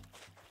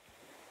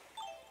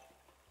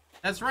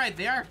 That's right,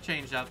 they are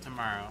changed out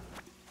tomorrow.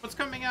 What's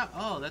coming out?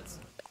 Oh, that's...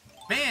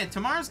 Man,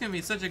 tomorrow's gonna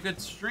be such a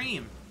good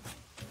stream.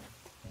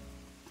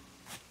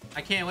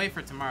 I can't wait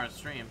for tomorrow's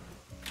stream.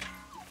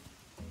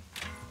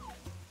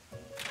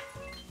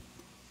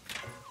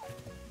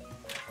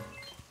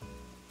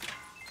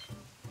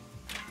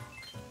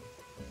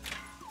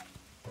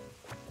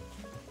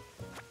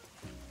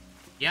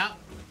 Yep,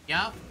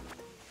 yep.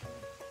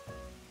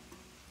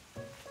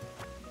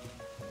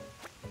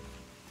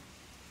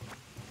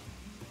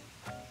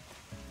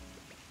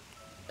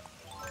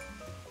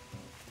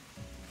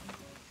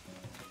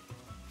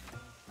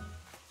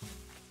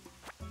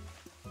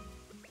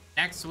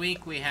 Next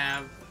week we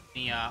have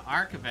the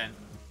Arc event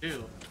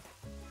too.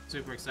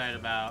 Super excited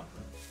about.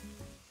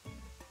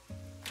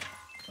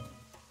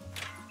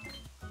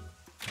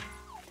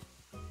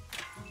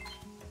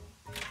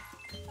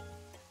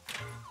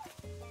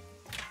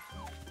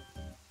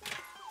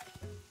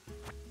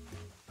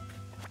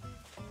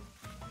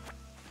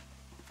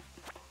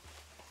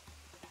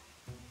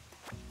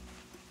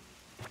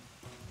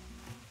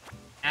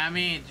 I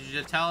mean, did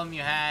you tell him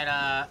you had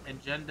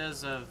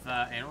agendas of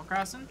Animal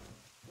Crossing?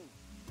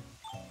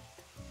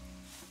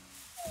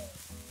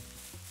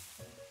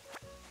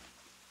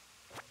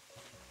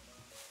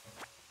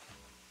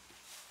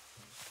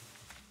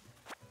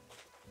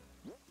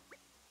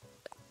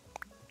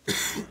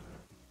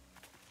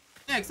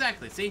 Yeah,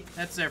 exactly. See?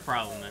 That's their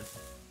problem then.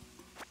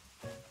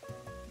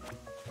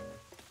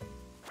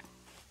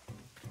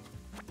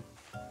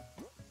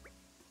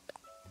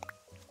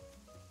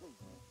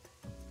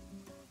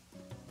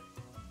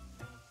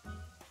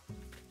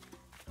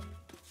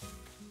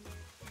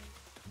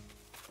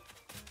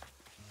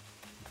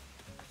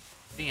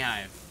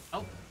 Beehive.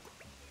 Oh.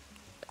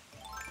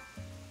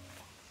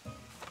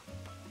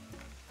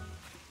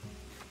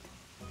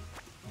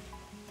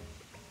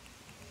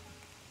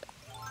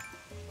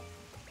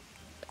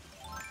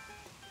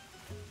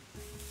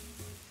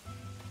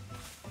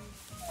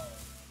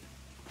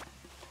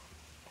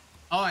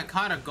 Oh, I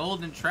caught a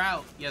golden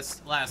trout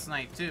last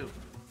night too.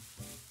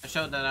 I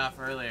showed that off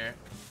earlier.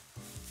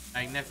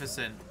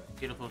 Magnificent,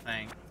 beautiful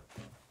thing.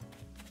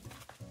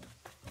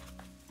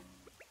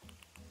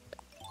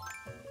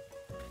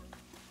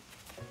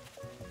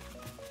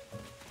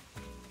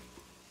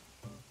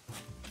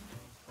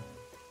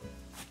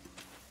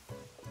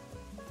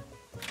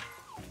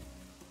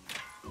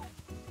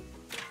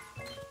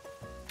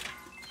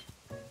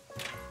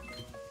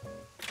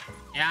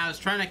 Yeah, I was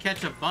trying to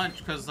catch a bunch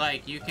because,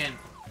 like, you can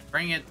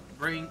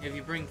if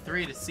you bring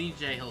 3 to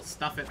CJ, he'll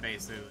stuff it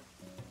basically.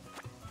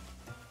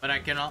 But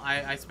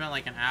I spent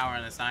like an hour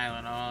on this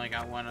island. I only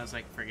got one. I was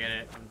like, forget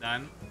it, I'm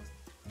done.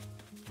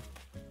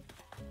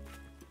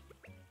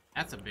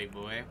 That's a big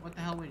boy. What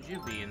the hell would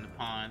you be in the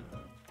pond?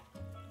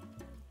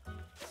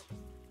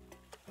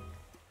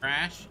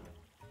 Crash?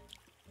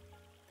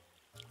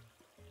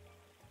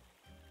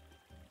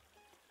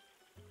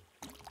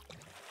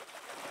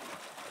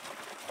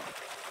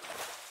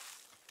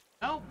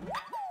 Nope.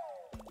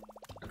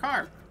 A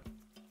carp.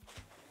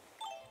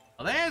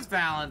 Well, there's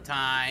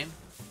Valentine.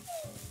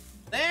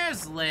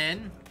 There's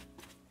Lynn.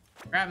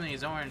 Grabbing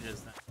these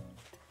oranges then.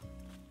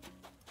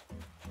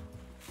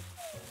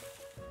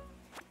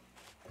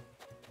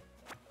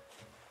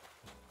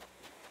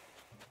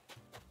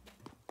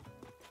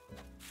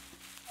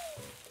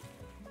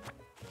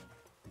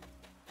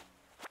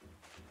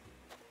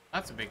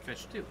 That's a big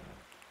fish too.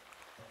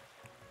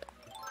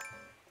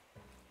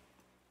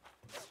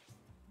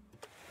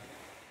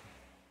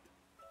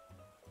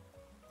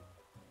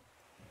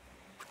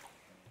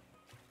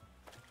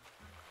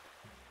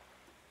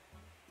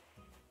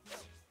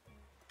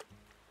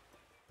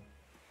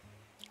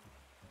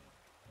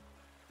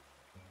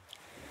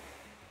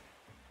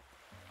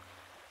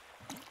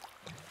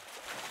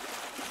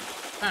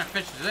 What kind of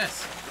fish is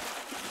this?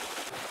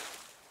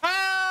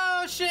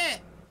 Oh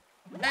shit!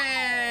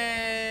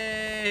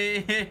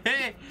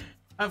 Hey!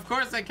 Of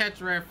course I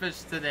catch rare fish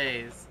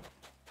todays.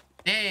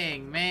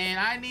 Dang, man,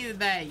 I needed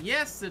that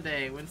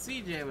yesterday when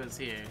CJ was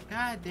here.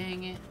 God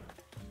dang it.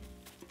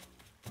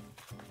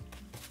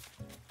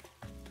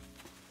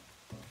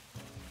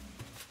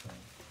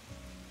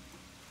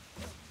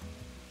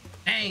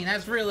 Dang,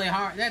 that's really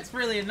hard. That's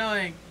really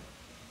annoying.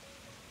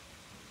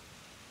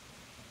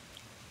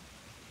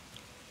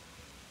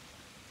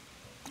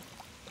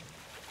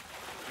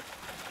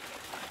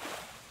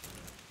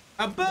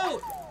 A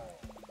boat!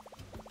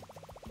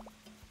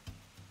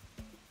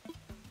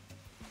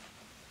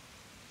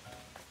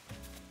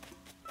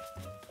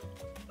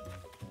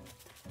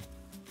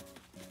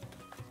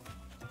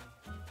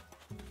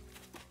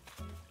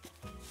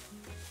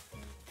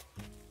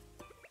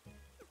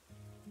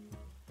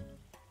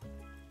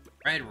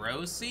 Red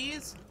rose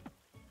seeds?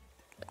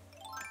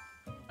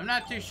 I'm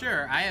not too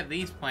sure. I have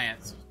these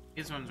plants.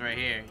 These ones right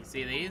here. You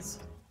see these?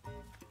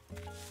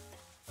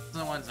 Those are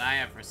the ones I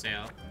have for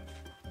sale.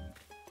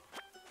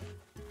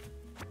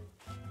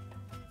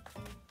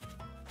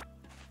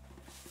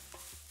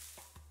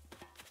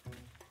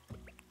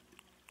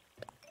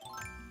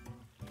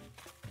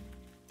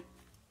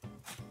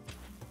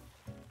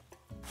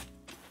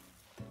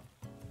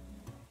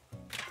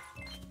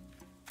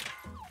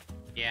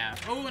 Yeah.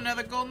 Oh,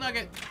 another gold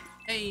nugget.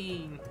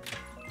 Hey.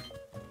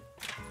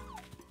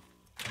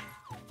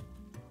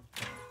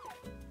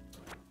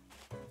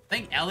 I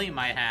think Ellie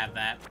might have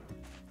that.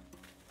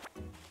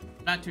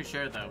 Not too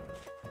sure though.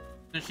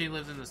 Since she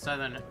lives in the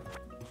southern.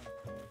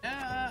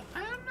 I'm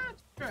not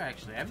sure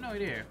actually. I have no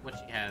idea what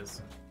she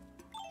has.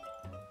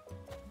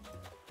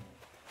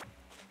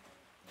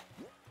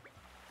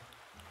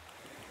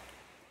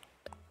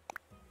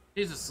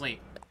 She's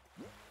asleep.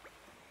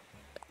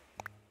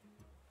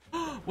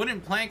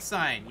 Wooden plank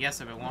sign. Yes,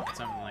 if I want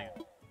something like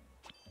it.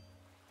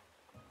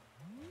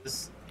 This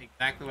is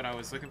exactly what I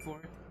was looking for.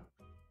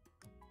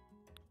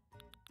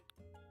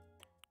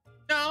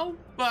 No,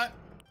 but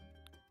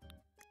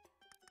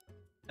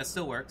that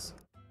still works.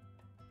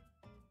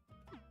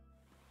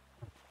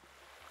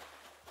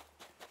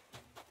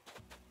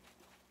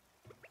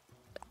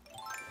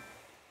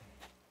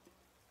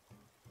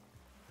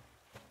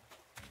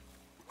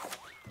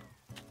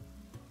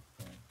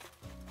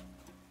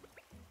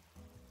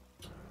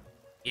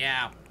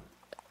 Yeah.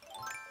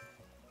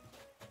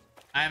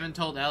 I haven't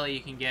told Ellie you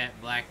can get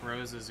black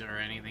roses or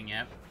anything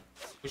yet.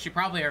 But she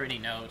probably already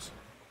knows.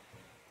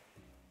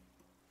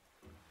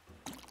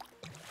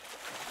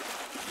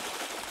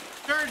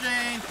 Sure,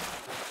 Jane!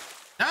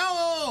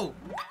 No!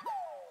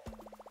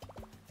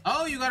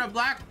 Oh, you got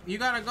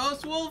a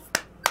ghost wolf?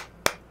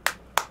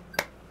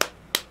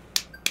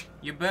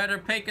 You better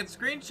pick a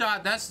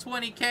screenshot. That's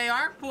 20k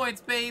arc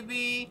points,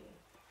 baby!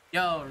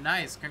 Yo,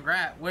 nice.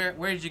 Congrats. Where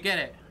did you get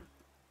it?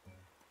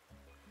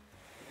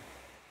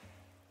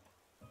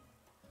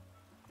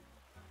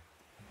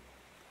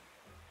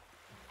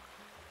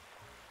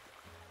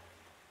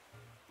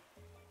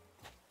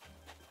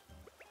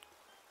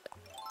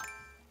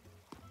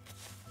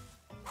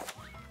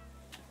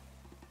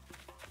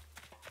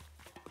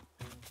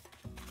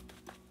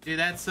 Dude,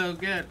 that's so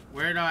good.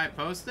 Where do I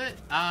post it?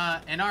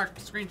 In our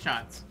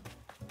screenshots.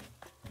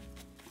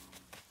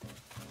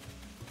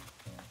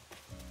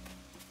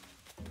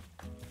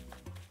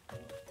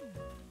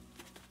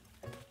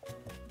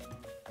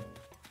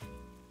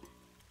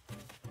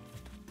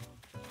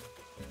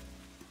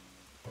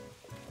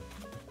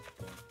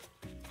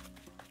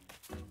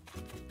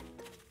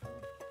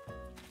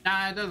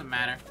 Nah, it doesn't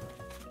matter.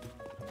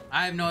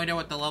 I have no idea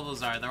what the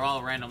levels are. They're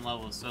all random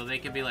levels, so they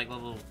could be like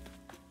level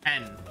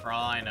 10 for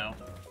all I know.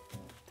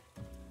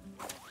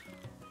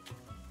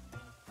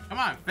 Come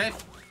on, fish.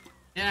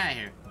 Get out of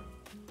here.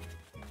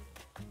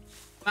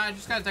 Nah, I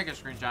just gotta take a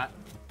screenshot.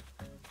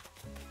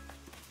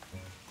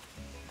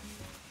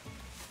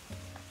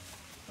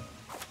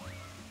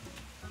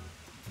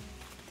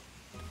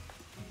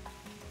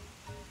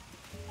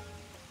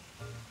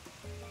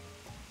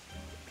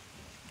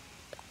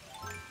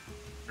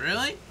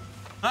 Really?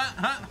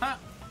 Huh.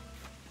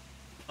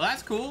 Well,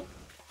 that's cool.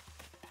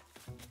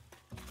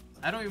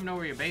 I don't even know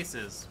where your base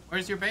is.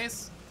 Where's your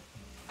base?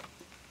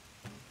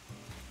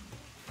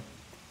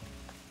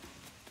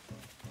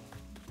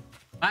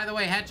 By the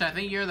way, Hetch, I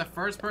think you're the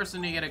first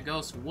person to get a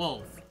ghost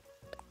wolf.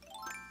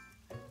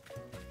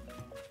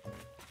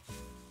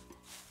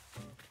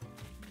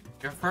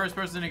 You're the first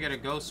person to get a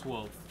ghost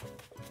wolf.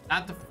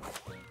 Not the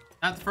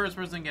first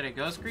person to get a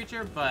ghost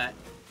creature, but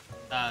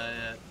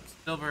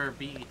Silver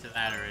beat you to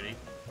that already.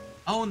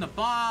 Oh, in the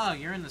bog!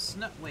 You're in the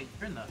snow. Wait,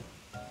 you're in the...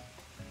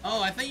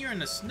 Oh, I thought you were in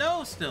the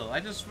snow still.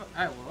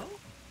 Well,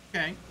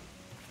 okay.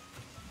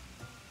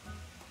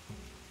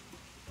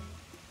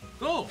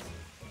 Cool.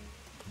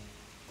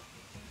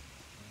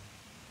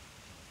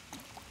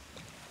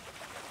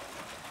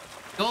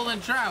 Golden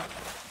trout.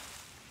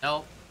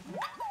 Nope.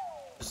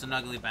 Just an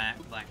ugly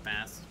black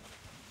bass.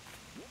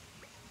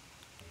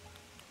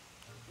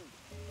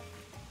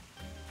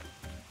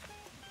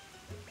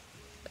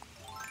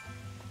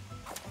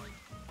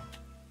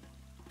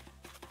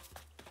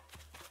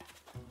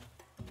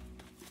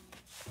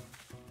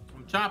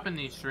 I'm chopping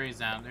these trees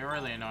down. They're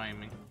really annoying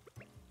me.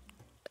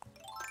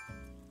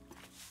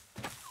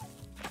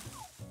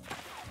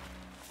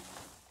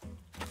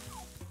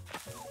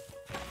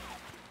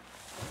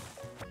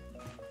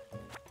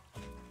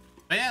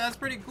 But yeah, that's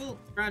pretty cool.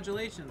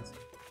 Congratulations.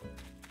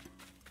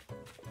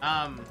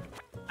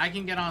 I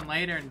can get on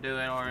later and do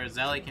it, or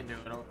Zelly can do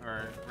it,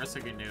 or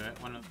Rissa can do it.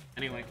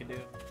 Anyone can do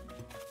it.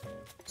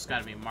 Just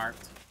gotta be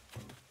marked.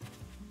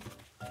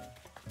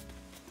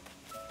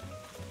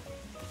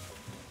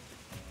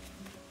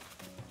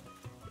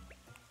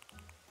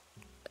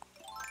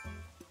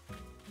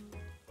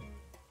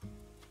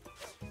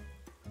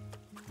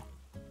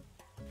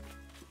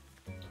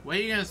 What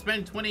are you gonna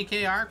spend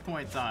 20k arc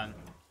points on?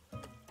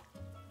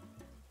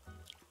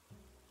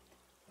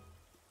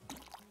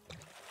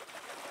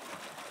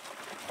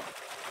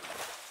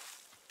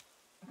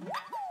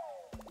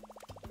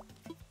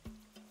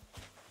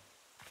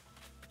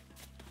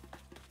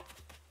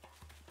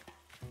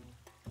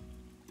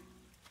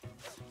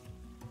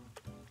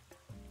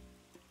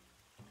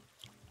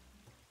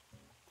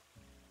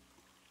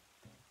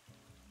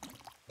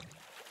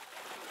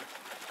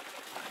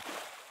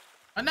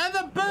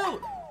 Another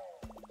boot!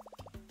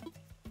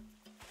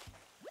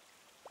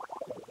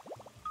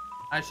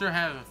 I sure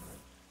have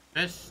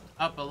fished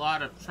up a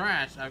lot of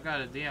trash. I've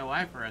got a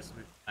DIY for us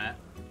with that.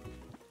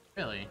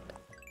 Really?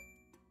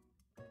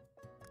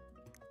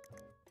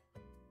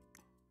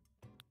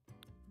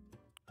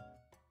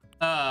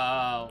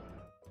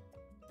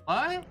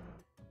 What?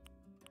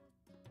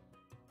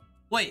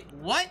 Wait,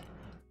 what?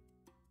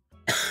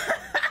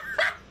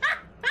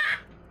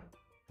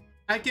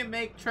 I can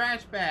make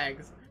trash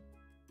bags.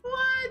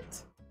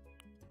 What?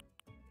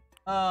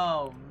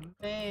 Oh,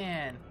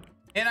 man.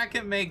 And I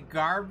can make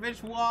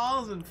garbage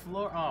walls and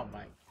floor. Oh,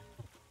 my.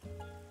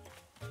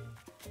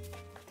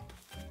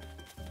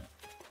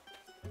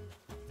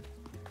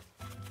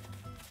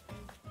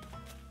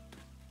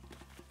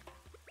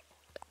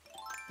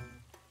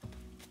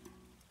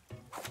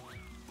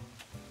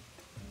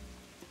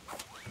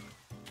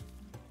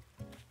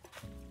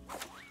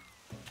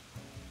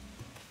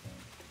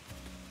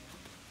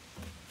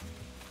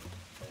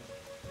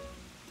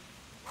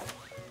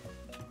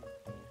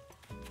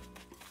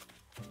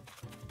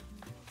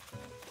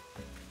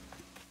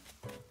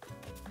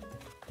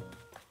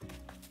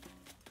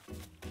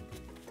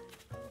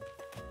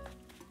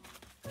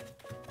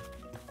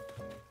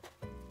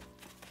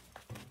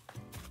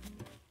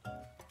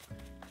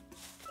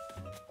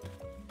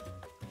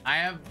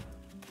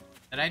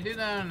 Did I do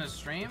that on a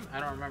stream? I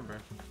don't remember.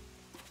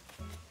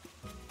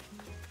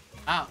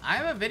 Oh, I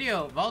have a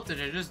video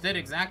voltage. I just did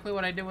exactly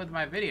what I did with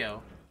my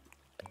video.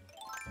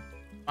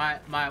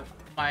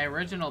 My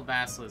original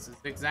basilisk.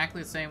 It's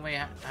exactly the same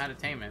way how to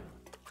tame it.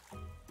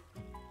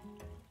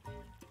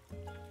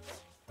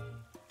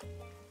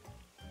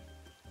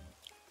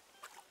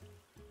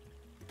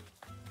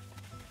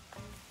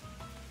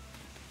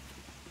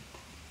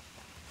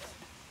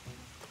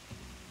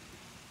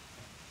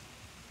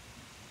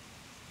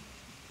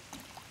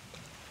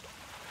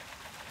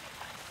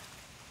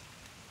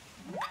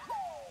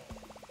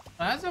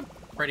 That's a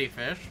pretty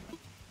fish.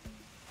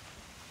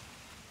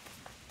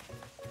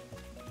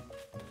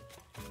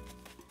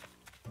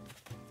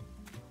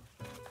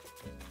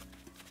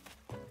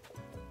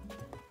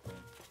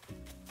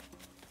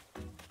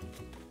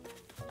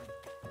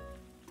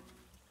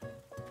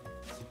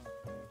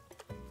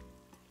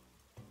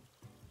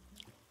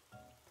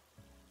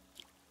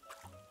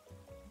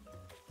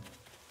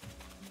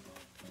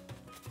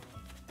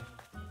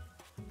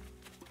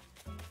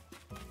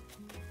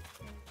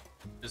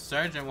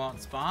 surgeon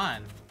won't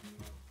spawn.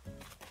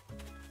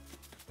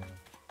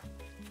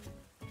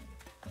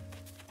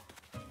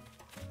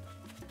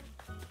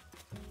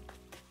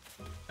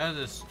 There's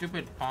a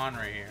stupid pawn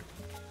right here.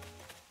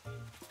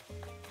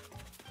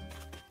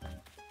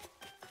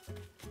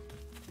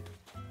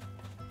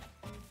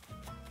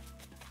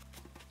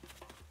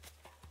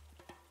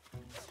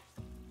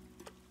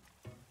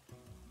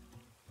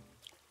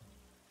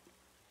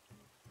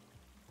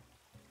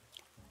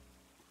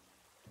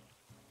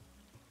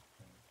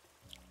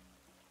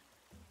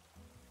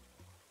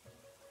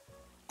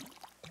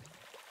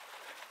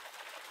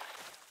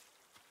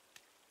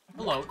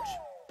 Hello.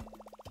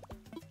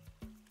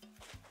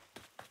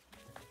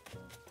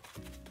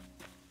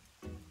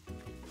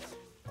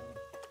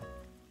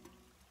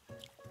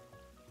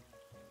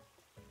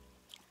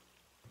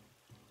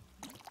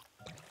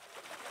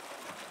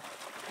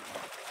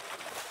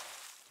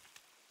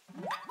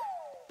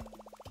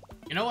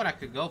 You know what I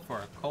could go for?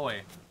 A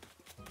koi.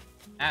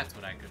 That's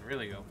what I could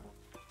really go for.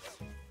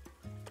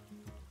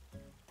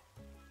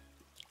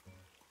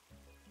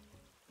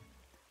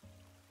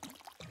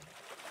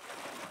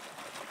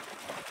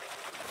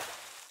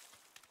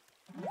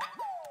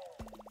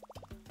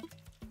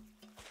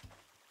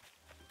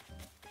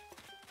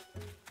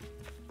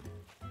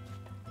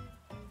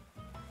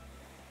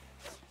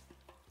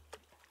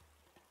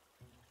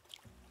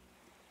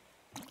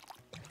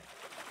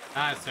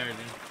 Not a surgeon.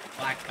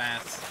 Black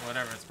bass,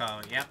 whatever it's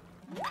called. Yep.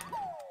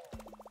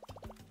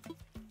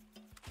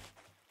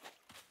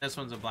 This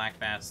one's a black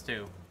bass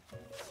too.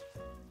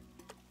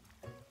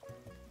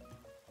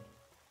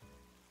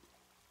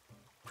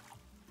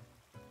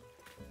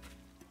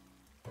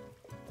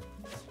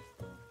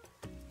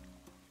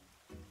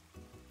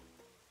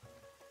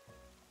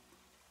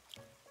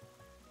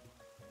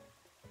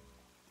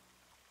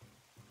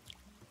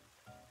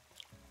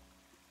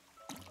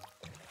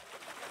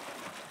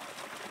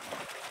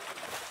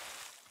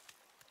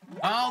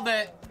 All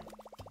that.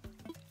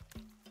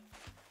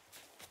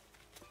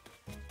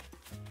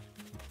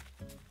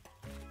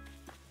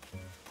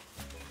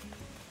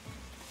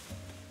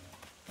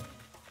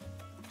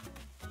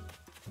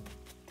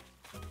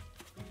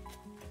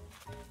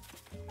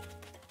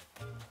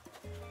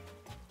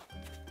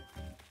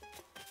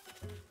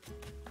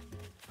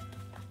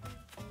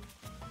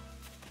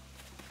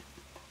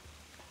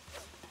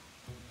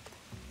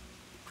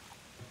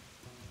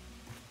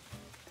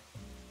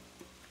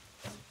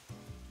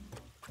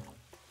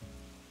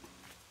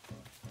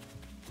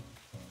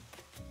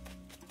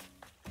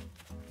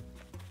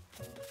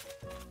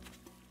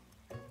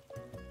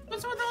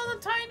 What's with all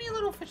the tiny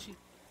little fishy?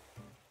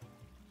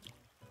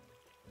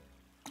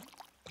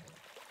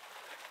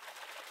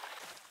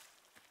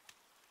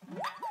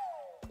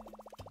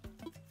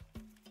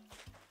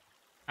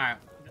 Alright, I'm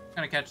just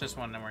gonna catch this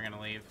one, then we're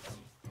gonna leave.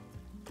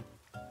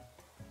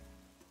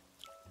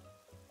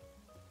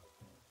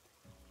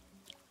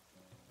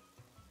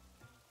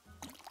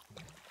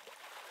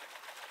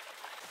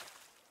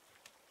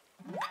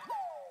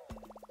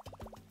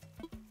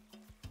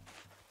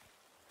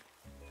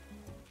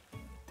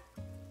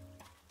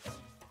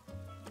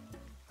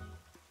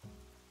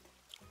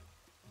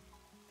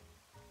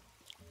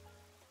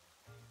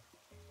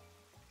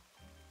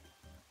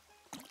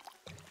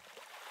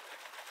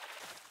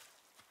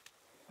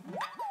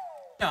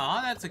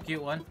 Aw, that's a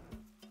cute one.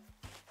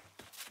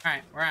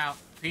 Alright, we're out.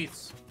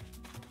 Peace.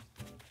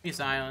 Peace,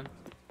 island.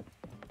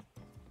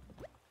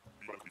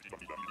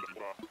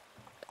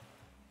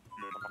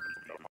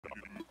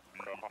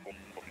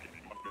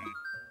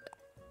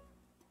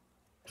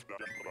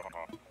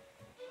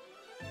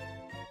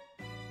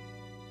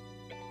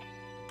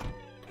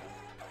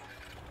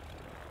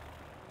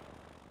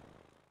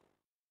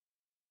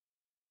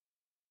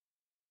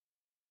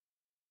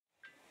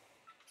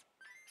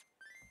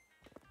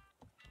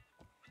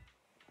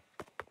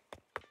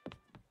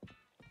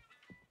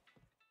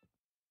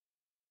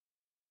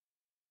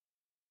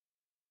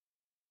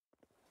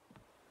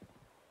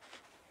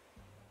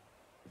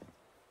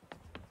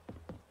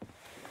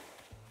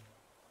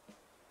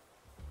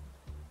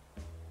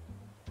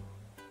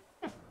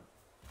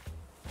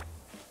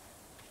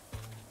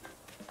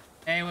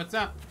 Hey, what's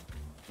up?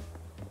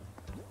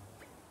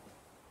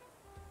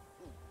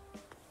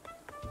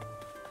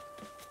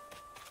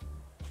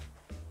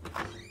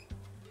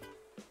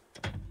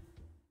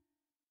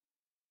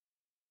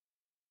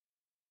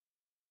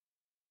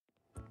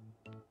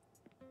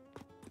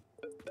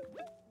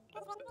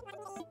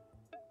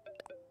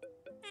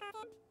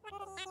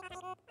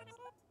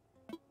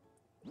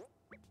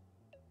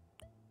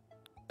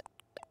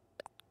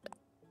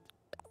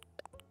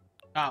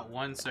 Got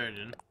one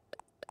surgeon.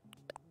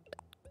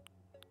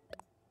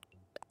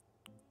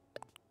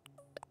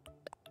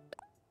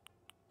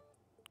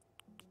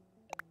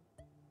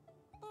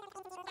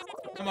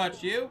 How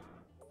much you?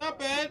 Not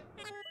bad.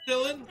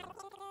 Chillin'.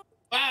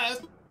 Wow,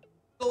 that's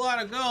a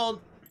lot of gold.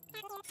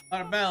 A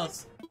lot of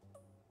bells.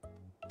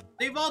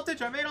 See,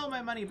 Voltage, I made all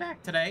my money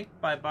back today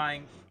by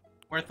buying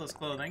worthless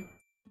clothing.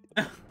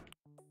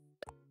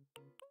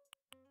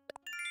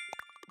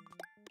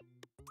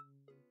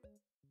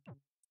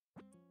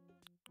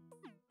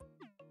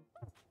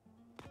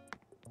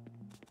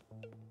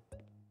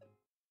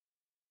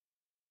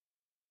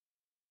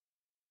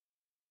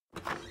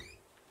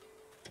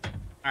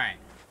 Alright.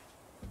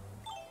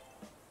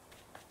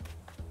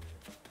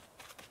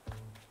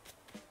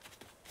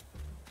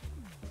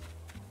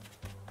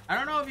 I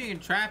don't know if you can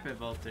trap it,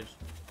 voltage.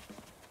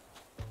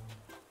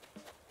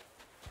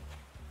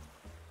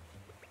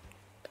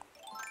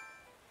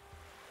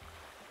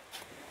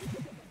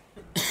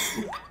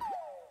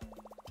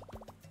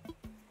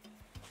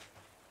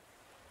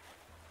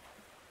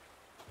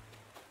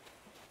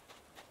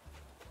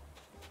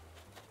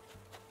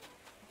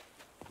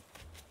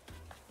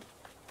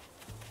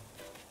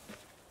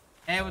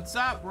 Hey, what's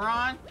up,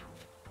 Ron?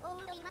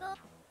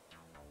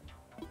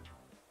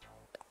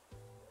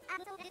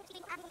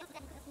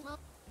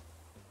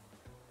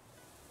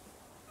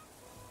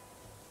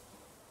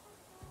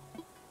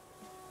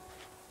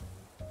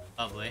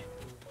 Lovely.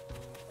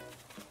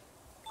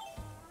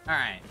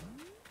 Alright.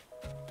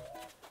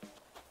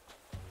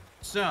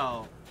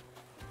 So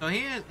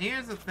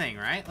here's the thing,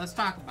 right? Let's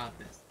talk about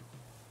this.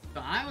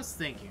 So I was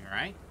thinking,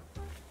 right?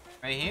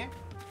 Right here?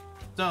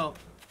 So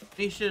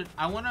we should,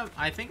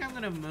 I think I'm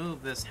gonna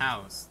move this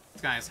house.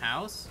 This guy's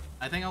house.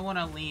 I think I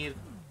wanna leave,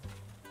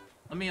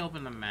 let me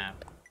open the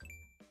map.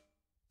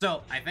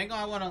 So I think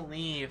I wanna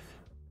leave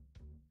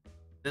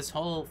this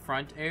whole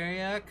front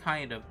area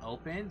kind of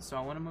open. So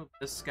I wanna move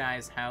this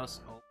guy's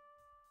house open.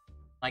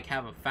 Like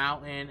have a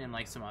fountain and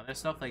like some other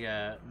stuff, like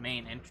a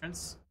main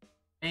entrance.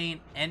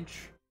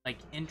 Like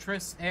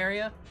entrance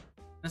area.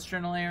 This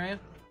journal area.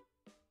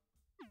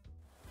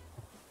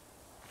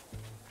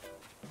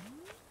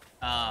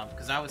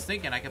 Because I was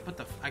thinking I could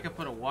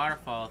put a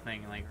waterfall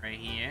thing like right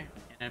here,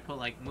 and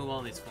then move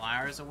all these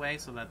flowers away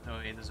so that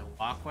way there's a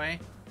walkway.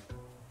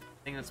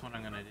 I think that's what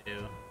I'm gonna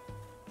do.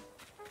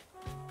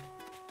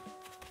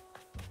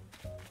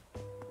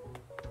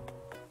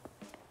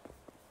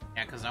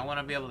 Yeah, because I want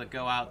to be able to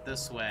go out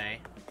this way.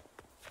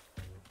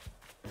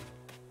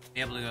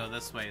 Be able to go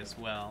this way as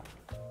well.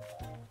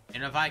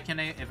 And if I can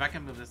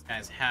move this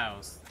guy's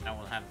house, I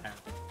will have that.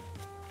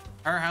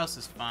 Her house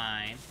is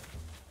fine.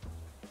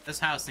 This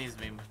house needs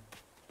to be moved.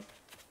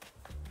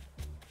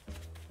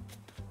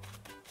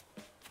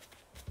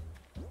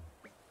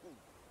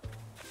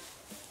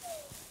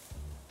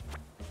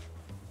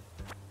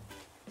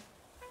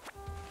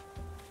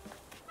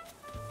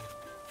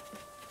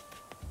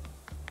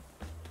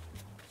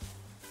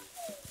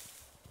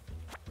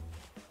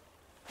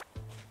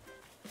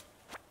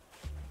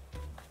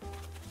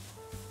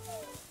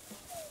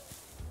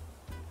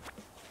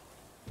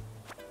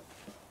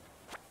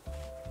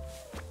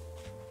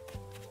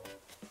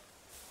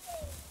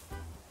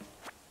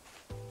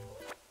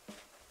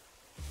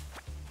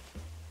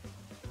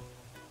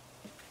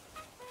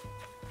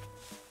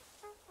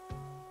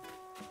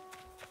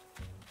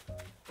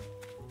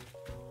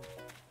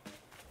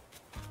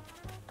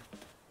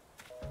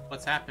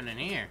 What's happening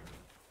here?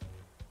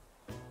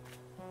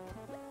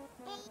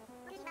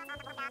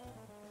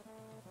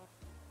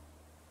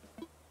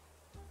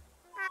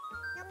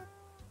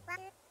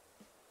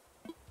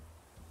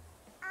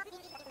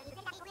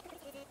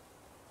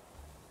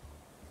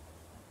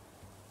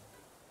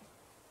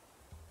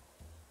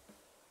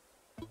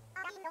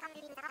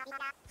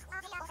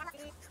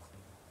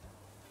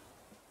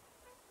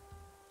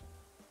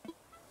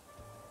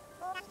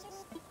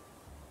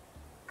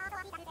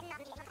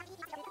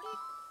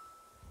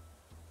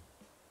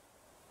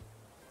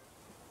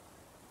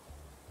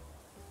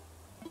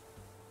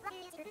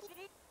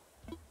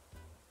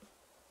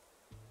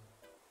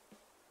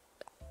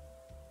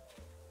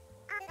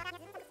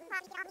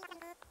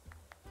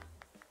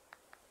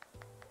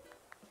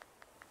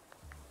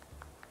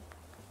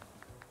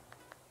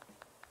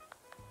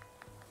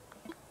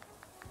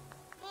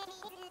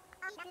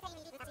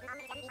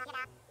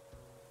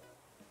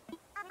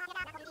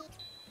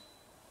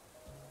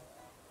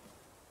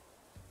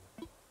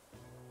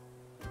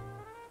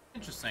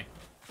 Interesting.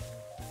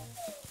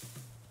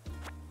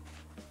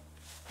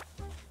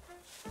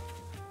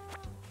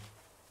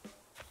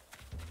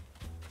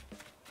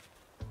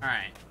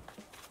 Alright.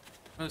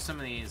 Move some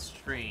of these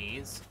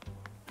trees.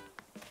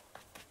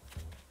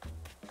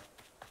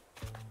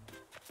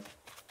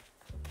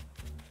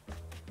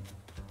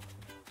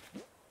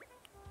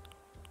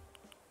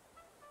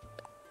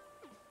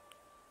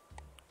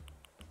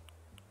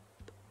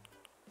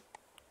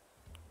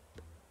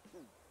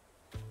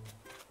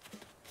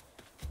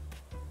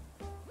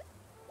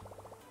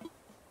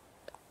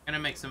 Gonna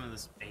make some of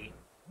this bait.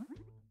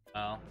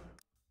 Well.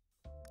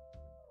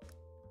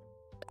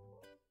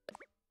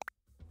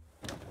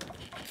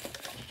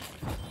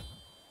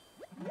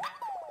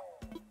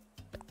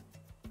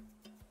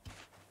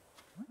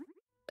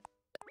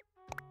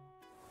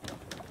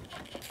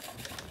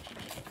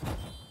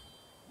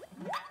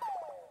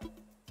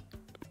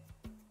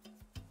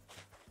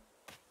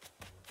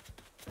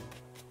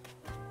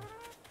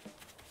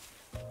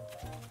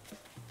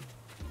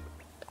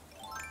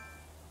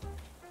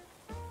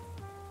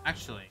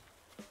 Actually,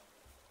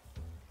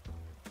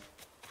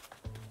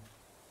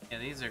 yeah,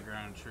 these are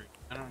grown trees.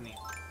 I don't need.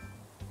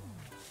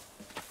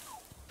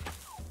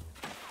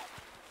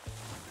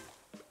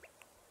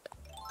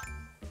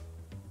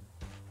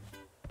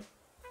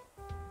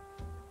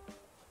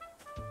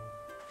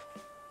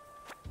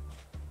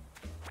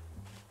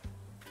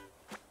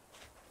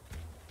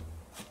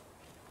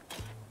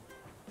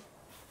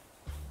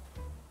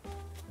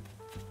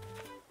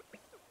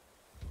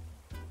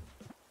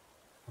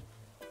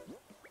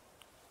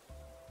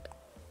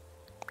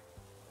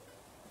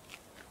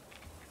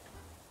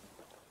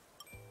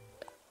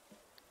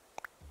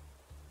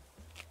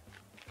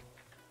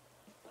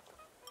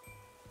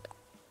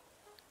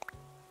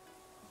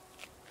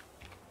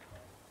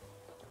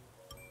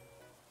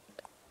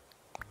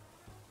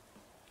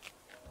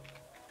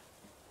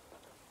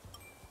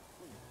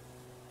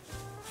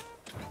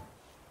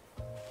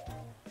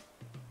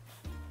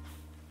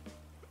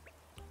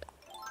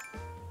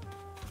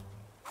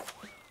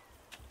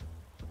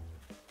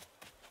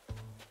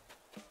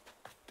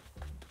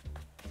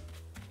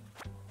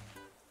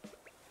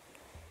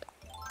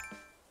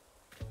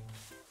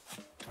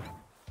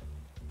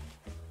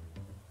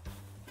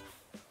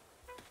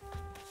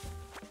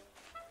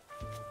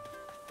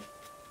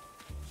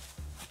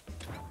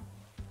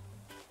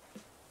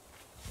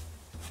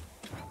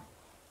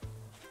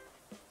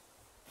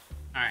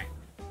 Alright.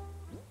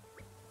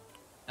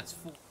 That's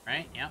 4,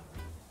 right? Yep.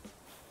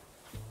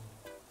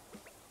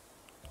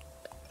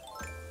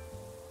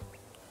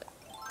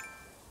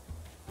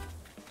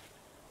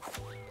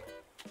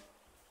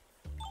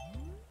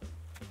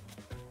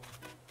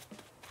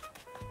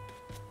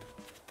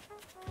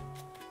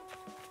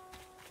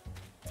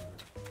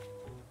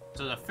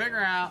 So to figure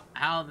out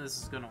how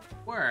this is gonna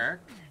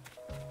work,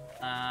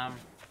 not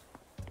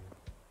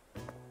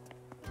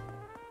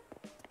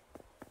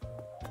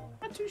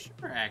too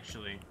sure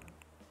actually.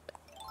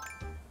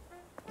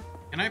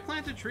 Can I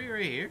plant a tree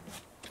right here?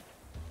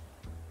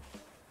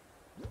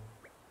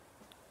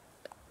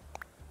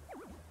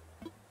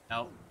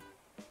 Nope.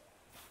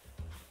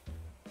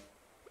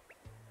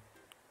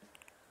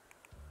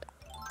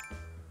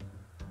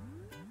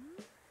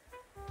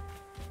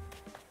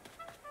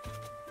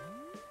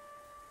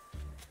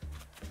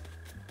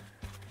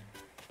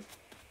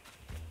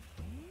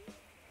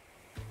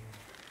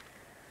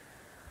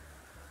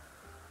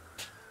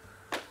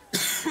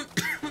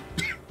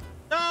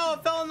 No,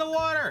 it fell in the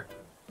water.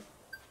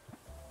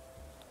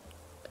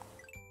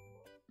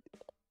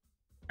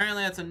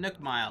 Apparently that's a Nook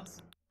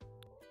Miles.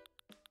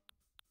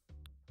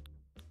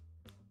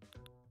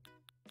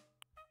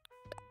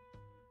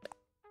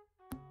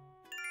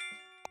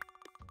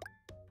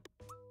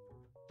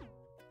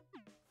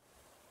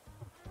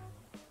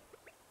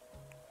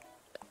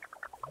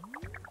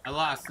 I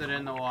lost it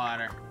in the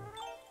water.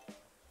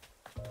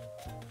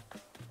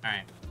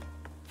 Alright.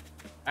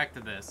 Back to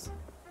this.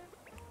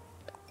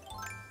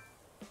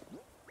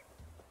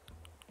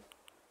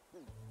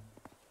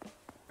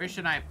 Where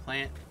should I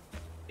plant?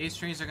 These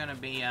trees are gonna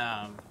be,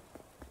 plant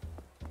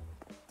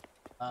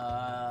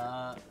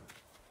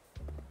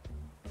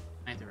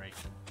it right.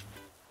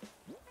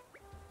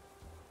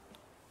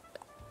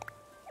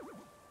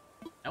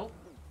 Nope.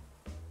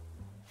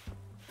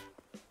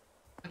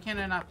 Why can't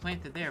I not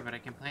plant it there, but I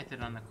can plant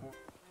it on the corner?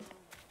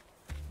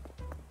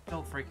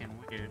 So freaking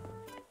weird.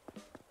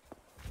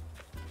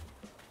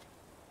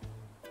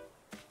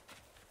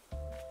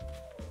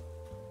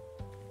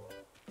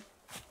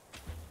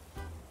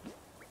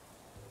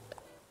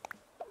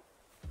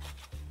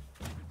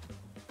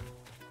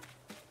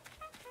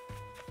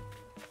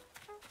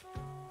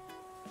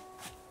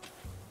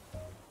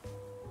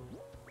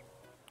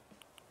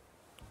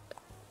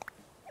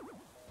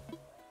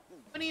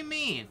 What do you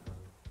mean?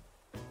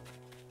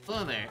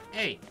 Hello there.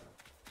 Hey.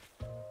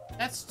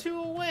 That's 2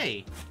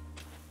 away.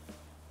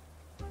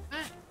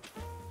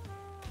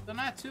 They're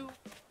not 2.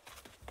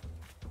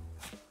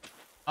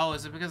 Oh,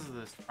 is it because of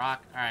this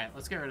rock? Alright,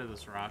 let's get rid of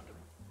this rock.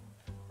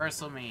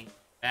 First, let me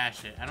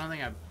bash it. I don't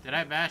think did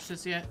I bash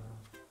this yet?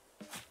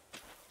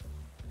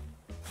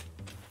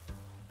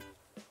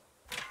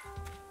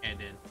 Yeah, I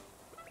did.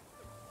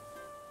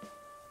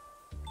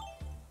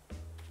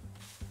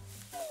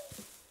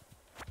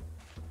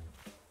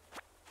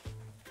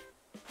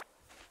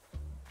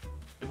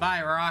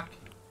 Goodbye, rock.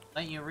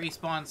 Let you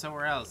respawn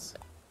somewhere else.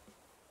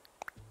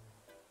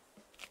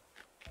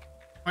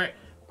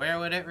 Where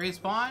would it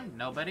respawn?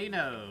 Nobody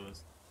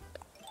knows.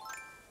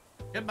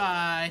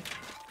 Goodbye.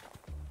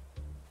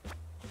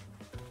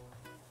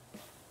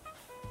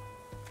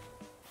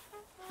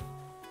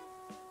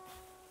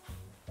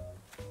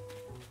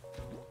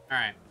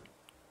 Alright.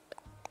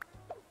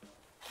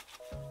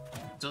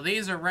 So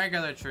these are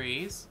regular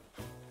trees.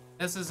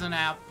 This is an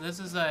app. This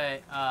is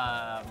a,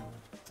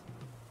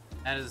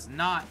 that is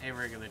not a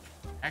regular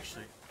tree.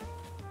 Actually.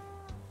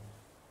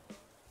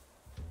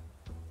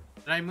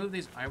 Did I move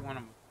these? I want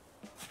to move.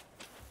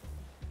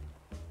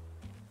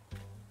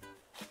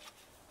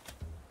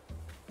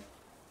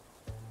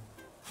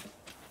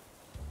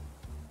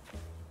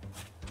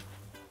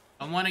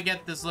 I want to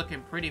get this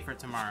looking pretty for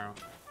tomorrow.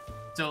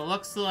 So it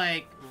looks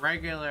like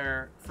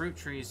regular fruit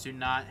trees do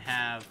not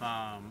have,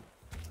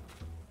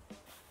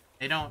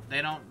 they don't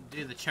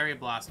do the cherry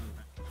blossom.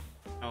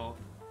 So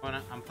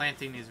I'm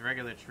planting these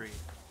regular trees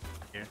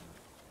here.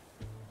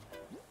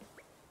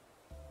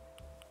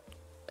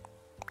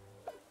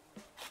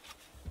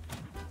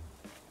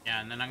 Yeah,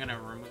 and then I'm gonna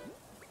remove.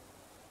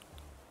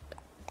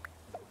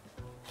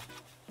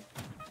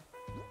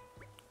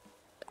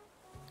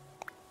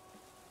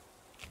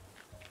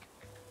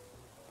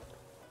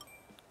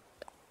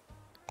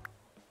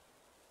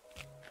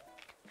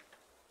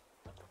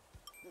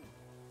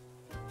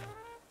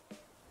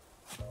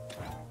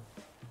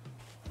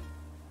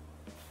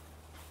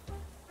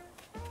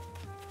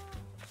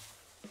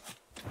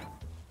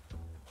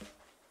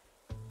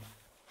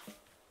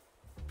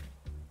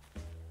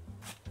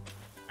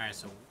 Alright,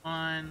 so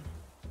 1,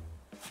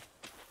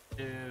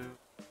 2.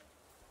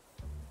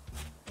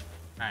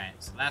 Alright,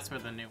 so that's where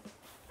the new.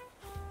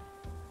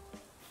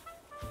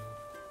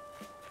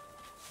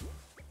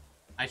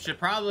 I should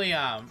probably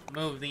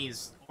move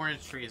these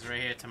orange trees right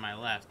here to my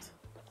left.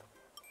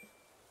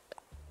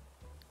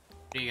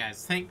 What do you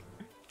guys think?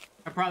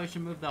 I probably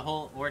should move the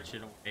whole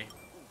orchard away.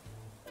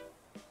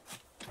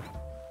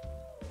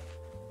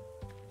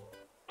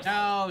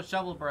 No,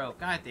 shovel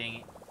broke. God dang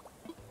it.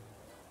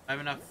 I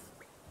have enough.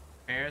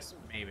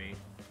 Maybe.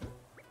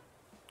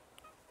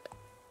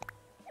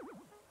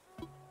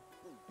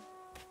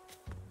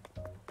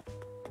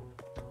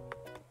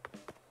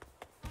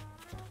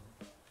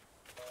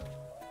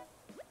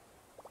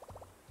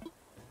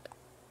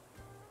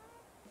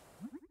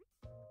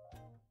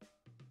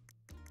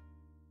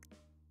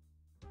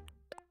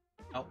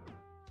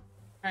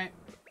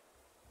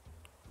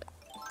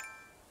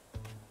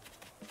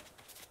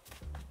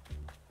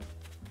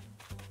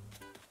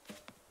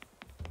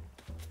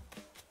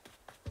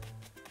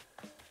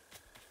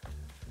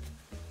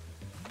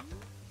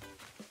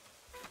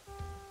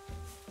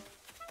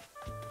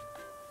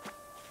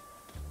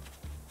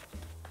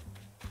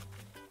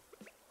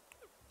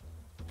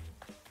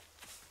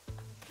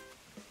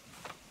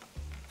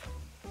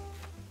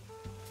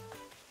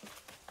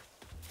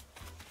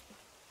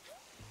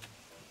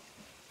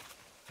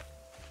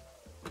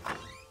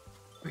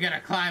 We gotta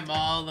climb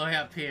all the way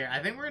up here. I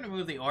think we're gonna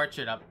move the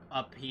orchard up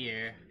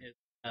here as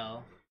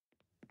well.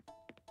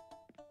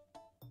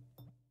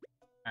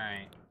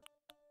 Alright.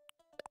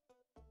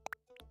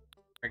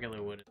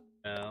 Regular wood as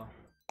well.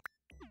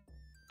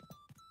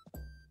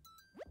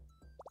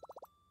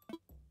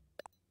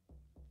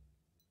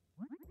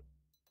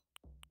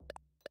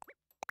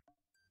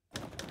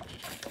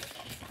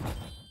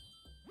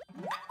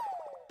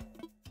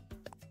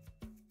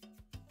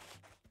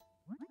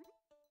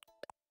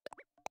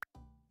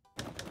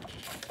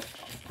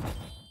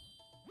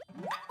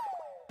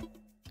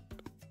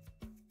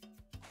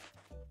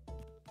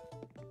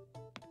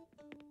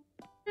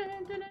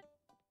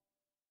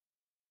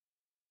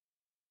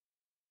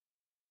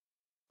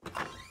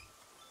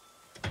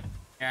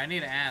 Yeah, I need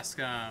to ask,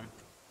 there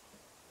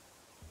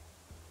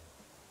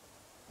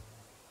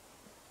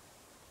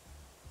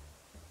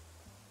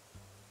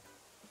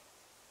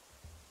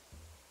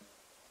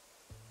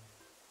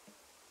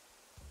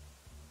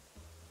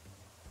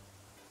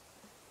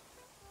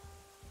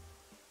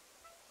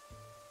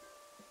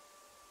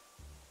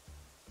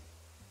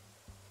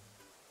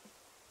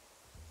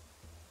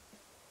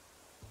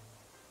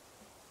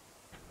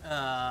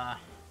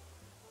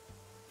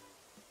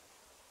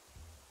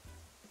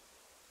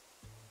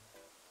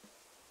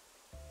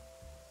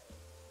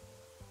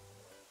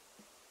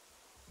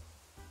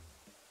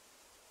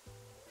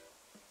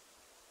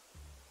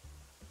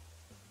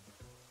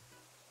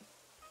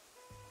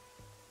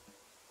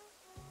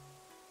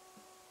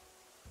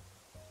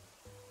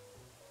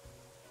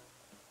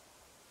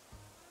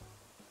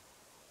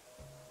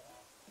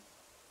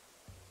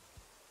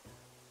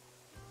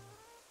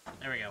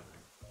we go.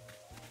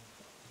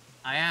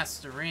 I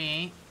asked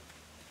Doreen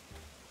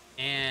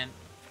and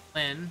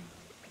Lynn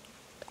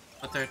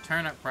what their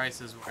turnip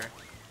prices were.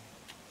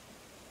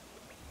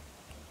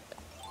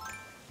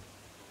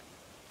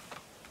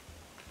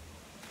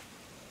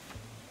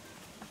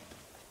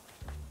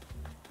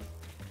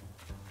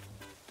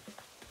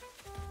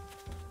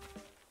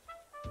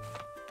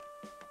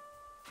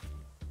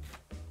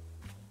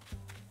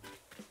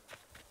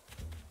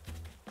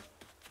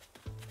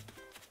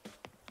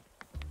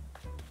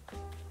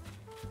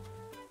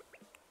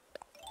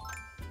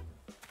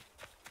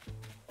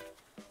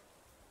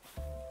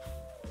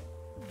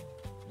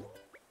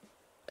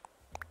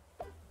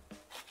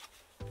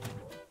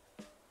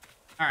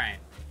 Alright.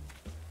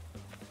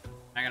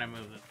 I gotta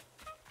move it.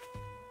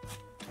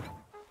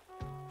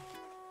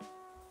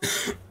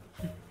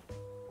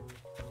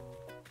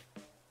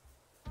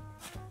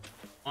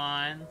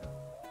 One,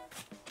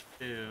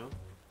 two.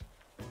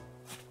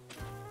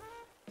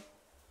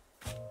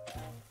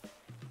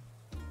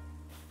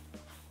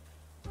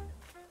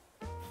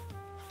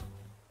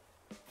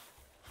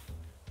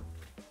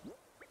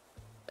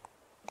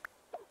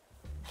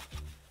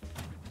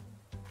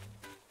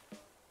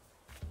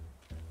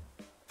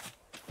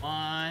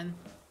 One,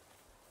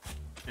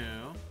 two,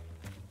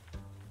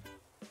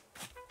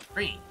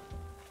 three.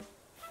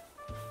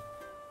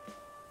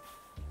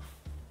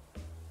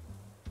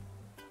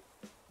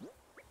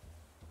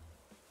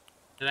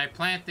 Did I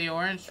plant the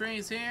orange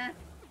trees here?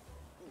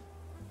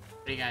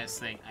 What do you guys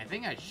think? I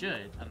think I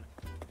should.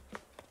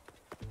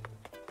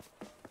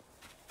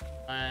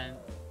 One.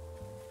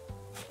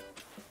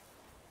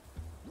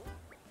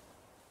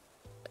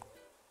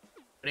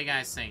 What do you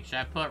guys think? Should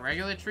I put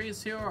regular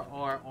trees here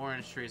or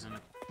orange trees in it?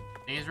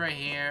 These right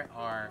here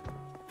are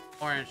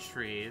orange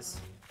trees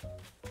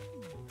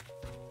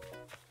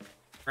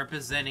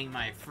representing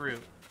my fruit.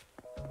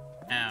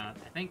 Now,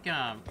 I think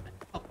I'll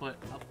put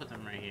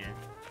them right here.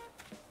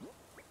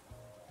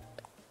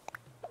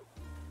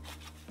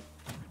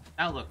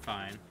 That'll look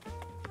fine.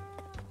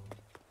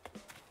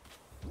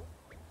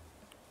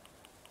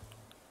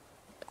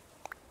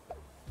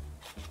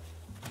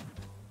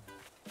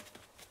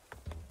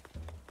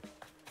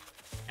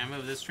 Can I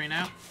move this tree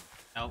now?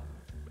 Nope.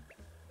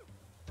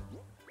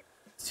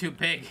 It's too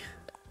big.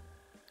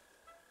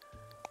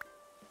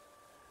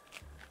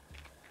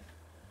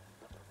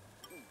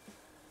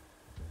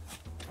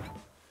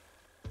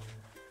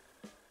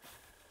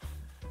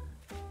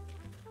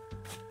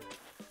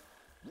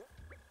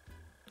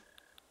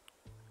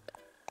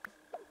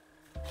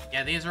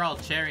 Yeah, these are all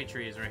cherry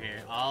trees right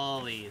here.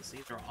 All these.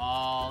 These are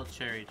all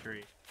cherry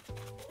trees.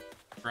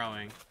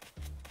 Growing.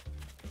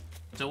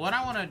 So what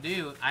I want to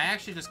do, I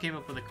actually just came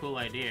up with a cool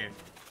idea.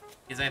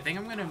 Is I think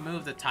I'm going to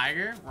move the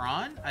tiger,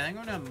 Ron. I think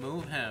I'm going to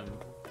move him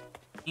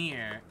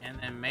here and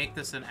then make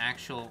this an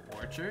actual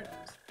orchard.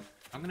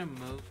 I'm going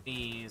to move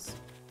these.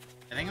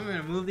 I think I'm going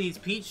to move these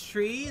peach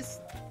trees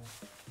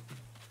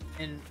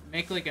and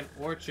make like an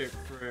orchard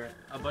for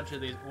a bunch of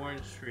these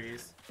orange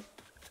trees.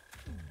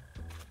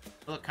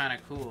 They look kind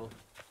of cool.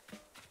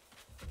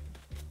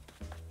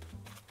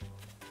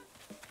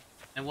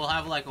 And we'll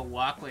have like a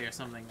walkway or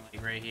something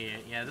like right here.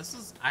 Yeah, this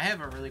is, I have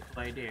a really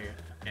cool idea.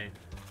 Okay.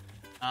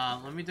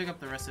 Let me dig up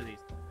the rest of these.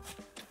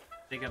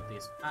 Dig up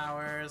these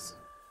flowers.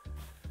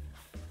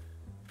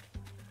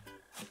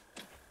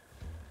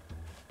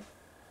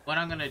 What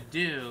I'm gonna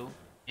do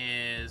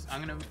is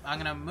I'm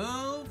gonna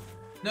move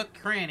Nook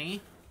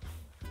Cranny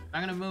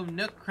I'm gonna move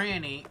Nook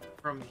Cranny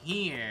from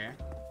here.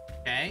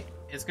 Okay,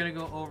 it's gonna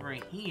go over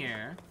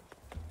here,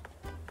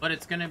 but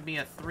it's gonna be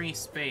a 3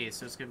 space,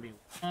 so it's gonna be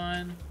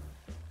 1.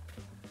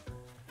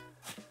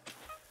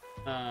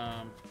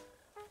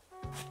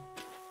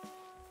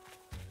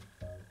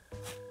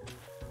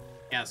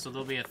 Yeah, so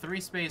there'll be a 3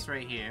 space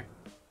right here.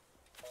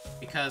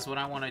 Because what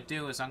I want to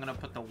do is I'm gonna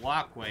put the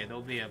walkway.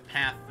 There'll be a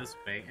path this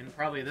way, and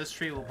probably this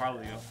tree will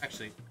probably go.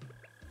 Actually,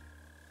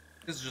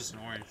 this is just an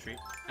orange tree.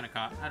 Kind of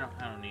caught. I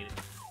don't need it.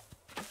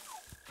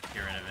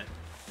 Get rid of it.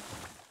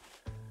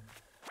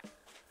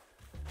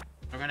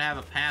 We're gonna have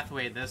a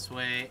pathway this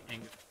way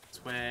and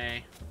this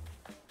way,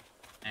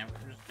 and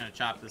we're just gonna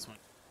chop this one.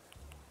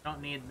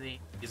 Don't need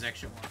these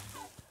extra ones.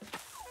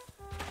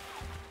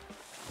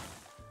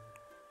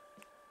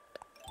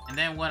 And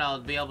then what I'll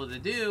be able to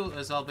do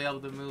is I'll be able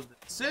to move the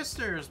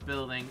sister's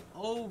building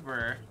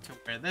over to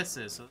where this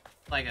is. So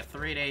it's like a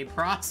 3-day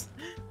process.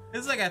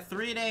 It's like a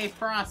 3-day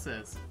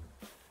process.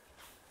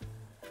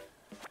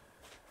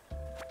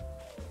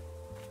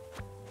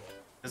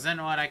 Because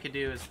then what I could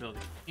do is build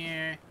it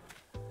here,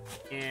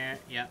 here,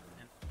 yep,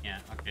 and yeah,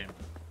 okay.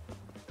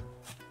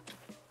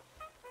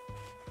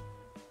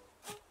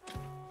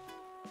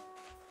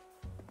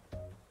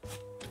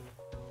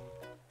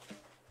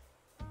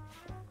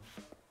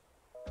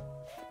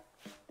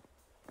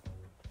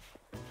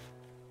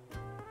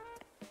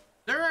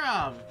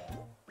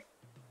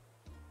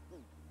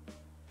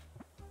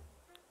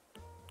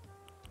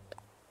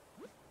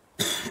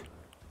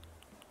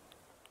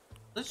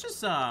 Let's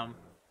just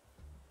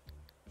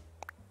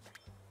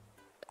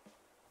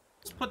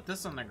let's put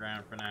this on the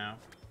ground for now.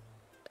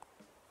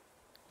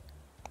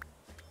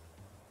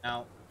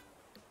 Now,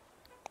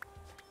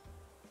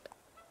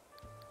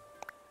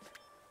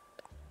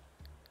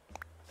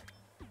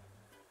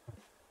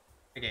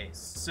 okay,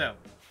 so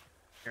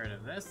get rid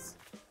of this.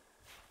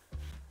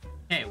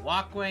 Okay,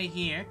 walkway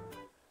here.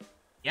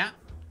 Yeah,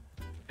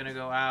 gonna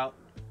go out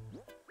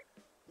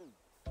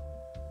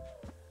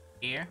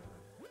here.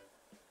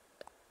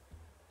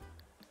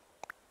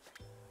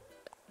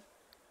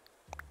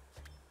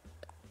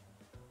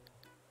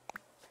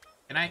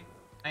 Can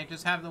I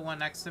just have the one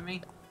next to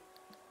me?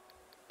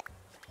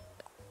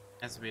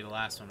 Has to be the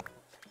last one.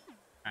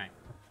 Alright.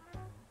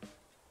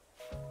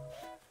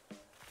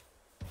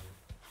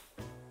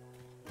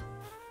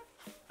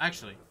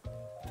 Actually,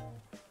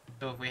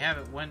 so if we have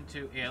it 1,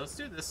 2, yeah, let's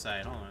do this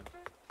side. Hold on.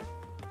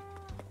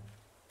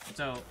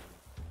 So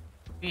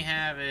we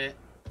have it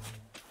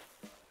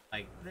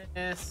like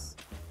this.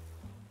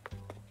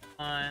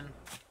 1,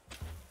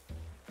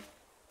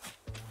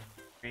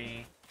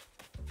 3.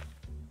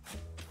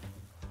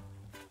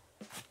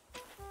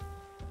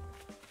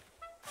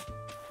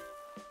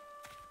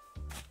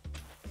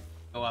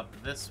 Go up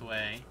this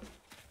way.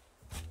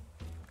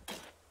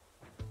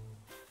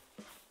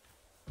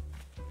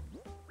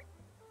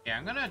 Yeah,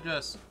 I'm gonna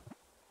just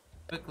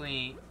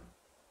quickly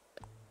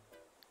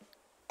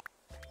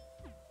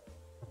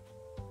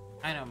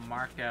kind of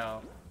mark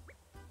out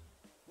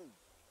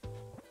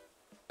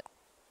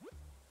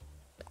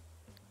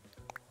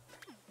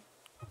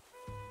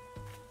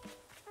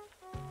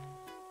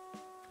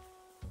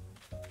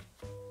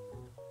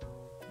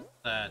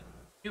the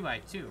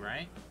 2x2,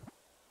 right?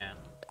 Yeah.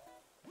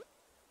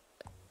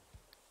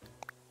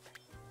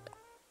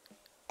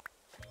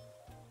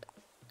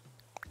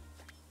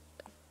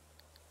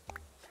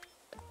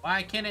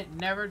 Why can it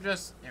never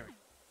just... There we go.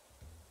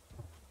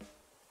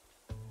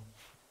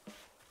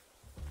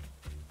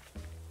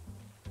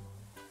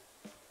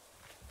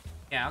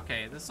 Yeah,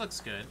 okay, this looks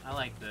good. I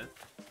like this.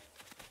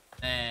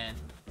 And,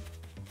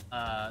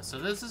 so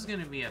this is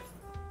gonna be a...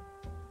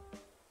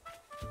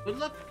 Good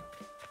look.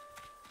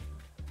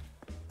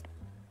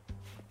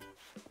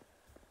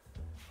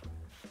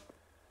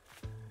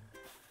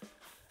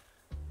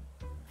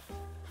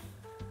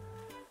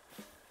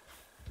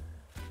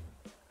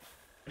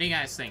 What do you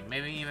guys think?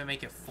 Maybe even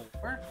make it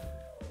 4?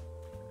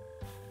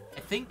 I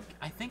think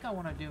I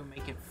want to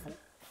make it 4.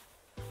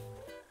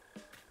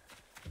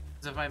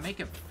 Because if I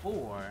make it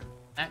 4,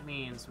 that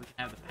means we can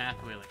have the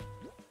pathway like...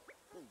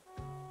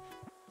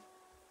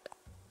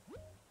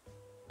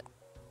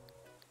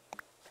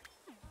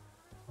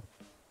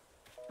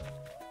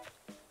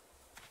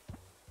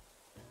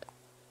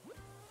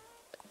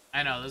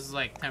 I know, this is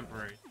like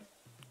temporary.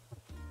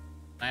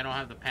 I don't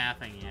have the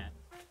pathing yet.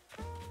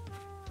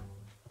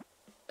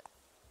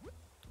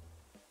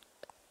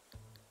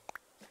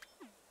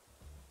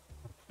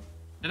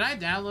 Did I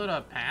download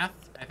a path?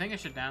 I think I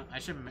should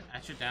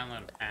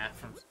download a path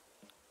from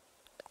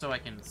so I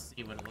can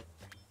see what it looks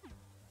like.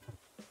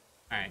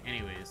 Alright,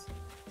 anyways.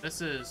 This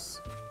is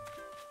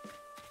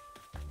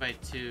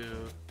 2x2.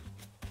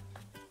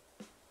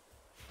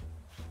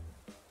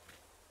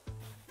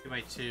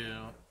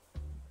 2x2.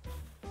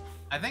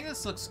 I think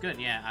this looks good,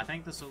 yeah. I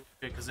think this will look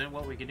good, because then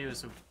what we can do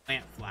is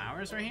plant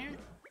flowers right here.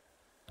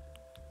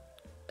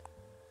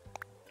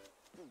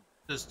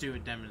 Just do a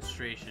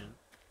demonstration.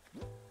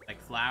 Like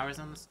flowers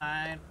on the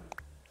side.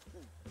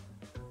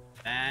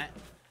 That.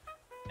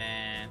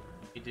 Then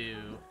we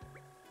do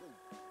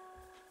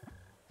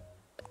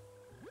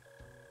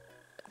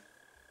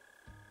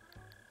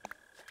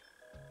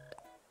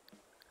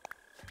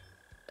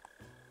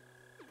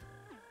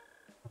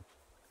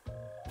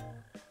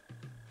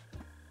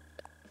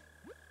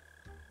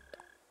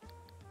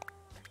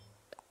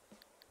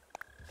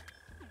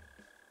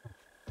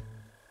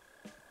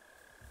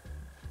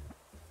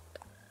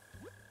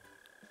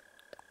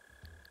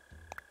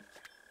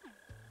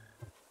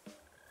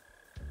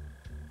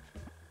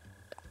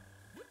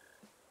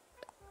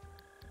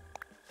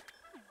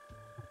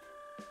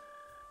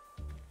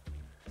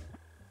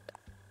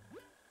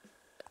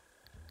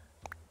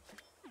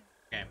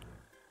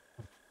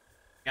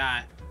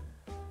got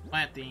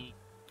plenty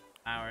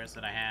hours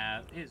that I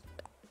have.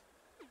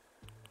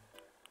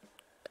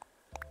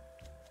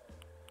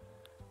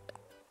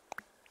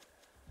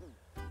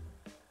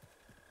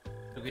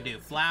 We could do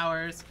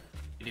flowers.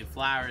 We could do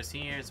flowers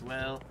here as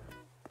well.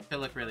 Could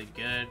look really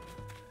good.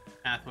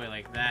 Pathway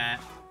like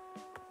that.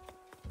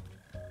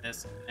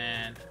 This,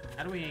 and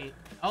how do we...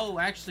 Oh,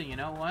 actually, you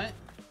know what?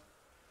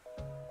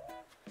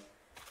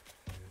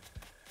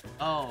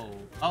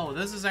 Oh,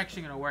 this is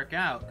actually gonna work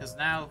out, because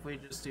now if we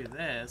just do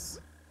this...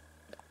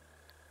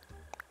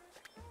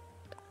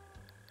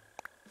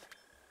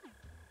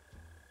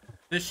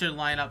 This should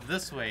line up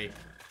this way.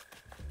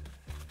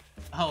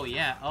 Oh,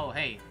 yeah. Oh,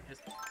 hey.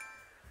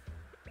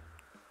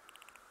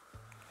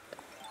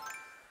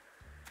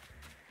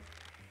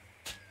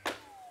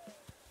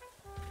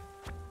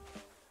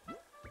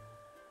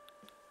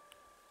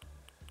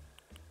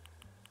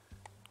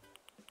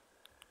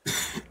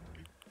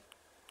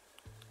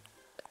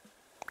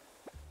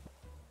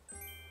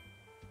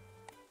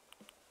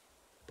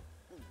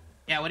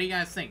 Yeah, what do you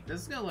guys think?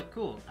 This is gonna look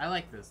cool. I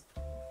like this.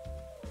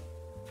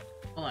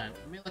 Hold on,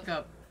 let me look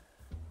up.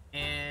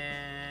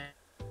 And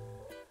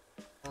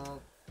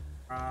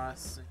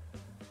crossing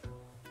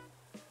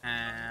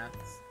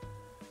paths.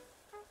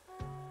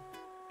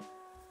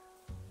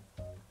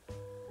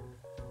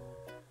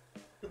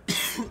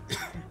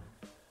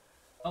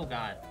 Oh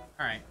god.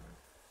 Alright.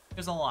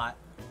 There's a lot.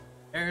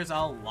 There's a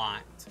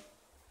lot.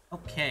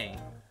 Okay.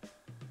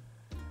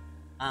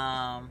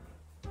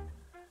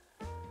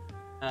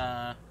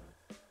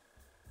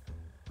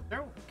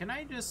 Can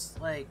I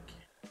just, like...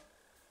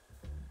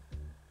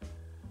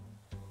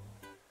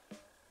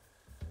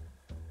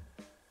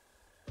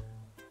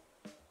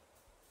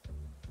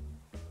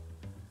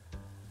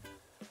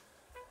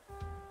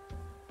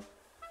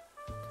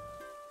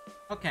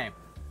 Okay.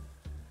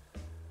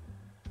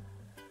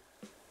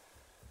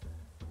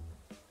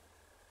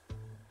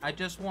 I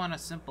just want a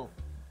simple...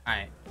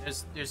 Alright,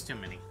 there's too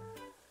many.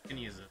 I can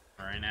use it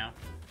for right now.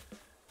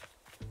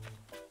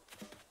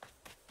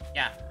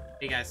 Yeah, what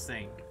do you guys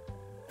think?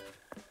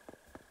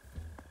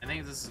 I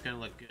think this is gonna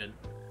look good.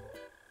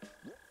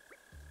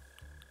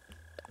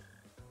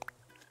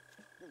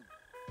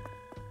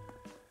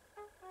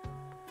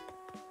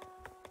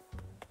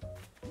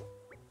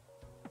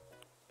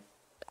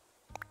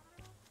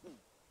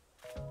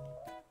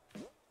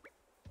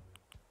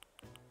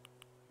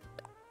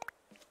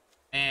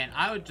 And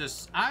I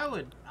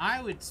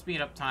would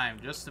speed up time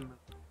just to move.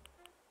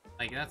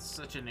 Like, that's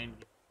such an Indian.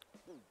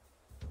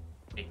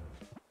 Hey, is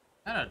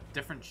that a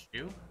different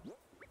shoe?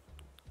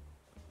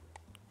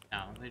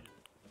 No, they just...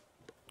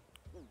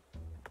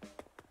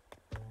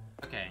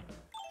 Okay.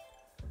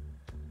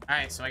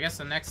 Alright, so I guess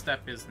the next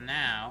step is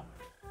now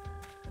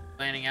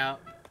planning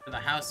out where the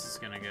house is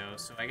gonna go.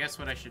 So I guess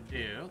what I should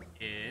do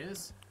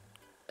is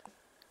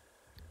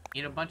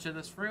eat a bunch of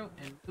this fruit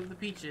and move the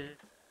peaches.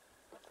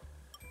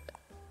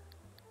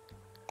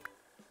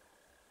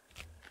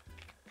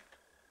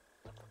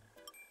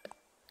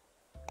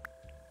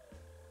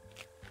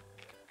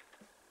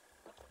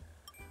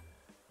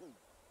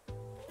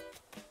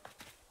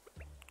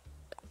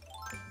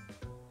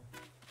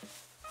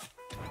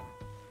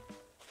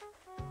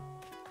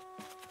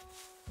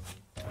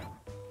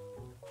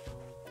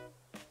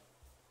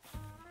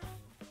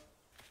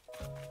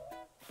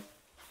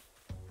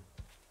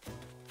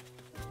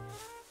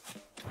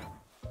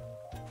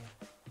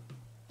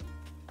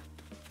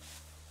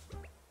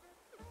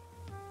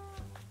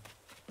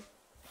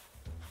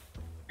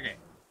 Okay.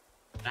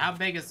 How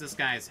big is this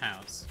guy's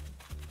house?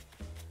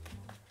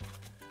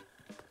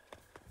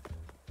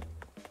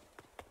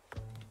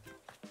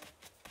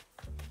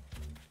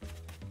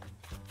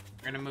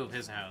 We're gonna move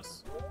his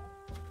house.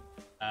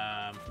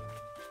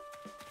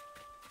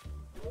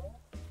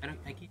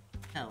 I can't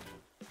tell.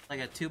 Like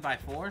a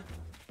 2x4?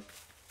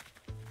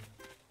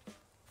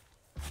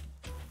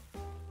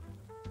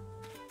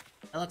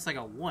 That looks like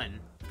a 1.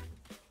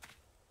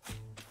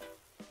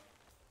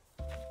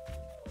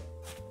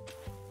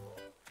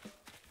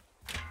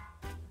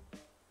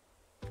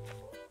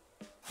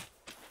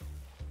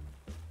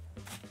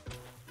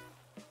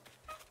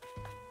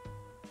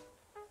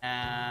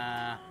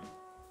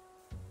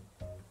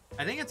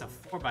 I think it's a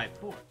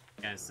 4x4, you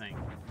guys think.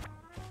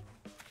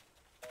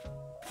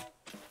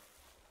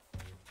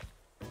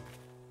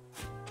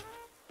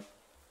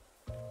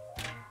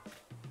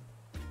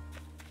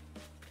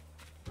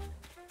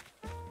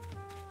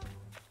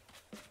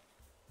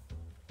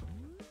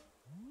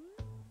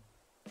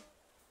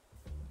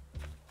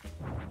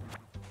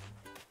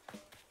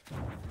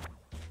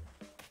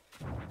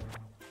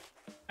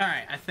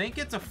 Alright, I think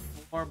it's a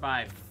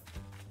 4x4.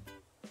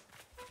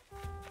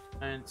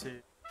 1, 2,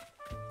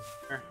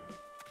 3.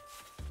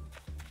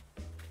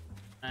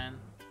 And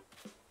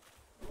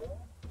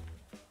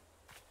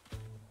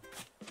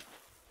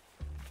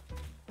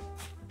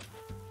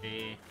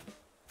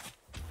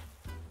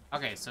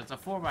okay, so it's a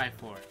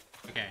 4x4.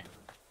 Okay.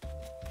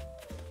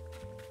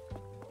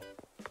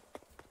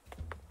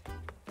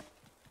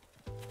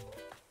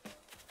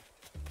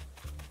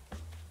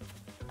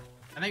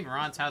 I I think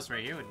Ron's house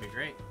right here would be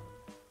great.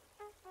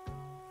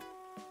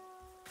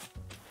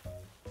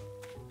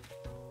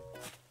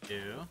 2,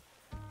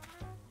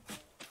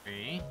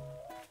 3,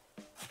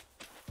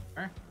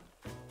 4.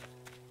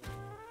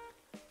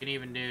 You can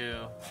even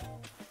do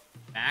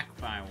back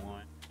by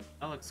 1.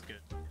 That looks good.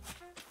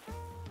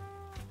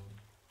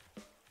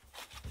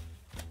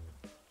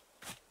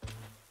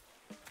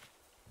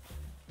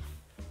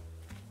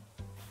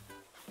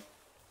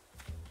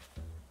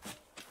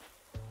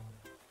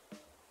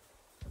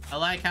 I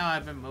like how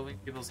I've been moving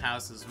people's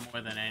houses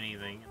more than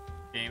anything in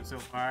the game so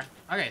far.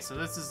 Okay, so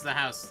this is the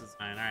house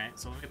design. Alright,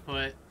 so let me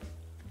put...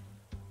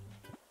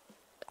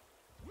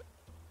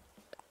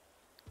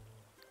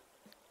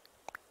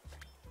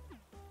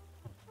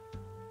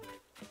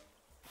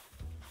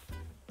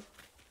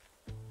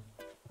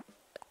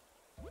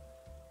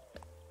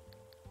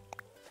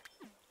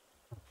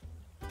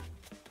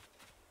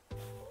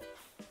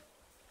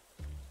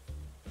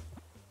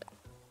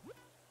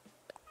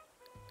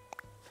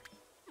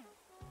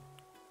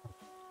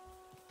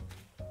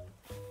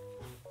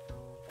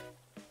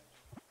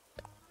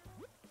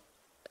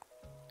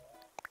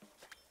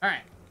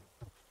 Alright.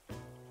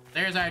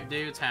 There's our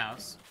dude's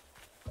house.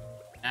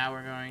 Now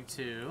we're going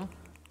to...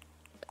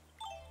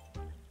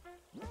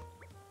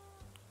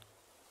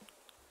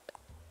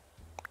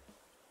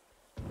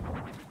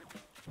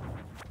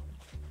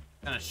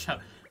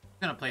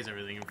 gonna place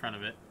everything in front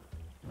of it.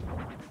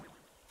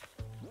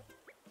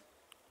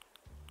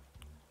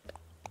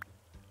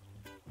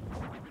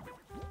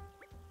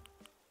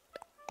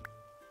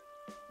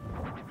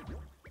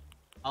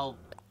 I'll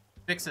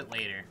fix it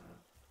later.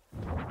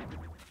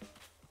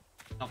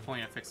 No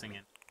point of fixing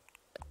it.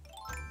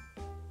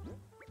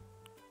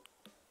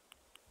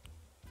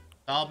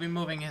 I'll be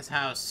moving his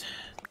house.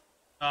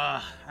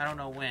 I don't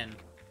know when.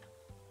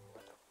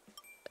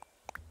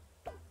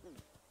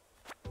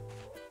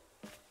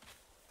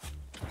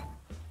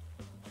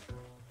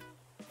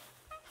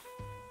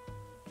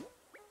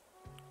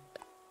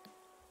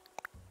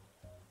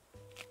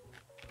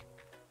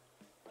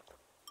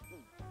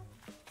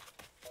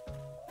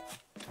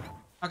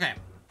 Okay.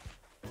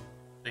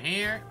 So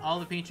here, all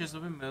the peaches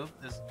will be moved.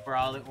 This is where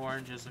all the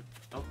oranges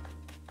are.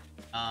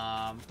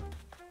 Oh.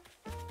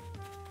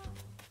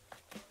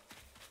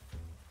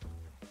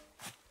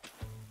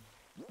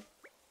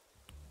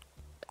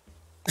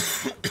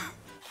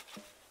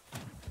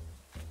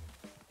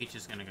 Peach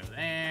is gonna go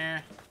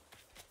there.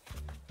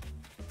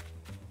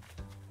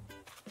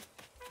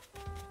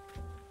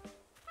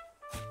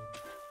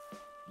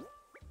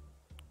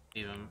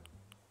 Leave him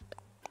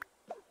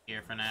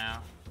here for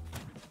now.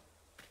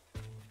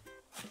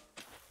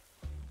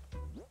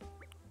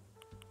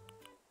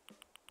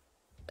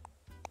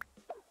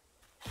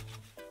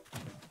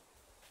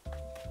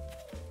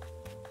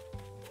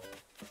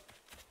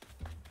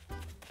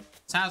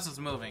 This house is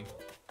moving.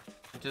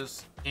 I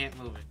just can't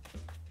move it.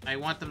 I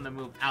want them to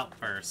move out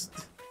first.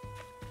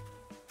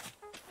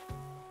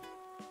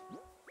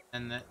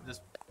 And this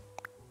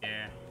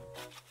here.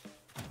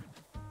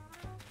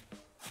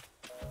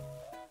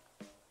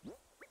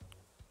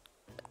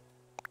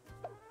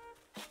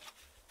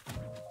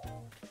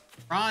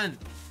 Ron!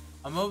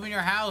 I'm moving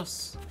your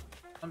house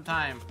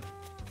sometime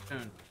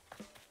soon.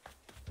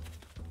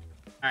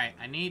 Alright,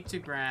 I need to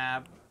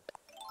grab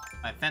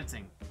my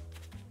fencing.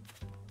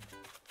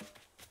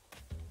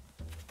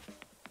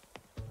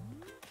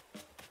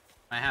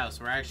 My house.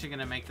 We're actually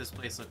gonna make this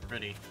place look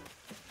pretty.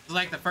 It's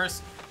like the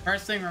first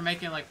thing we're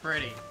making look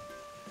pretty.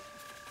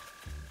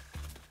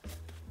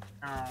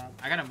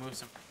 I gotta move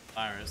some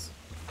flowers.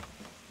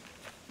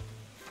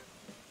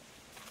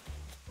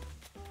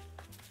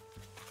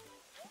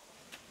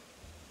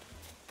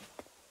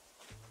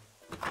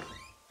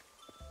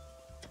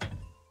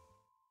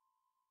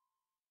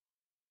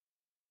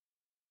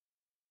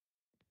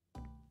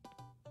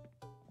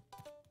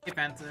 Hey,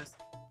 fences.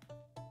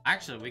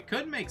 Actually, we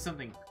could make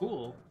something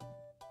cool.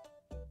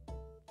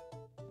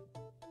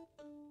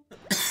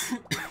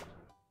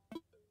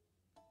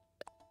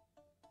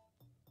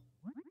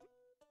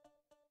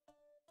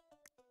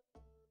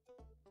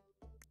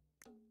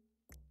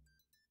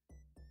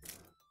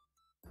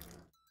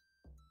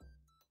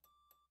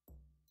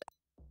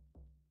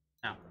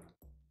 Now.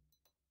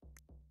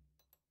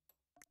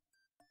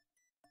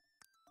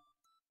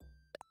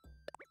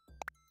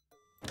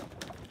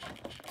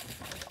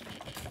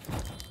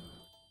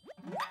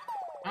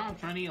 Oh, I'm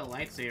trying to eat a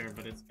lightsaber,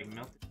 but it's like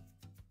melted.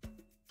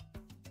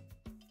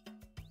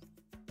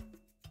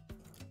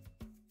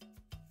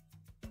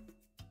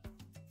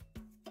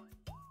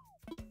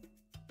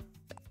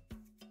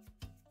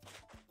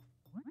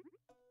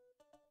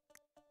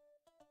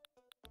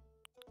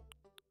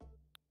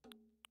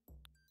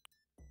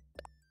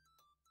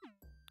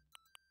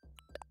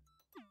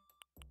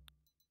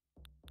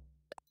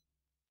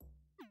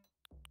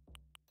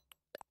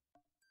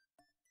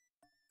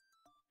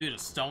 Dude, a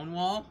stone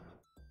wall?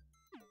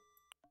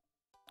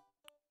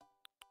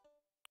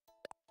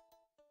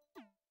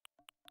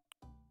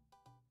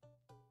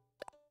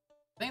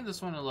 I think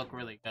this one will look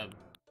really good.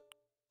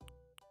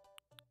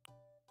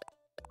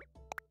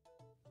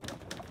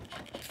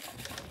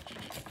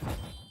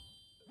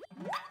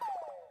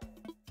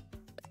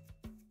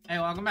 Hey,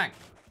 welcome back.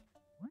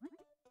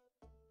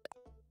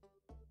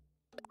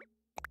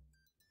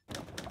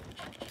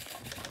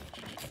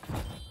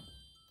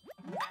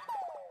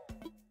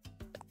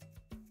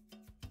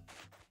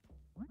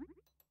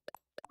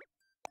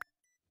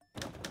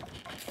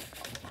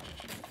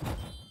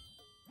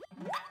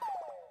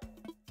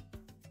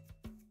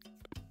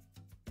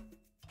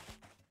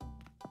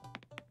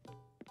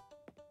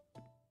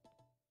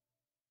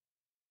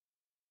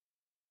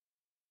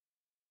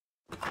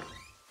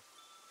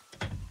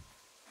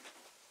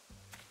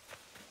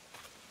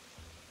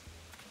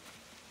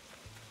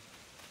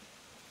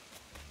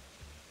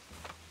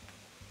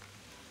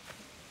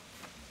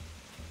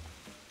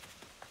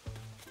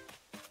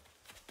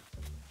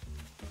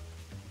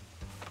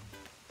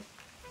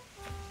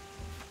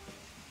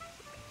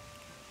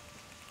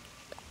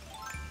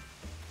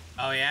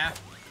 Oh yeah?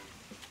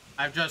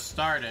 I've just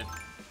started.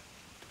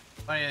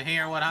 Want to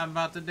hear what I'm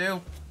about to do?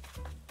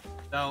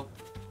 So,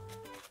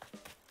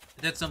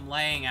 I did some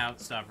laying out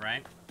stuff,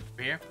 right?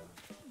 Over here.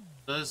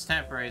 So this is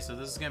temporary, so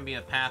this is gonna be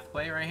a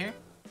pathway right here.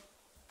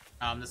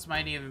 This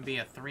might even be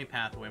a 3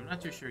 pathway, I'm not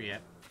too sure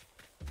yet.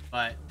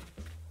 But,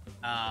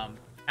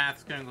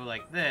 path's gonna go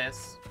like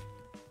this.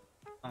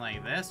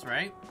 Like this,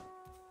 right?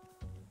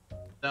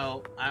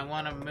 So, I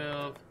wanna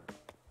move...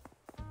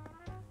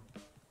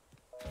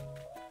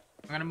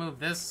 I'm gonna move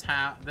this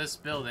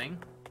building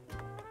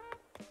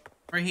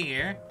right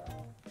here,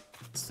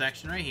 this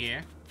section right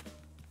here,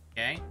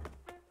 okay.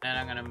 Then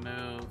I'm gonna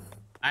move.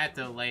 I have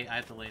to lay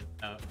the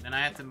note. Then I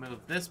have to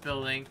move this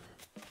building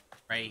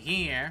right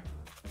here.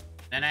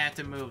 Then I have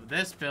to move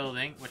this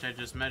building, which I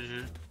just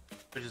measured,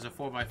 which is a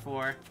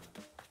 4x4.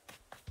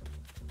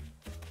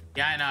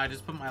 Yeah, I know. I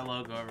just put my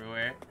logo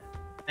everywhere.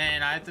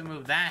 Then I have to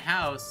move that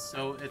house,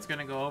 so it's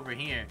gonna go over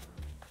here.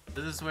 So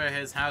this is where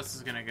his house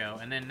is gonna go.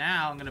 And then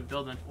now I'm gonna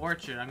build an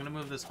orchard. I'm gonna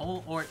move this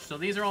whole orchard. So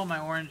these are all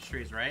my orange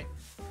trees, right?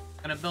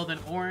 I'm gonna build an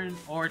orange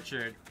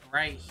orchard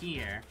right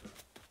here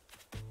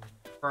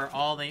for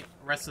all the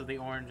rest of the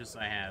oranges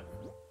I have.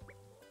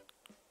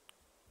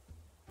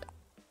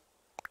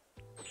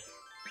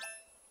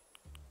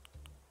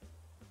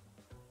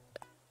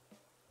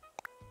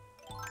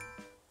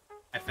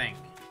 I think.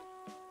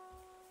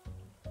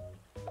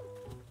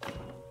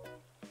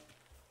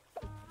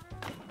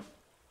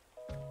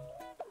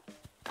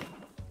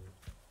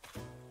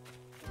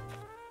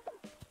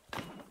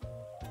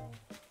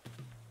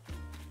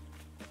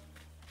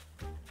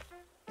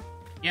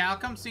 Yeah, I'll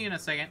come see you in a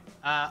second.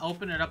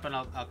 Open it up and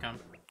I'll come.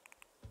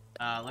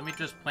 Let me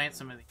just plant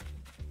some of these.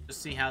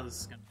 Just see how this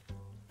is gonna...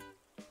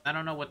 I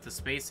don't know what the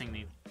spacing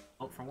needs.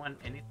 Oh, for one,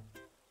 anything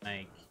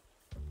like...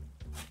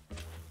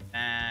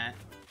 that.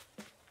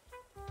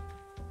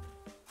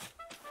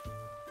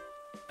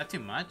 Not too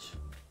much?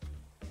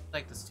 I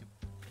like this too much.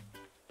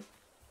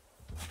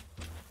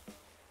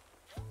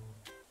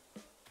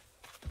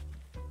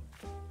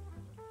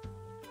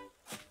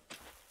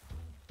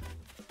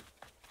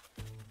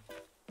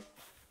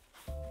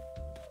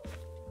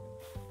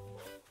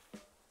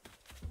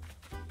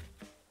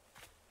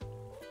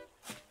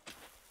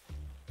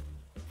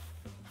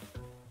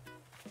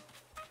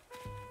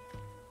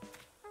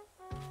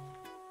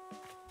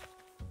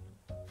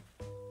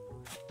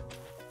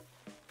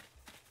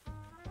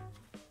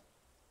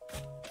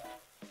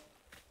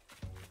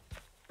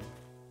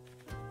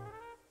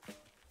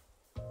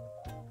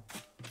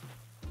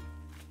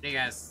 Hey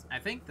guys, I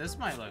think this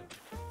might look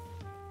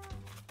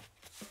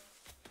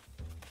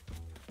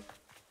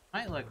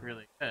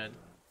really good.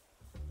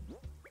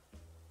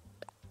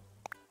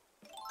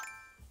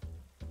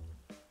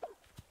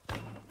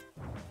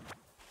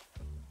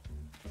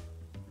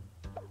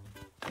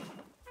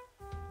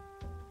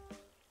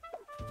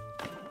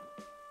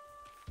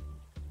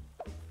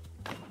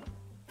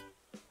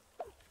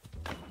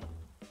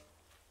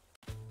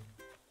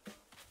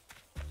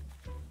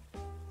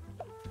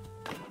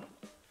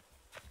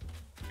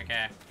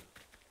 Okay.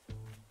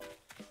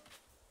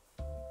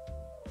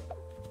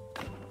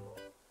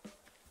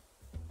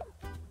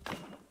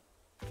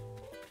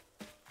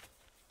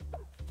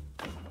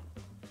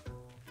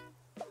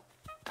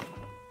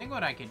 I think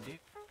what I can do,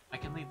 I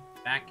can leave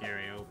the back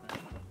area open.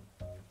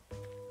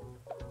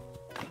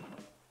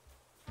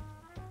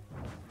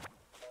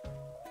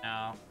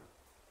 No,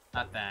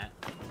 not that.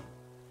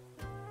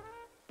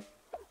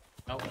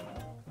 Oh.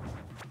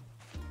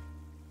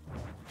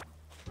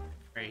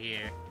 Right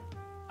here.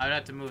 I would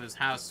have to move his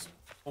house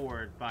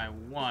forward by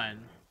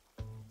 1.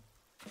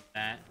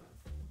 That.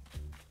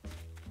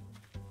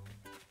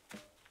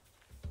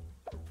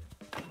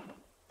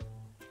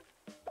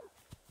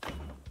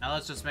 Now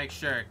let's just make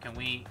sure.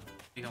 We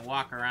can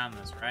walk around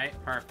this, right?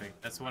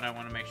 Perfect. That's what I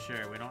want to make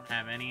sure. We don't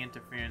have any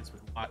interference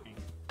with walking.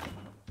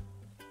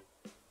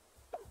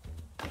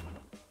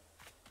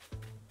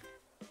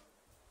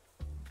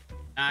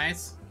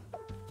 Nice.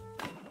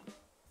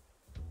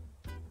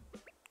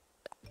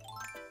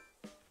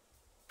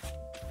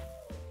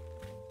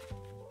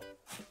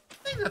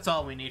 I think that's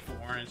all we need for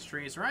orange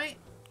trees, right?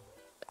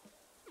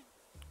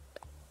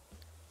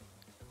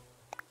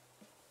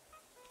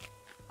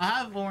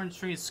 I'll have orange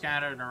trees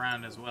scattered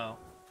around as well.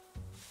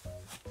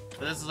 But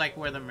this is like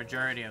where the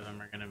majority of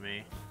them are gonna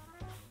be.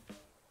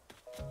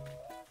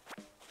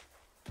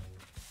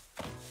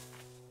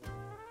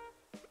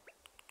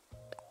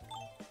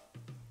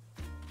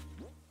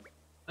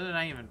 What did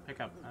I even pick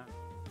up?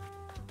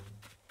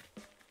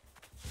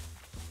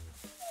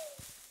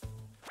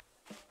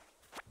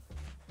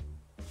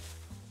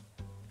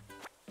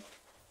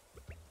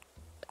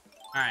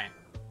 Alright.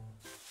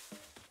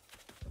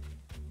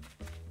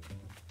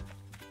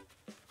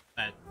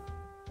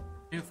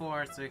 2,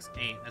 4, 6,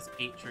 8. That's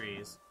 8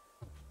 trees.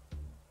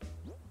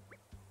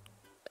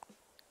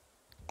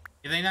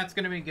 You think that's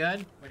gonna be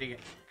good? What do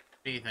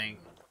you think?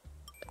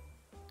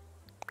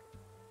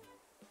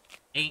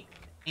 8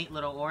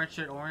 little orange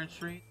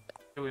trees?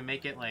 Should we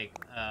make it like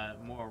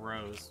more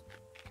rows?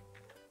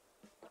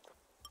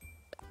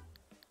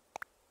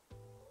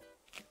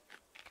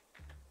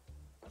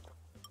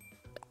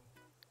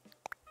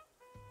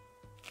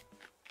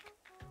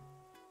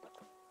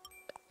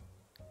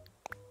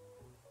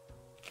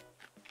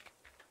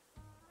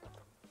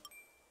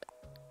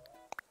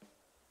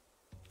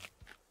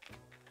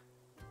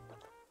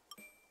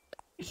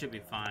 It should be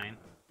fine.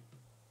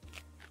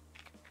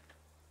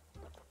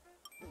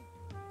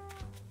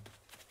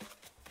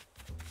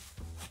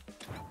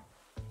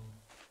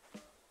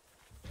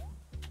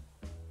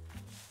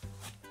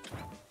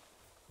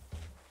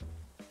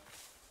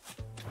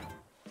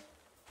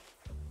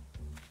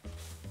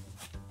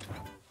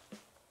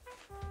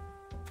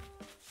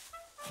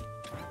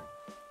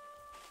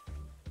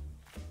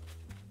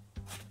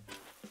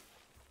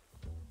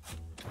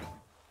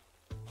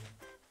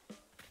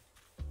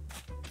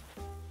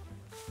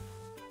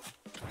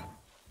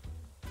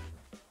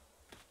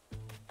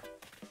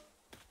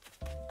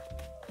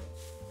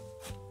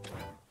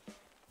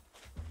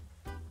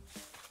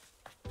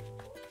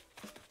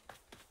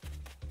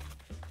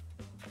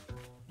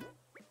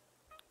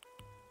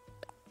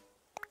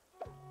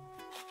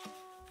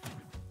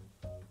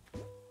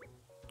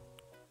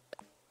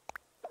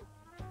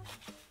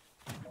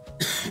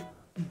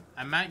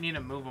 I might need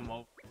to move them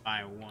over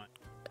by 1.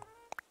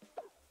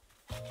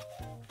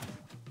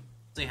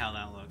 See how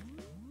that looks.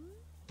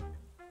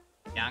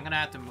 Yeah, I'm gonna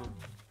have to move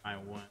by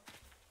 1.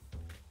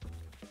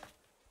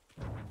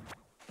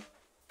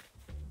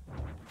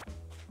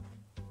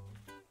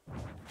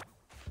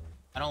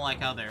 I don't like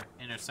how they're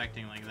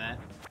intersecting like that.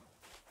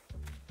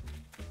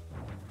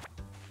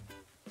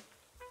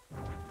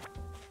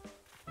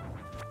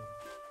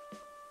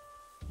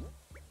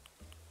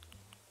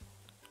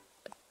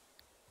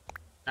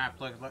 That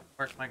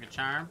works like a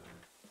charm.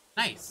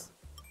 Nice.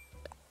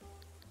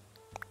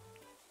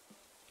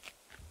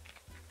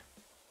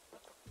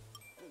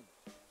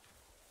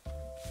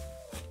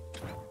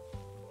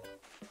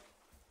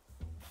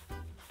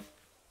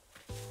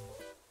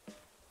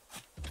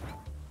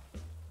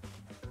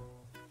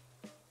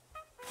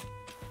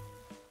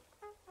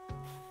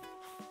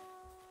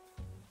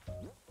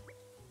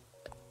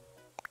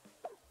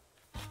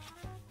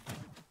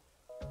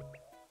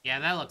 Yeah,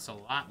 that looks a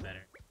lot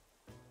better.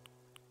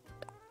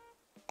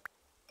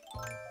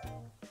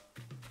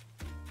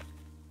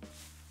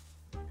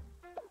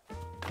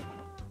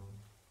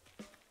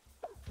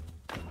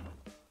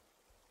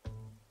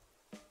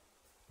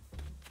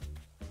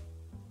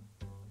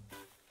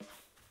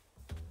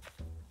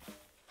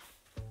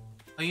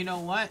 Oh, you know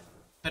what?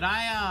 Could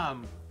I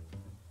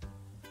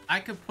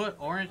could put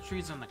orange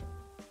trees on the...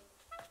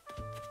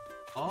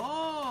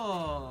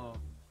 Oh!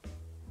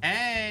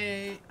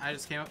 Hey! I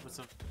just came up with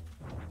some...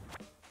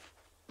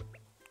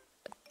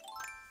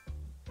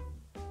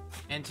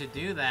 And to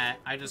do that,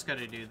 I just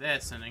gotta do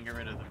this and then get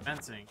rid of the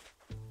fencing.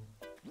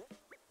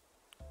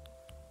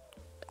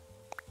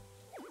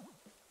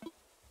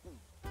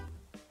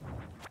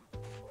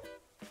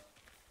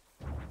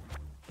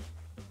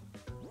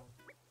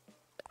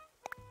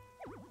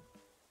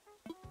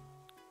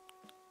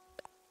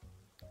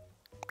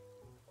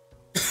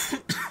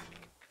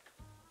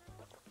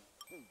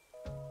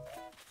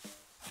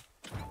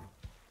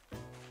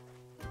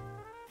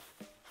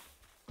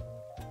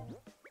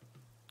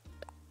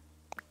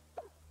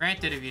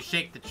 Granted, if you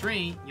shake the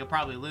tree, you'll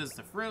probably lose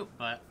the fruit,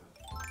 but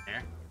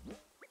there.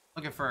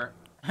 Looking for,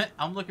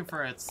 I'm looking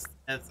for aesthetics.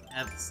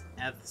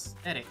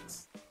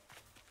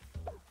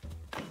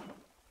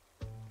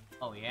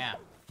 Oh yeah.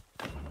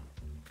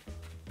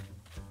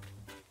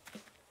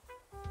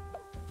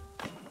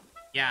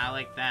 Yeah, I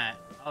like that.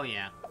 Oh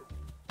yeah.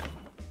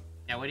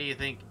 Yeah, what do you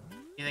think?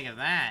 What do you think of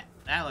that?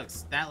 That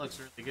looks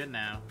really good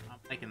now. I'm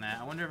liking that.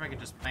 I wonder if I could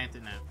just plant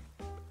it now.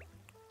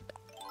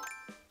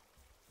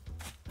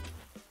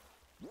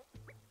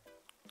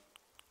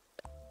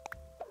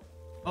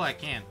 Oh, I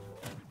can.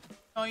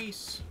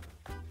 Nice.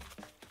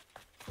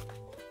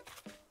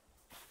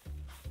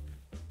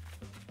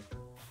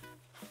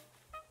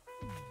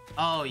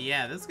 Oh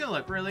yeah, this is gonna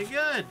look really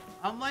good.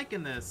 I'm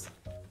liking this.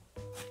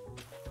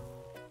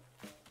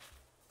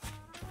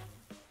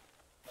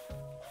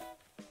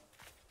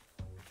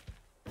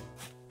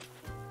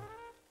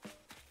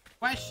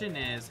 Question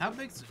is, how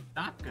big's the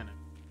shop gonna be?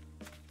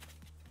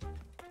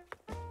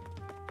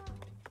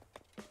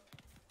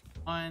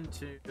 1,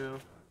 2,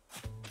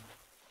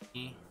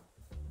 3.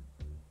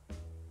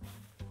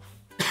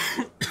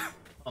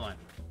 Hold on.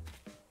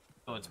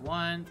 So it's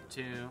 1,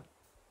 2,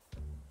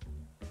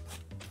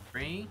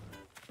 3,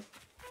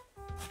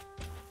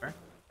 4,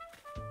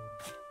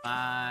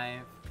 5,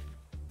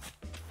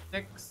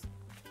 6,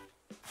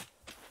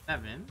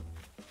 7,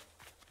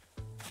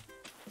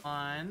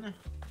 1,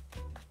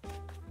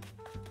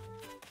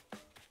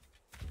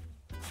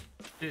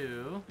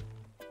 2.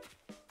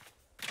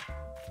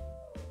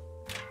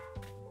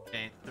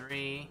 Okay,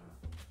 3,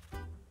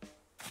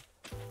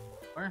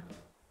 4.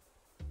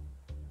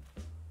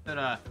 Is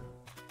it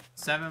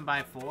 7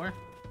 by 4? Is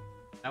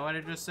that what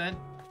I just said?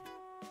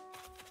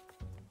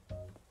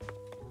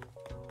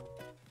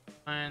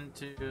 1,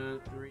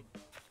 2, 3,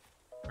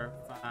 4,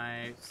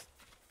 5,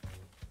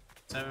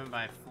 7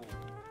 by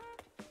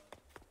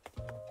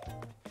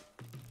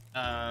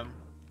 4.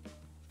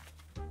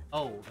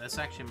 Oh, that's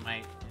actually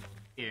my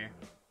here.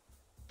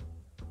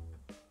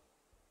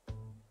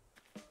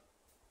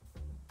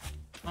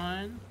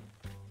 1.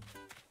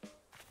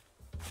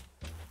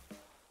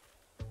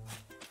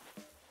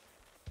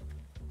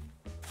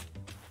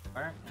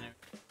 And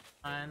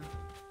 1,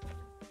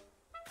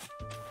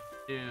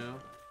 2,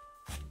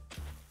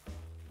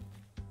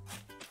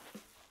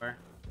 4,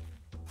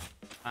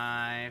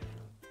 5,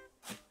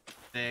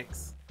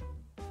 6,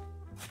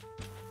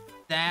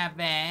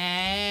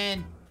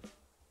 7.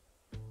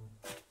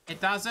 It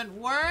doesn't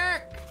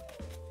work.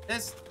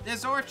 This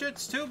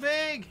orchard's too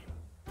big.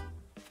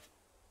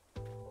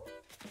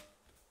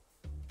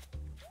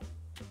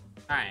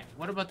 All right.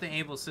 What about the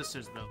Able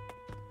Sisters building?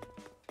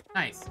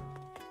 Nice.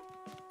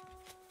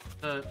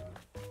 The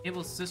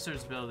Able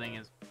Sisters building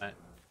is what?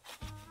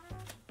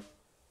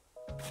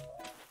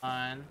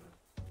 1,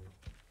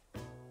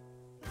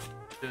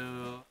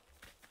 2,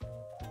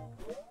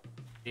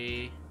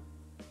 3,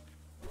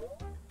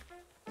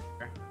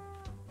 4,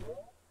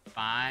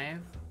 5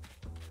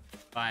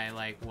 by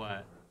like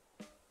what?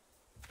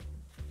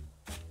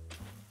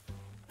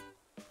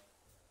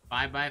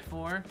 5 by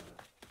 4?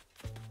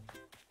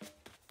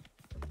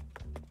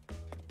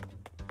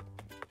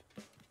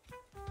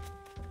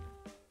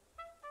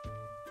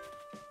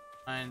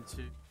 One,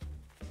 2,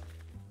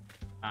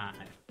 5.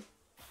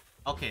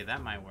 Okay,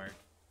 that might work.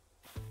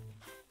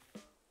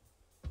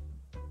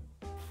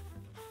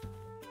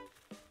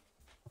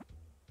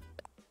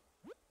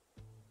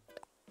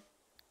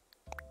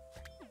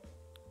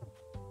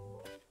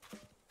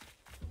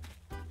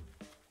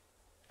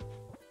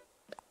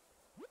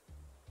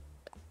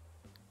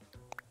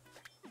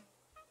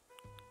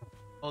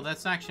 Oh,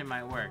 that's actually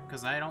might work,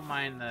 because I don't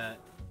mind the...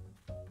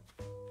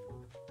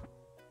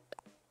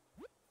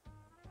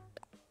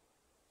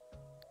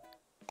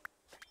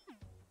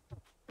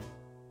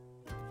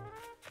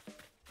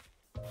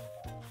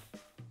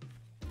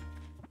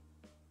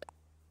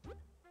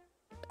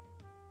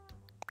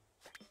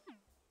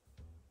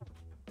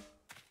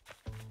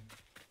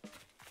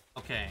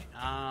 Okay,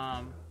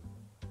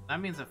 that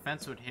means a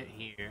fence would hit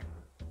here.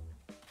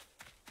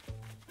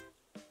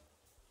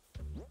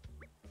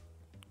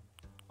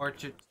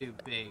 Orchard too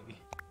big.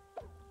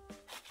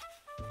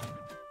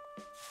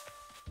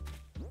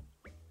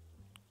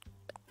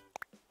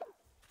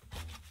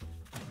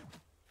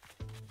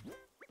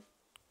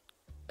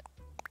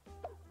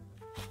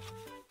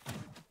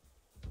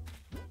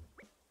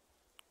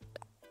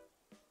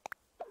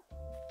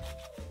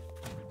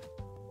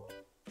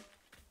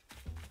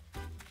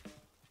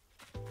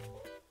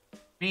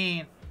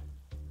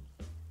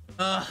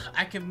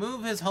 I can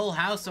move his whole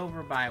house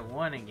over by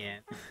 1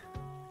 again.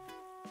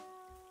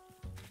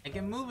 I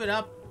can move it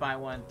up by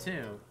 1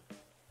 too.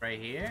 Right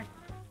here.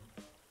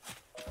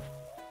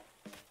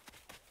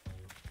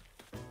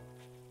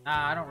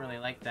 Nah, I don't really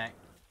like that.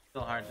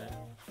 Still hard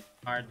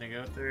to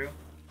go through.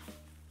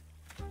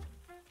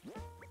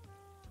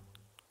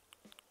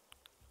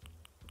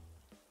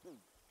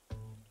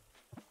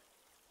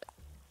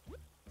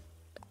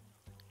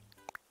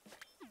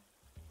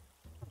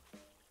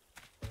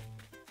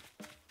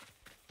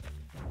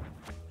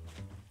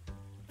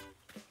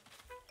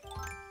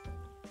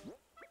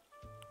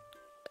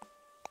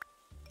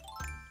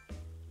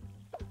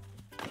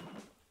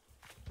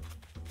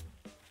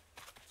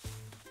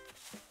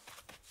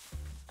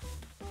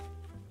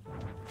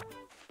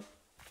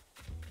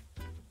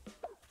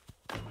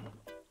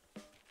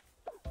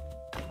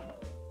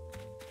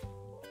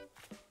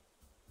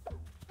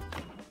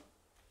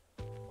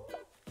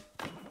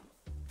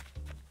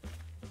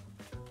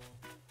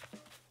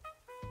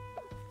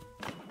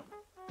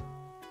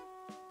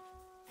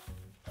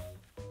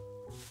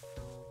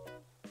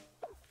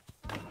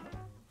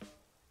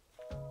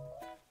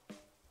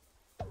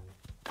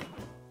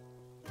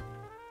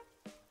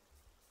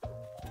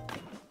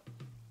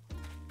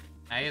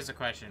 Now here's a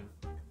question.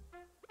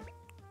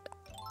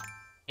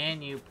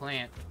 Can you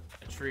plant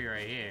a tree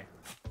right here?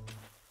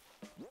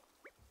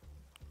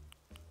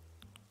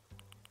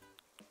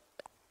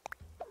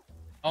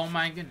 Oh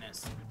my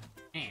goodness.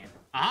 Man.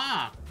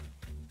 Ah!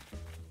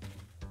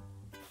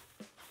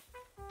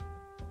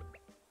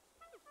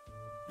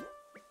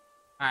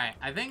 Alright,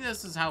 I think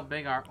this is how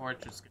big our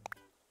orchard's gonna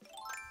be.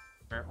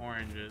 For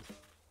oranges.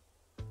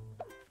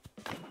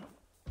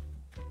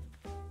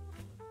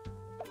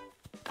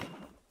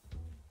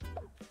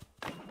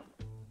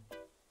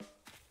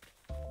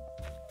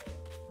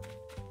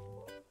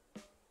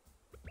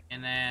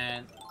 And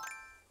then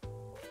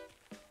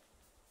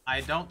I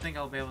don't think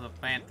I'll be able to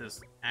plant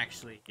this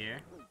actually here.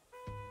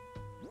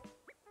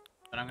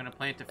 But I'm gonna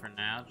plant it for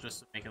now, just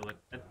to make it look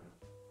good.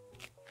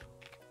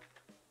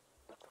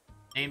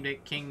 Named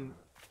it King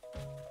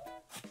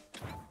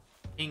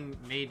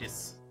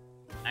Maidis.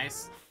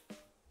 Nice.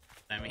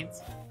 That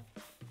means.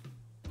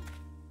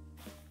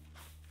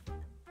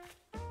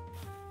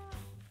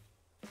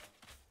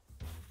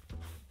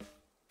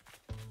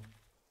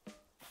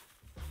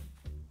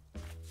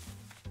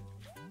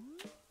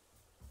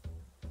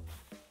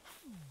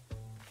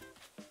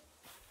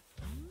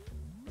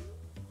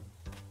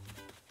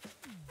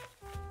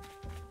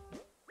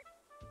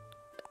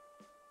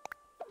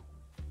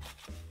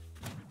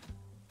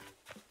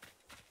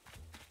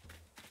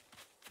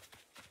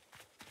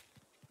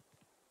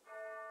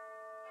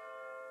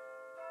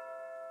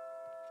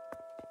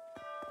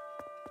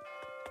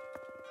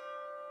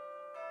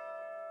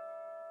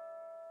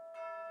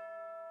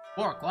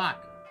 Four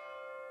o'clock.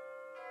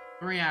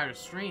 3-hour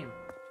stream.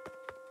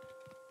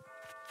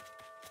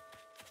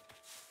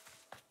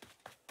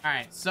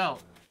 Alright, so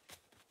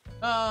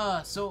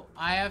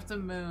I have to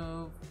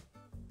move.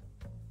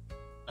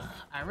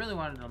 I really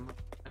wanted to move.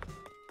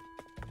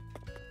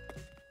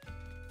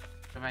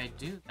 If I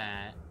do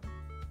that,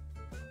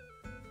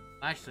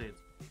 actually,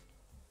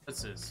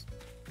 what's this?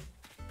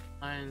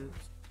 1,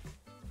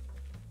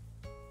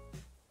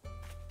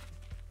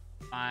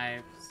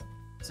 5,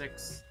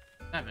 6,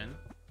 7.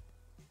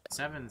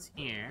 7's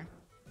here.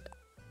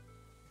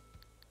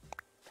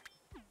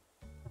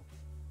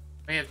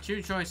 We have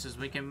two choices.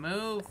 We can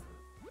move.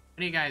 What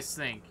do you guys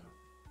think?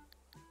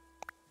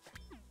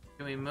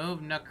 Can we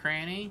move Nook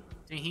Cranny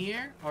to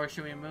here? Or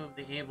should we move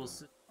the Able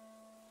System?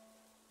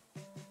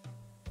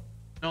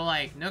 So,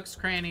 like, Nook's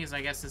Crannies, I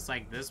guess it's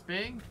like this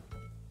big.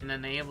 And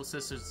then the Able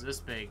Sister's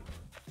this big.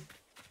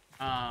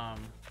 I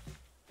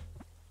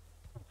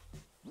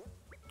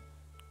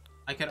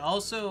could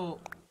also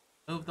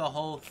move the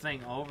whole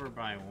thing over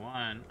by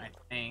 1, I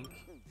think.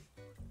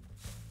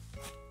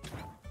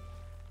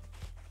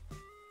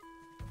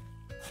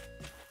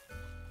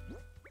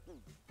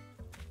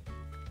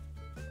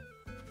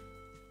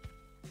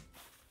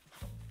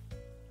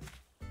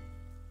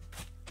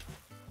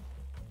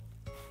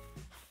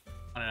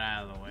 Put it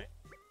out of the way.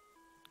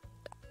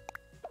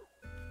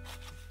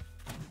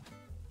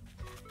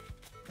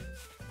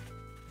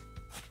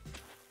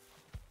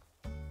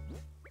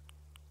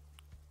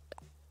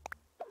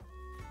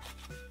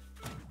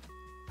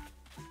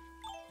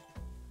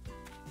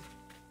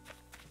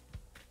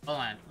 Hold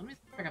on, let me see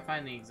if I can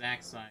find the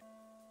exact size.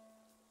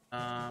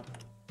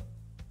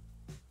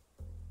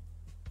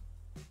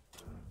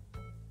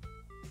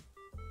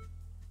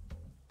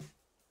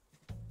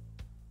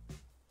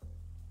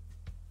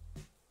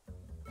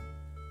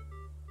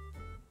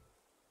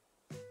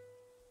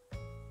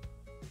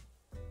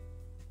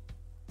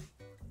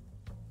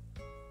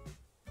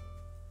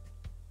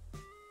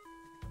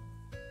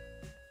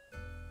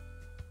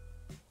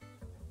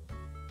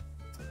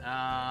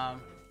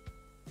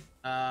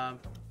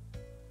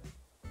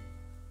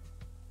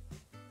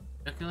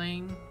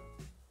 Duckling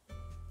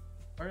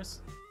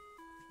first.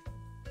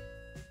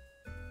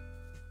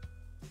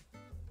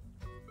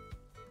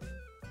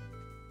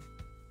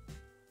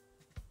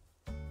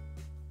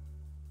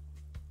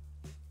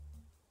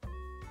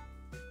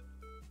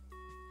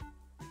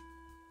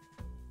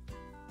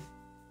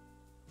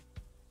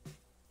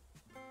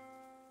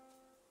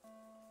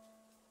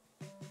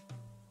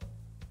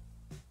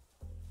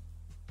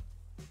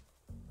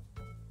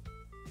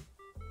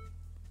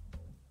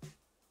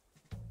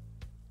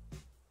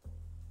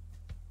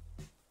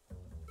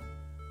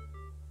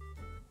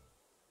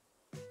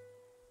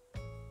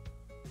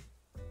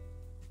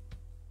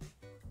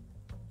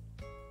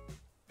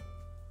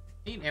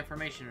 Need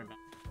information about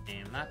the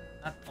game, not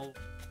old.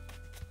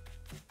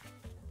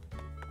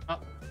 Oh,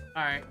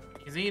 alright.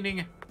 He's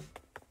eating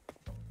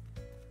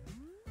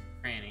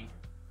Granny.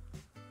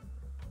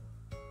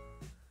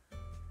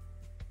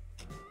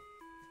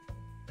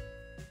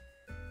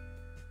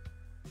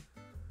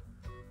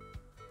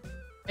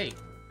 Hey,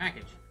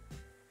 package.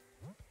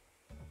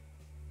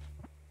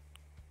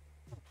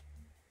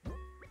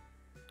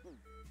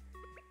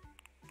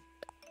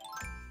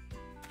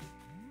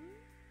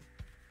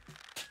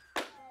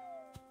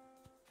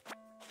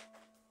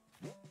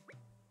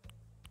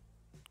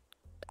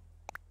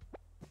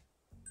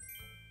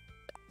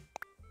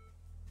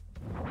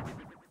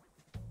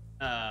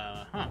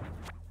 Huh.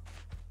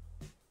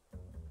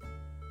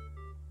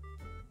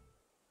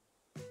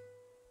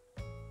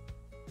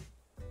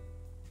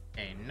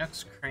 Okay,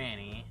 Nook's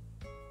Cranny.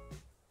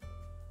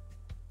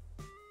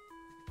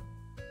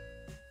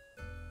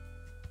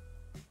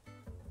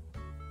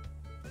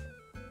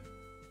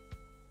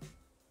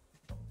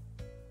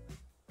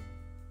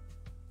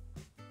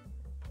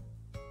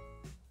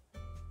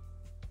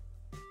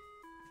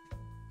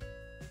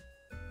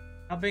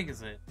 How big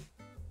is it?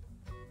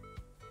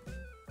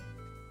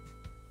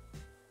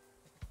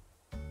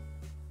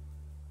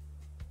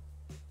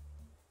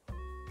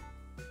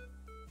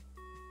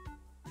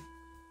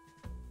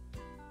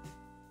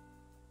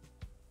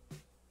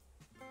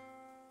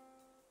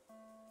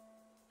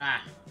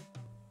 Ah.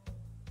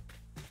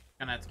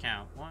 Gonna have to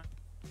count. 1,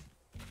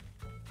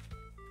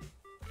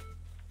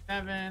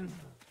 7,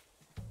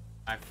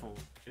 5, 4.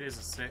 It is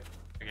a 6.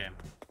 Okay.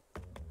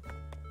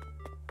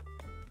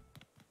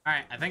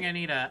 Alright, I think I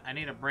need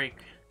a break.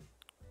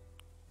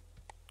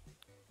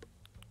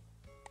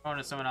 Going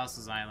to someone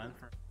else's island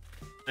for a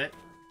bit.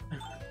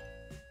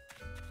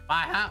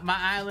 My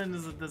island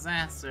is a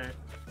disaster.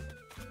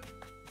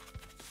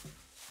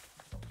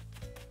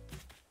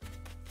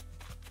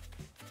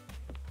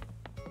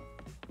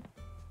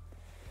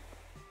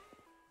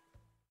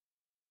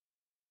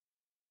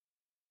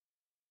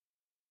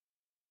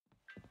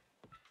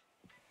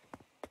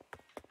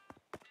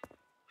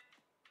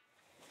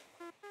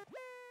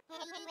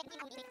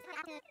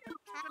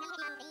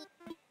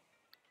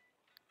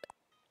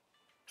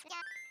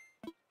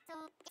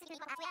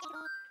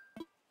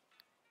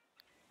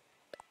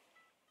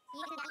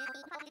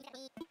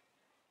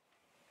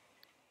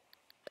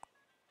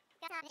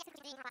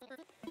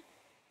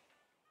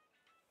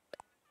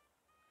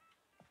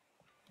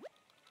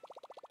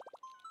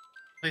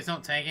 Please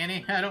don't take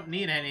any. I don't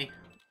need any.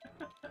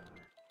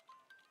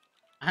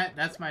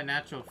 That's my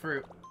natural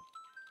fruit.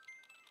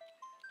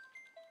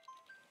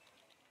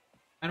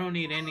 I don't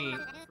need any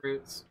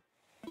fruits.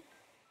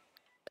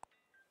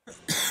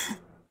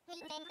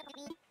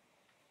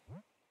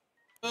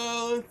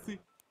 Oh, let's see.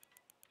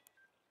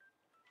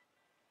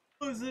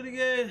 What was it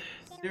again?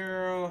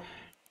 0.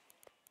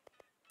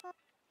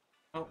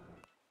 Oh.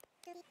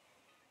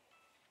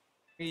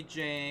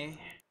 3J.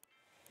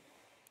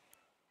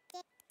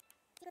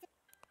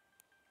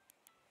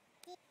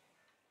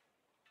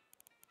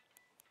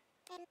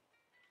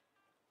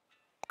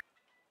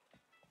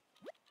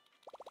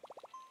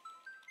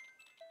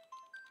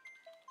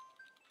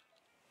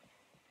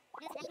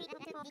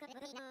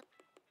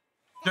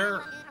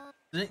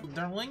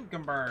 Der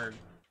Linkenberg.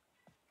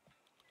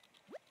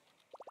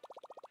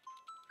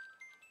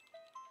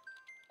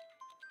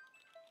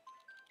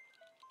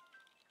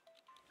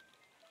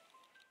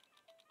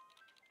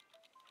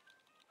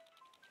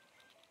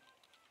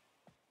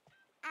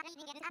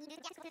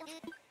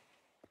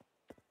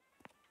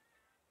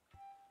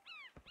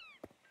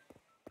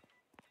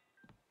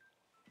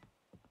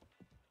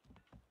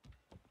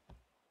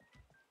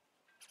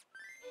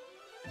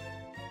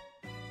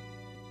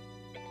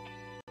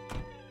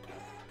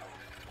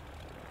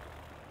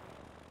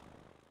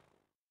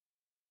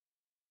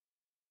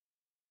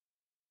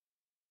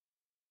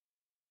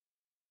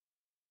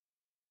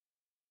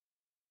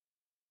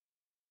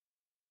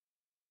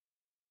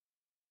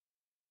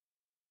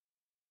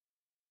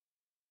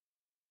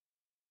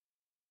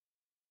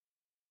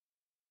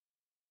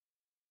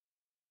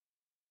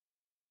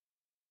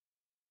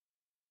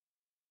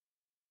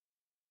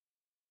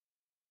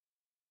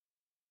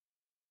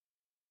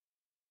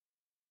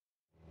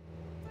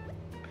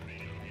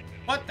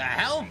 What the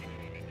hell?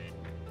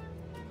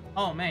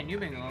 Oh man, you've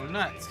been going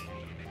nuts.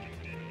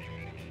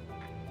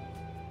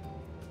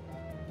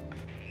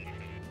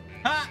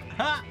 Ha!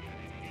 Ha!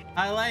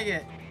 I like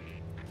it.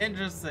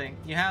 Interesting.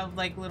 You have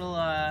like little,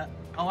 oh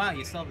wow,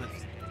 you still have the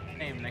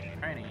same next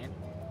training.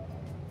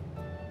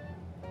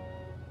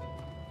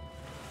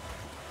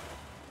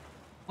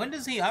 When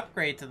does he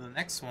upgrade to the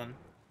next one?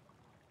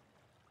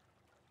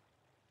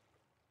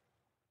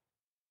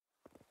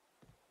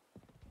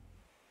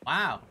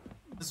 Wow.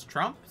 This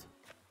trumped?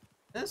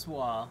 This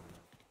wall.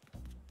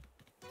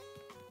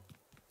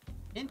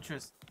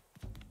 Interesting.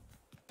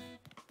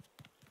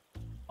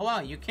 Oh wow,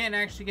 you can't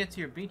actually get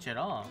to your beach at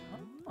all.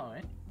 Oh,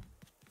 alright.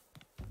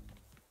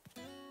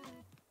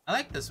 I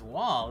like this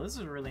wall. This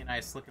is a really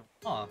nice looking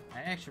wall. I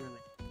actually really...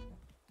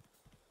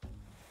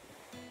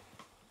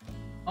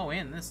 Oh,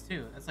 and this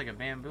too. That's like a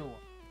bamboo wall.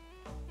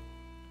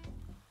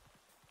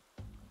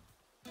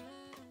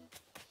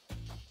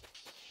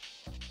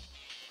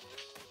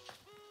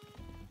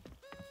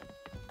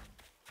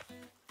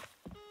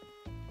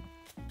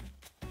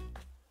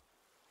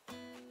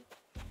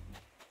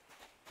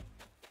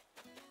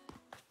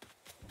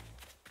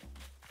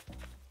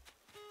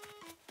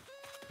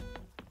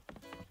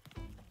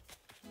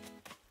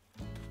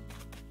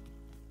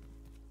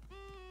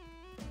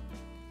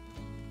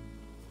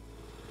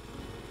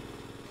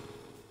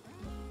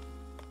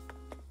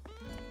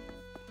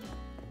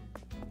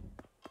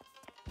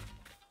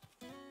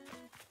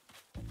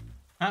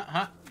 Huh,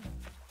 huh.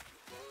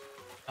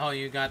 Oh,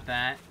 you got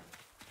that.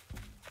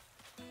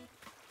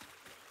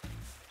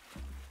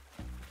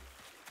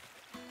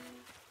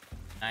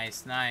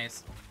 Nice,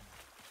 nice.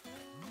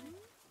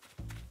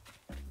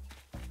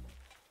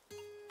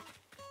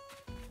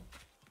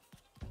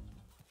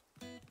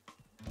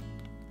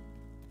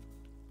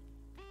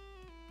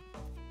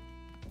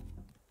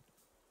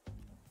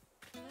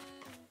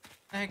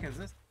 What the heck is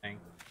this thing?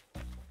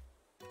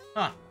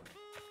 Huh.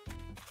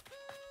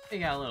 They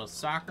got a little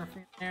soccer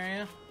field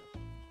area.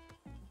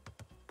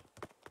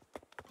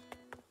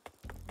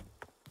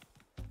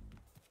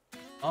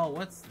 Oh,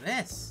 what's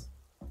this?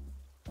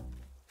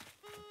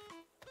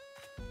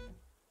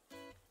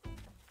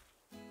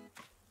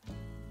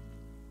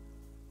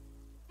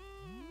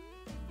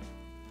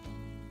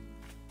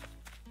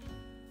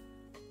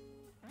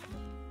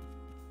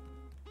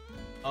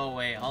 Oh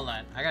wait, hold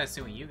on. I gotta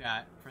see what you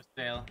got for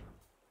sale.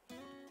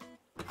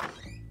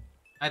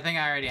 I think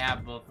I already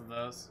have both of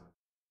those.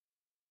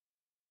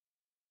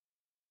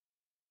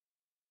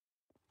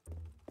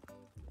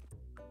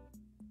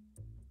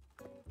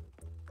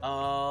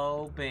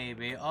 Oh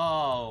baby.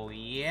 Oh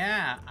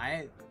yeah.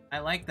 I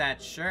like that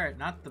shirt.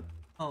 Not the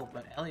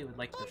but Ellie would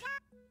like the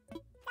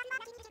shirt.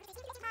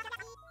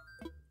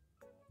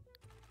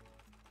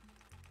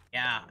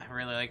 Yeah, I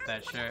really like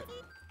that shirt.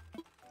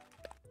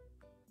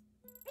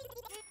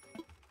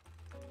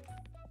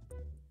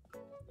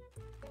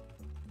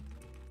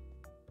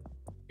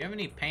 You have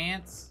any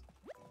pants?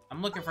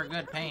 I'm looking for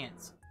good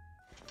pants.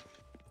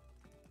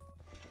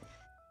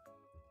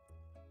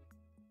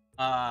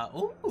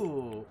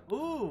 Ooh.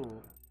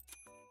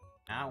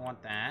 I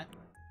want that.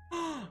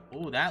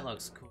 Ooh, that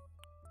looks cool.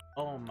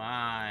 Oh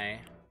my.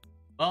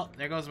 Well,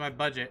 there goes my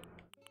budget.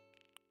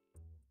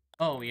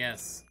 Oh,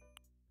 yes.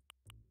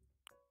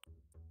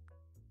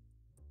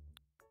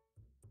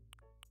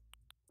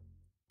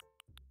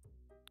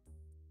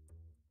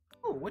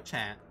 Ooh, witch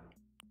hat.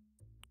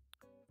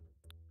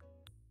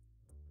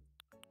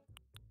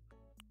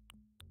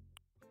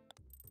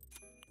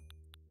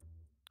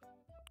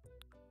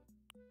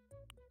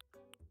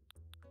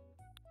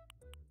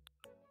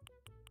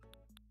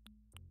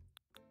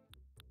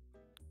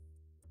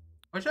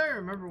 Wish I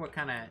remember what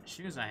kind of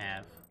shoes I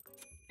have.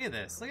 Look at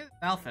this. Look at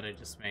the outfit I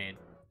just made.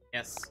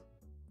 Yes.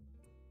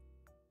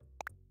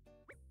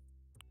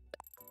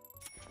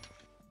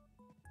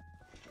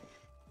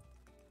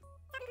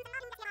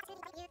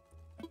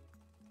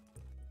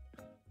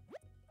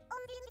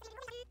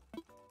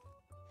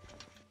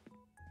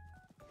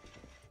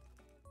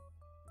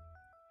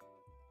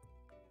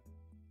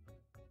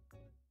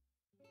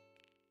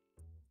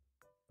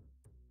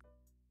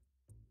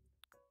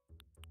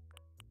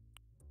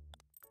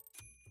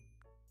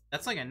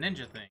 That's like a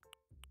ninja thing.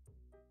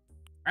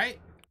 Right?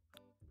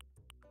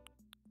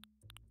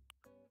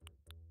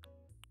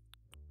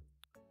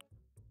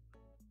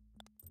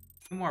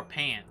 Two more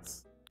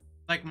pants.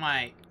 Like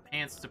my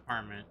pants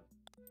department.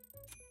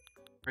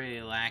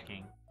 Pretty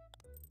lacking.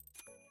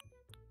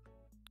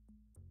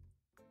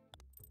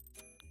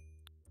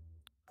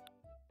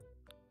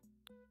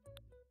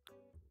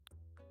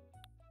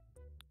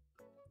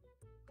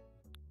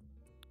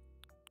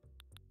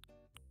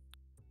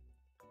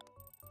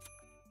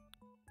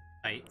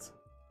 Right.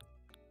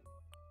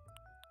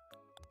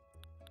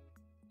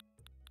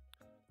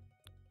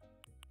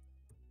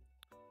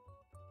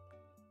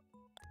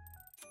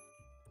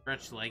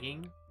 Stretch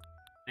legging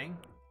thing?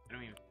 I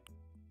don't even.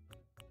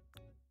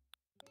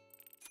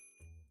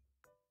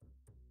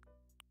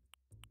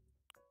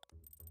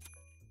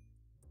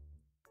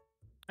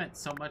 Spent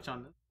so much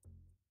on this.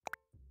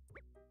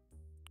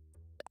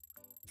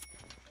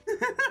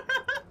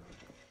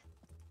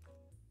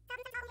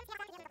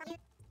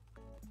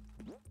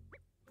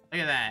 Look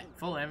at that.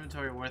 Full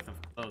inventory worth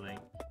of clothing.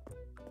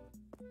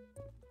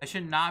 I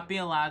should not be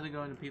allowed to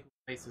go into people's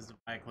places to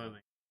buy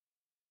clothing.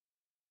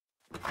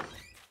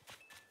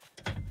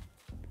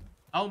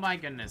 Oh my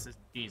goodness, it's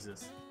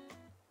Jesus.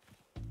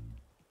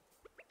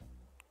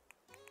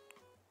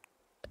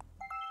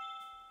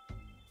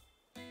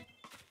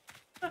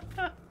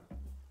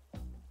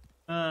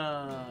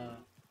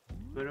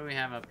 What do we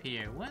have up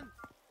here? What's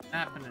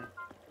happening?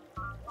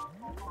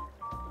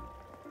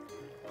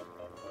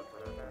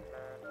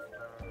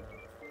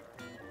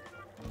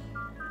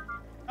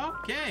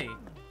 Okay.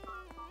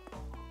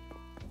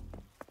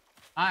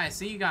 I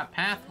see you got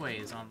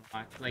pathways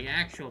unlocked, like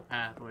actual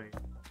pathways.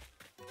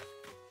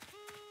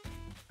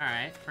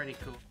 Alright, pretty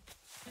cool.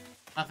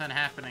 Nothing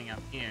happening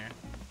up here.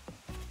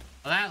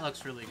 Well, that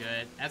looks really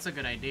good. That's a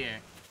good idea.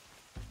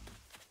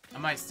 I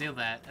might steal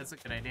that. That's a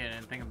good idea. I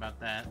didn't think about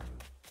that.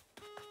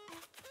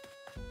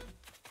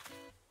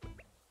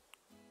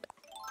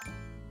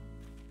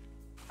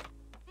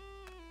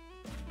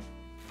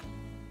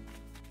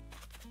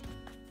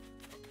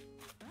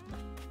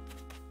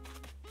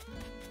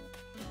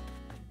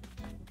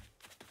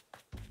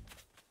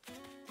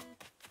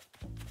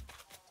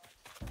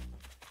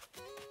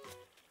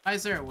 Why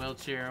is there a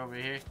wheelchair over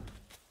here?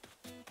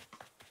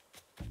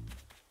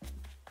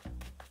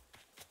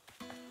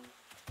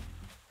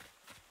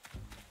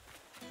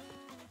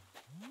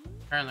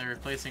 Currently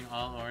replacing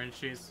all orange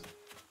shoes.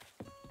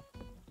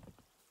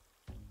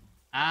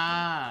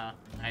 Ah,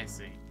 I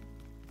see.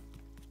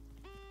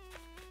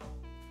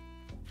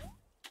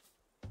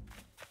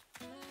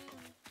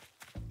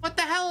 What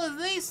the hell are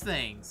these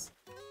things?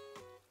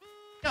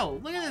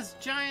 Yo, look at this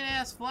giant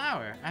ass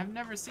flower. I've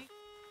never seen.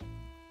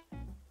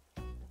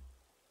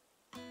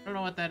 I don't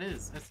know what that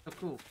is. That's so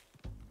cool.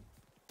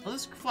 Oh,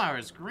 this flower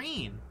is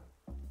green.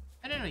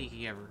 I didn't know you could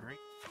get green.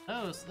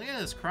 Oh, look at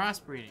this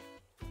crossbreeding.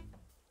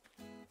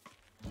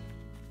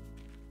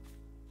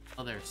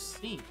 Oh, there's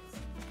seats.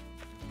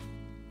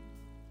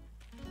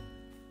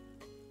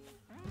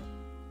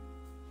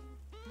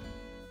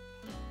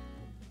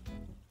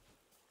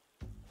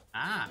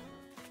 Ah.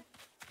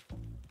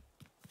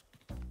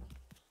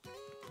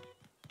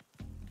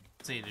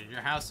 Let's see, did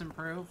your house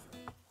improve?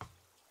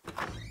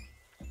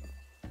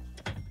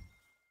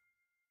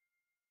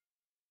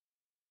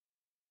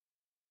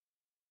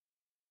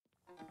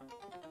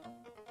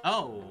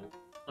 Oh.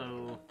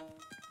 Hello.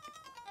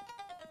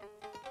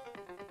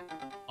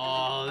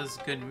 Oh, this is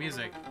good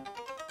music.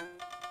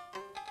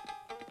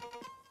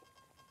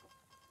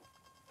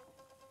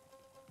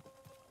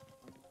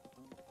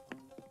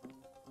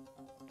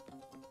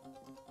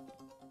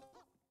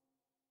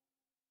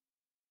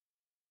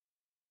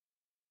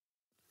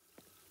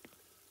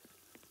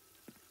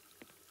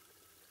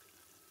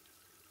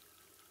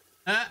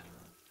 Ah.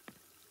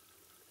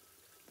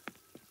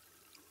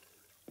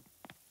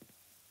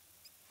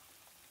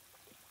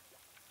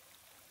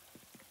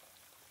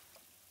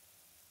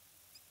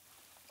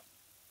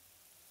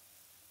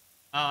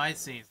 Oh, I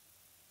see.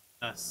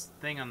 The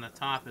thing on the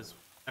top is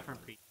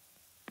different piece.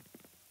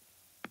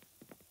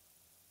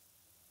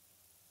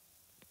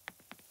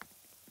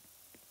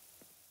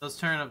 Those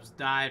turnips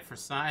died for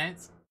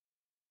science.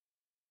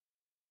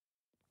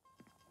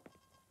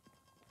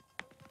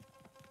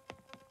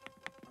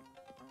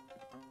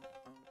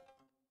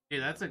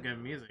 Dude, that's a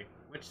good music.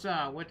 What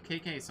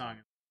KK song?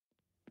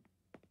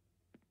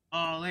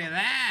 Oh, look at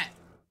that!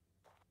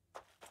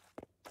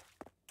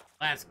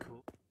 That's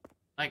cool.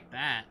 Like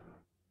that.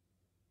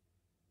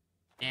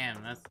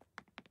 Damn, that's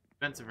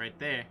expensive right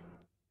there.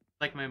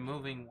 Like my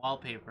moving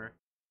wallpaper.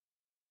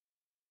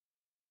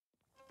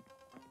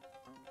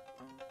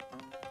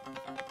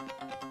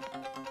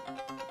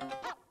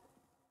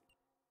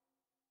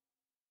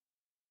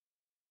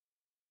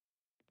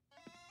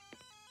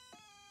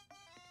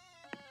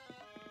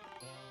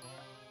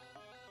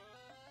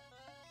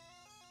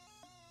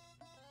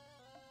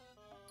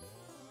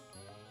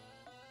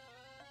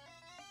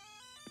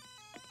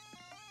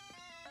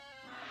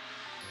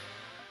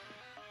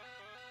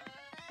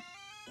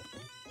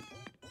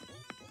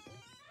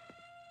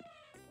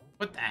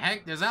 What the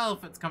heck? There's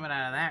elephants coming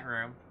out of that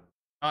room.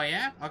 Oh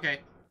yeah?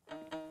 Okay.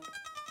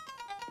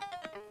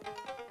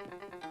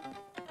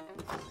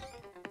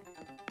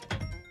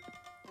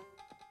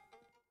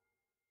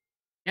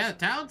 Yeah, the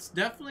town's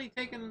definitely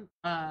taking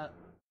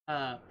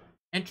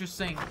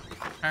interesting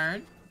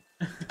turn.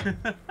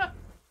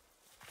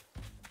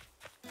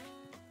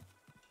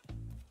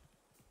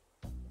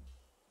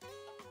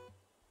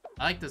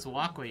 I like this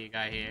walkway you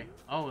got here.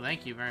 Oh,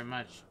 thank you very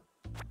much.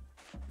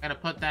 Gotta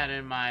put that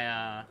in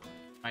my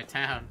my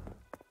town.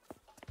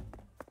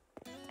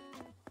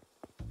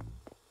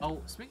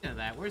 Oh, speaking of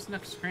that, where's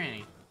Nook's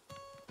Cranny?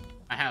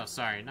 My house,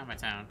 sorry, not my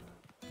town.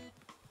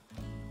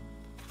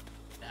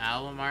 The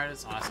album art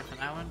is awesome for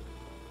that one.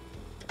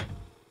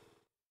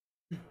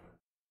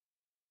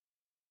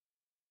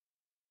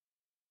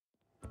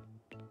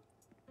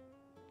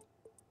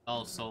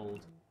 All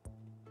sold.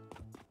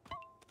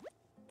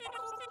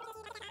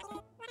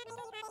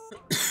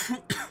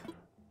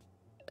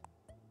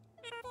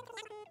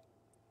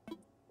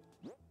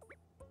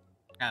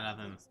 Got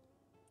nothing.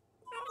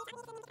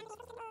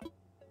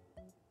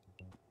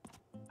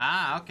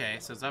 Ah, okay,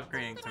 so it's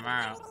upgrading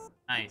tomorrow.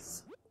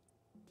 Nice.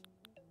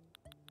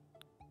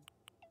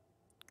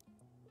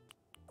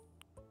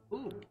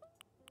 Ooh.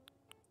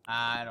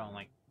 I don't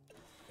like.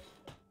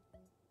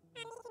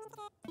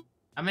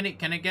 How many?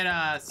 Can it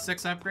get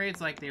 6 upgrades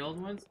like the old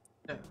ones?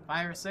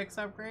 5 or 6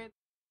 upgrades?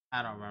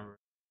 I don't remember.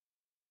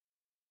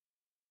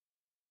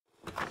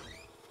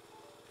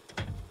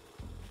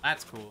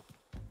 That's cool.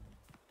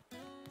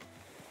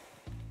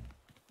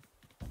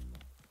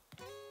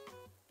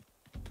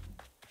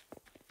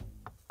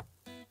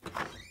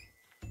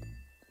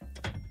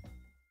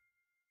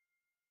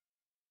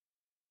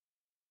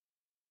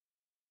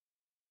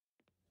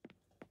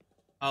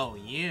 Oh,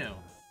 you.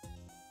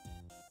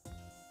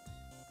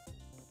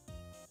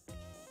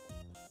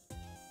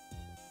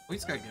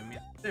 He's got good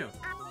music too.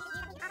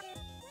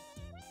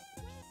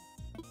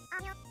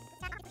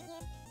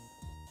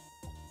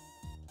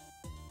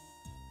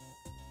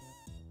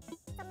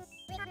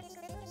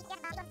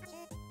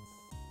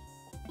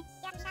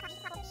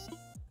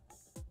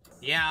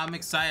 Yeah, I'm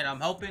excited. I'm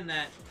hoping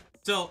that...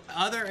 So,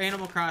 other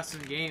Animal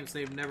Crossing games,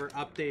 they've never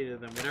updated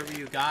them. Whatever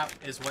you got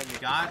is what you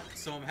got.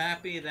 So I'm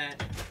happy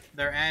that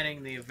they're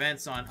adding the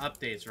events on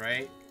updates,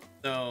 right?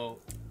 So,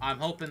 I'm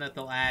hoping that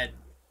they'll add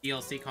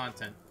DLC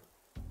content.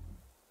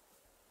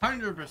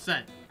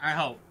 100%, I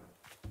hope.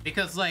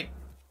 Because, like,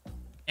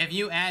 if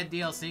you add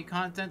DLC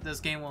content, this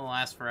game will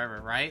last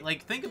forever, right?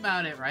 Like, think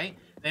about it, right?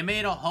 They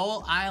made a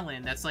whole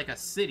island that's like a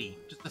city.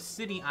 Just a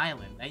city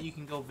island that you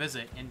can go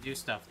visit and do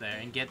stuff there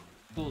and get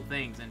cool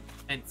things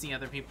and see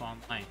other people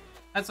online.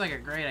 That's like a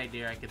great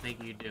idea I could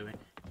think you could do.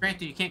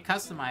 Granted, you can't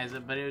customize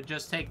it, but it would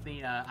just take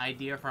the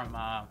idea from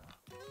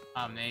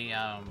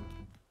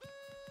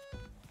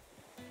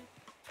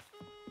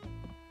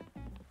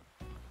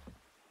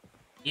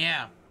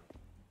Yeah.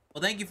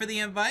 Well, thank you for the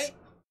invite.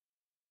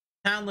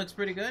 Town looks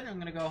pretty good. I'm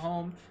gonna go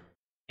home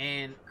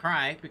and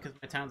cry because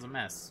my town's a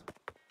mess.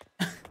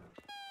 I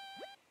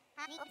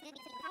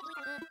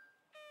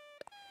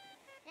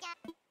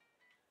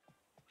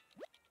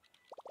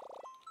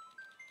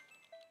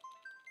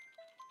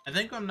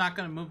think I'm not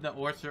gonna move the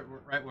orchard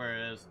right where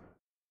it is.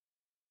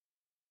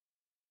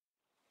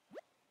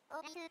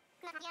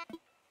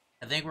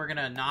 I think we're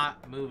gonna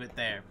not move it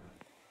there,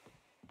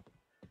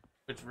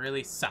 which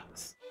really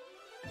sucks.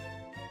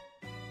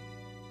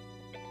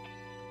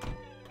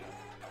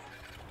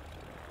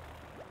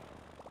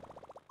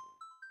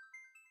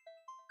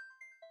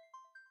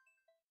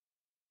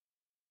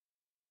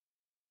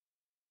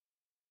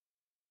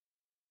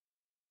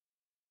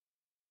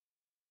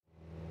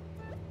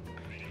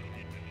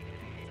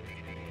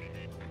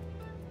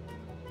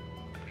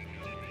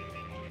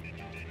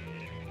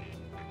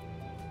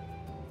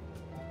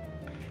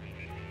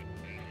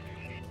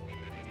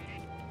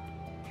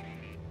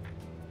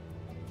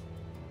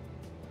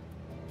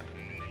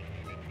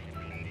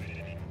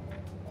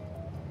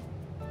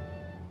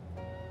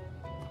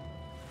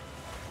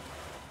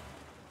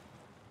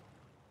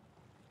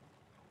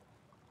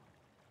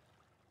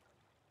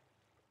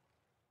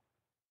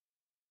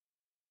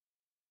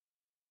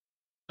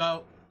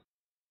 So,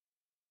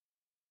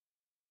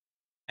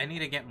 I need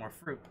to get more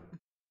fruit.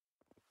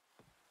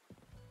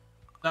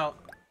 So,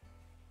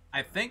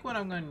 I think what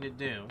I'm going to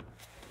do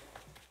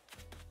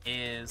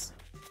is...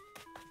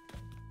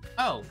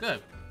 Oh,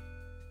 good.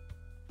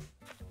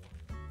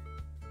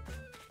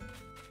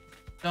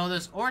 So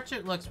this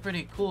orchard looks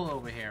pretty cool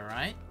over here,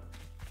 right?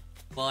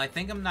 Well, I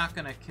think I'm not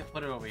gonna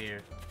put it over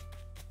here,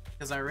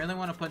 because I really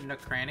want to put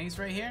Nook crannies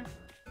right here.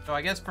 So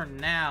I guess for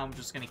now, I'm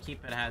just gonna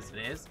keep it as it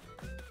is.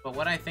 But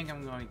what I think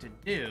I'm going to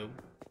do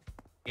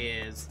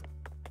is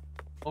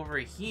over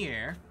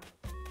here,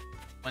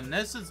 when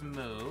this is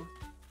moved,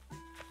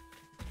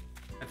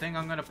 I think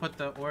I'm gonna put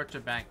the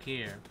orchard back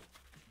here.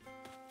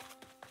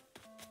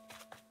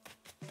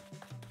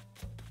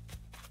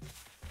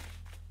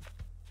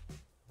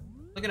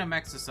 Look at him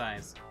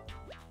exercise.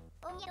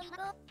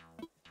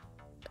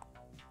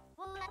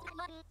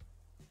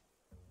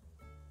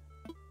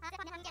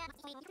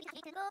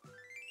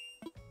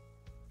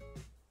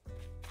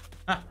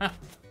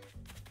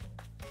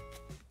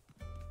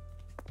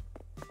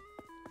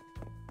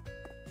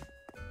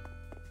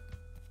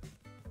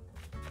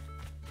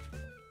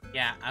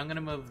 Yeah, I'm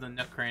gonna move the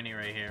Nook cranny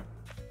right here.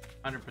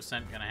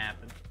 100% gonna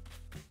happen.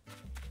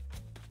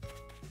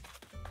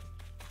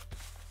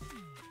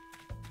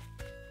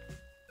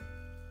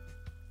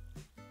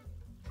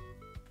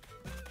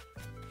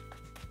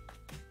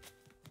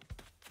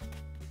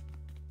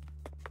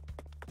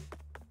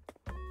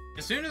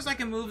 As soon as I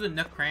can move the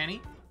Nook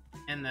cranny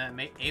and the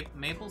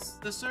Maple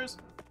Sisters,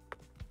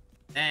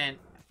 then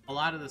a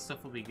lot of this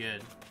stuff will be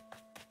good.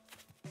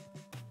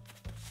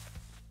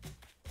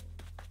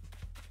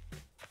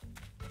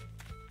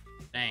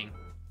 Dang.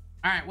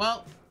 Alright,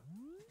 well,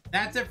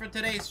 that's it for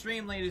today's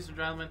stream, ladies and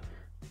gentlemen,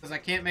 because I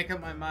can't make up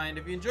my mind.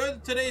 If you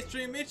enjoyed today's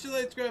stream, make sure to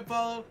like, subscribe,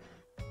 follow.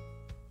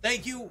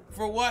 Thank you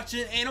for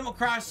watching Animal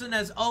Crossing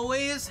as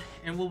always,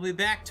 and we'll be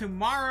back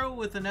tomorrow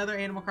with another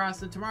Animal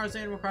Crossing. Tomorrow's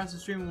Animal Crossing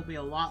stream will be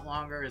a lot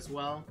longer as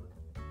well.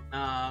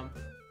 Yeah,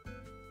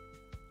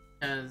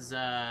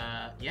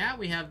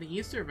 we have the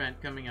Easter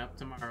event coming up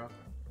tomorrow.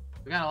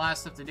 We got a lot of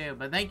stuff to do,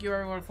 but thank you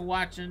everyone for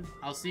watching.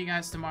 I'll see you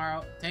guys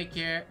tomorrow. Take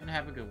care and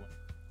have a good one.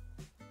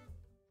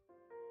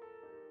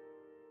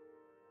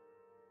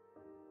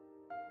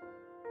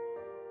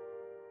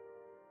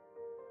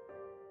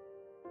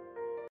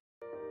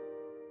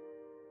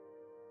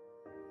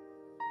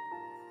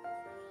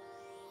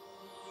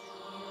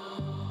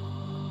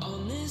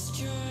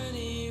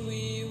 Journey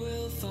we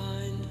will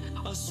find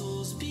our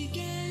souls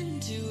begin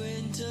to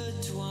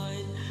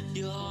intertwine.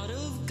 Your heart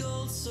of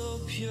gold, so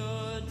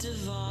pure,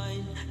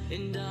 divine,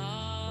 and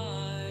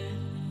I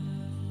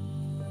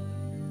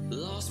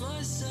lost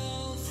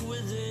myself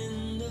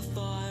within the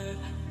fire,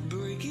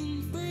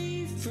 breaking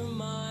free from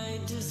my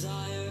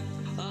desire.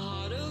 A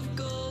heart of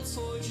gold,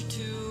 forged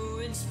to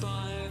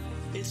inspire.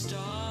 It's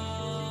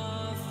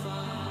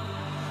starfire.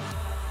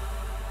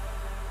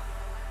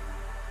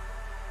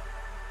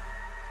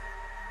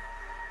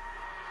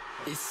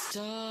 It's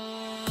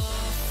starfire,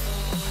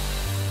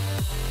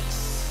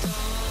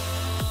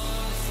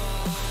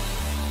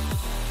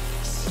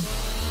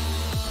 starfire,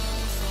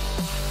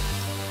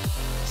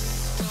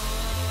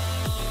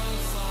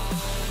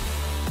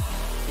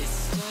 starfire,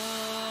 it's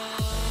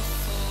starfire,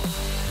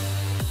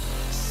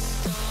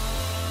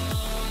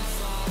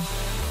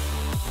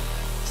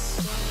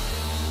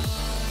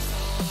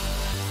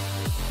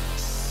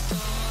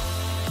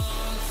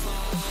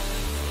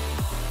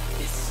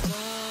 it's starfire.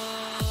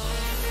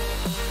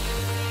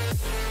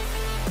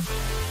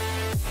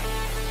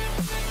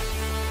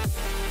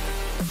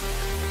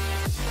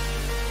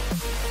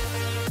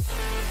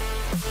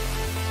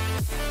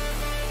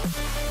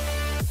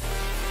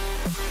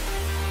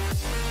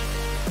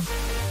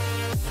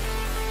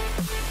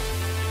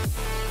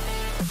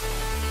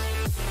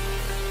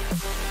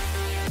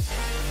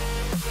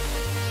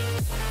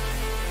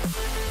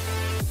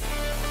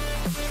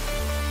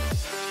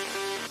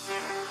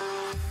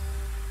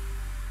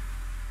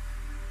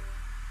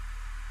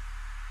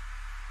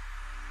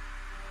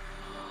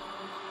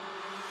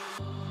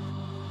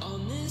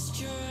 this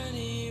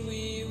journey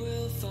we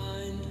will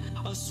find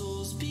our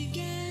souls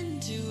begin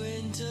to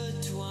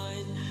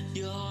intertwine.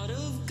 Your heart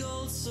of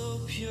gold, so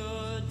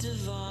pure,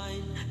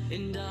 divine,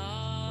 and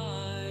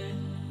I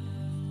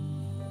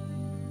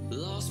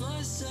lost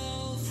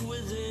myself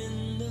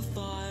within the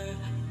fire,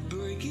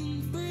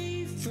 breaking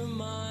free from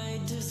my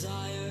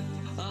desire.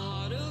 A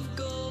heart of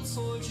gold,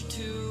 forged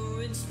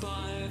to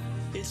inspire.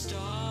 It's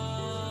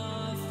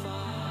starfire.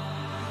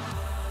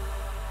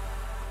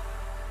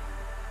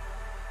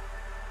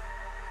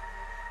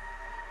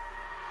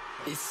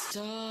 It's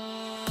starfire.